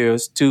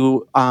used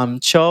to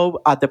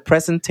show at the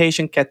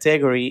presentation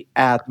category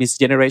at Miss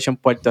Generation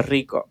Puerto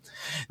Rico.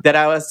 That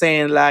I was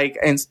saying, like,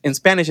 in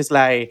Spanish, it's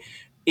like,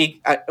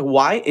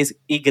 Y is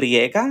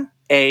Y,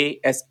 A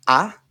is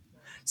A.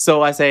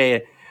 So I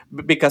say,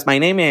 because my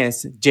name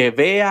is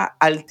Llevé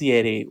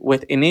Altieri,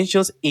 with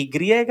initials Y,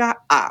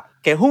 A,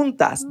 que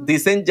juntas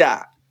dicen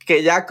ya,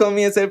 que ya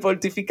comienza el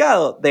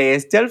fortificado de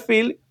este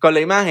alfil con la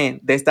imagen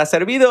de esta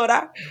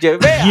servidora,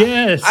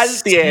 Llevé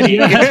Altieri.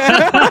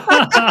 Yeah.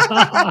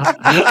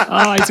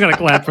 Oh, he's got to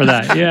clap for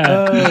that. Yeah.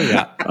 Oh,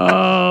 yeah.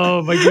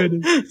 Oh, my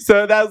goodness.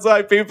 So that's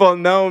why people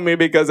know me,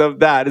 because of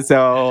that.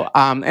 So,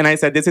 and I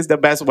said, this is the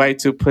best way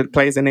to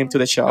place a name to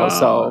the show.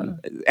 So,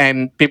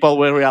 and people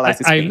will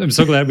realize it's me. I'm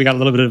so glad we got a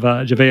little bit of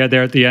Javea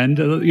there at the end.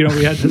 We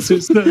had this.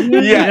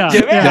 Yeah.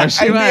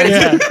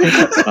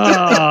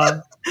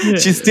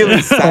 She's still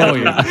inside. Oh,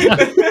 yeah.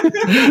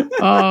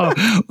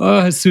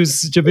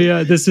 Jesus,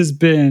 Javea, this has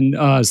been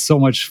so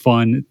much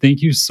fun.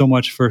 Thank you so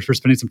much for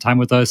spending some time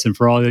with us and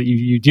for all that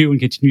you do and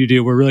continue to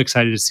do. We're really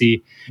excited to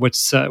see what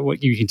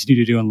you continue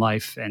to do in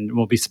life, and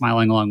we'll be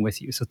smiling along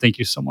with you. So thank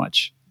you so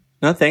much.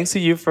 No, thanks to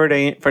you for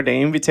the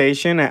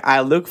invitation. I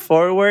look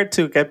forward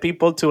to get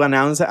people to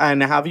announce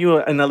and have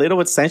you in a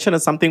little extension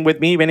of something with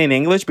me, even in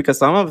English, because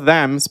some of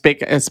them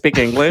speak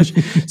English.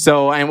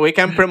 So, and we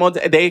can promote.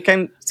 They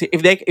can,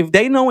 if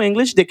they know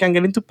English, they can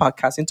get into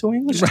podcasting to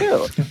English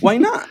too. Why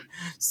not?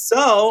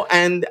 So,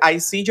 and I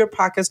see your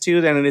podcast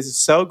too, and it is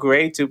so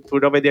great to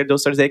put over there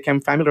those so they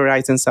can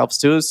familiarize themselves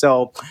too.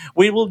 So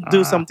we will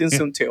do something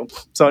soon too.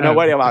 So don't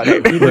worry about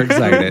it. We're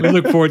excited. We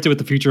look forward to what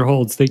the future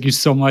holds. Thank you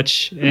so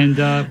much, and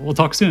we'll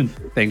talk soon.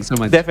 Thanks so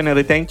much.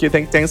 Definitely. Thank you.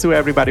 Thanks to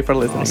everybody for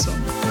listening. Awesome.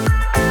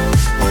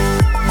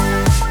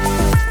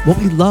 What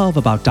we love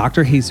about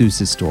Dr.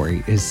 Jesus'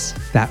 story is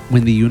that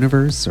when the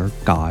universe, or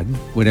God,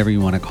 whatever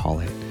you want to call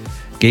it,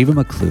 gave him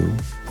a clue,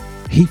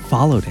 he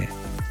followed it.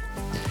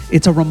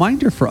 It's a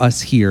reminder for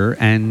us here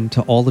and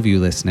to all of you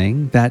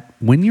listening that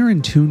when you're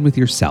in tune with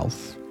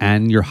yourself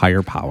and your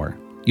higher power,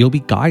 you'll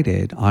be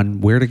guided on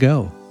where to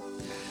go.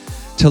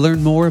 To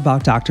learn more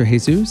about Dr.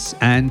 Jesus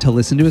and to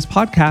listen to his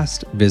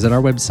podcast, visit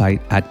our website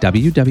at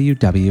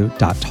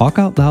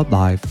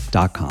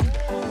www.talkoutloudlive.com.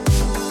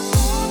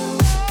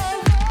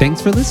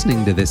 Thanks for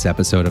listening to this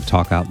episode of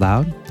Talk Out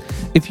Loud.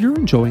 If you're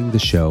enjoying the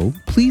show,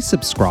 please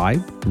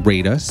subscribe,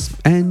 rate us,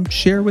 and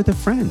share with a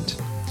friend.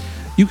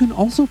 You can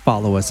also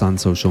follow us on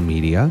social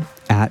media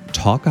at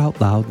Talk Out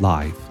Loud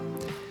Live.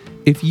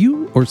 If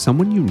you or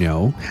someone you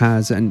know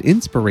has an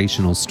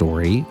inspirational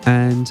story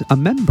and a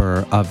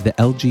member of the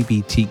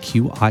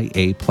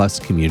LGBTQIA+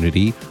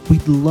 community,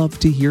 we'd love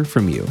to hear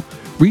from you.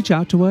 Reach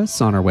out to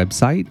us on our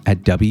website at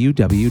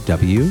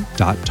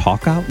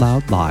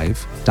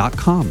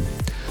www.talkoutloudlive.com.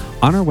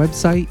 On our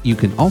website, you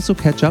can also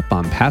catch up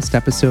on past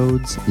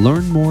episodes,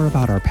 learn more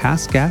about our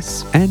past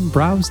guests, and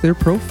browse their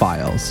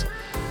profiles.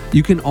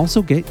 You can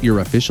also get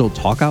your official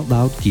Talk Out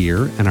Loud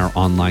gear in our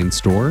online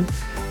store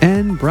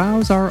and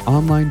browse our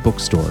online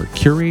bookstore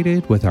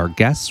curated with our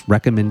guests'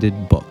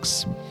 recommended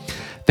books.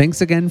 Thanks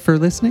again for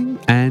listening,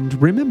 and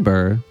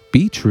remember,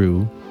 be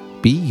true,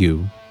 be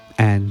you,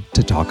 and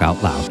to talk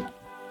out loud.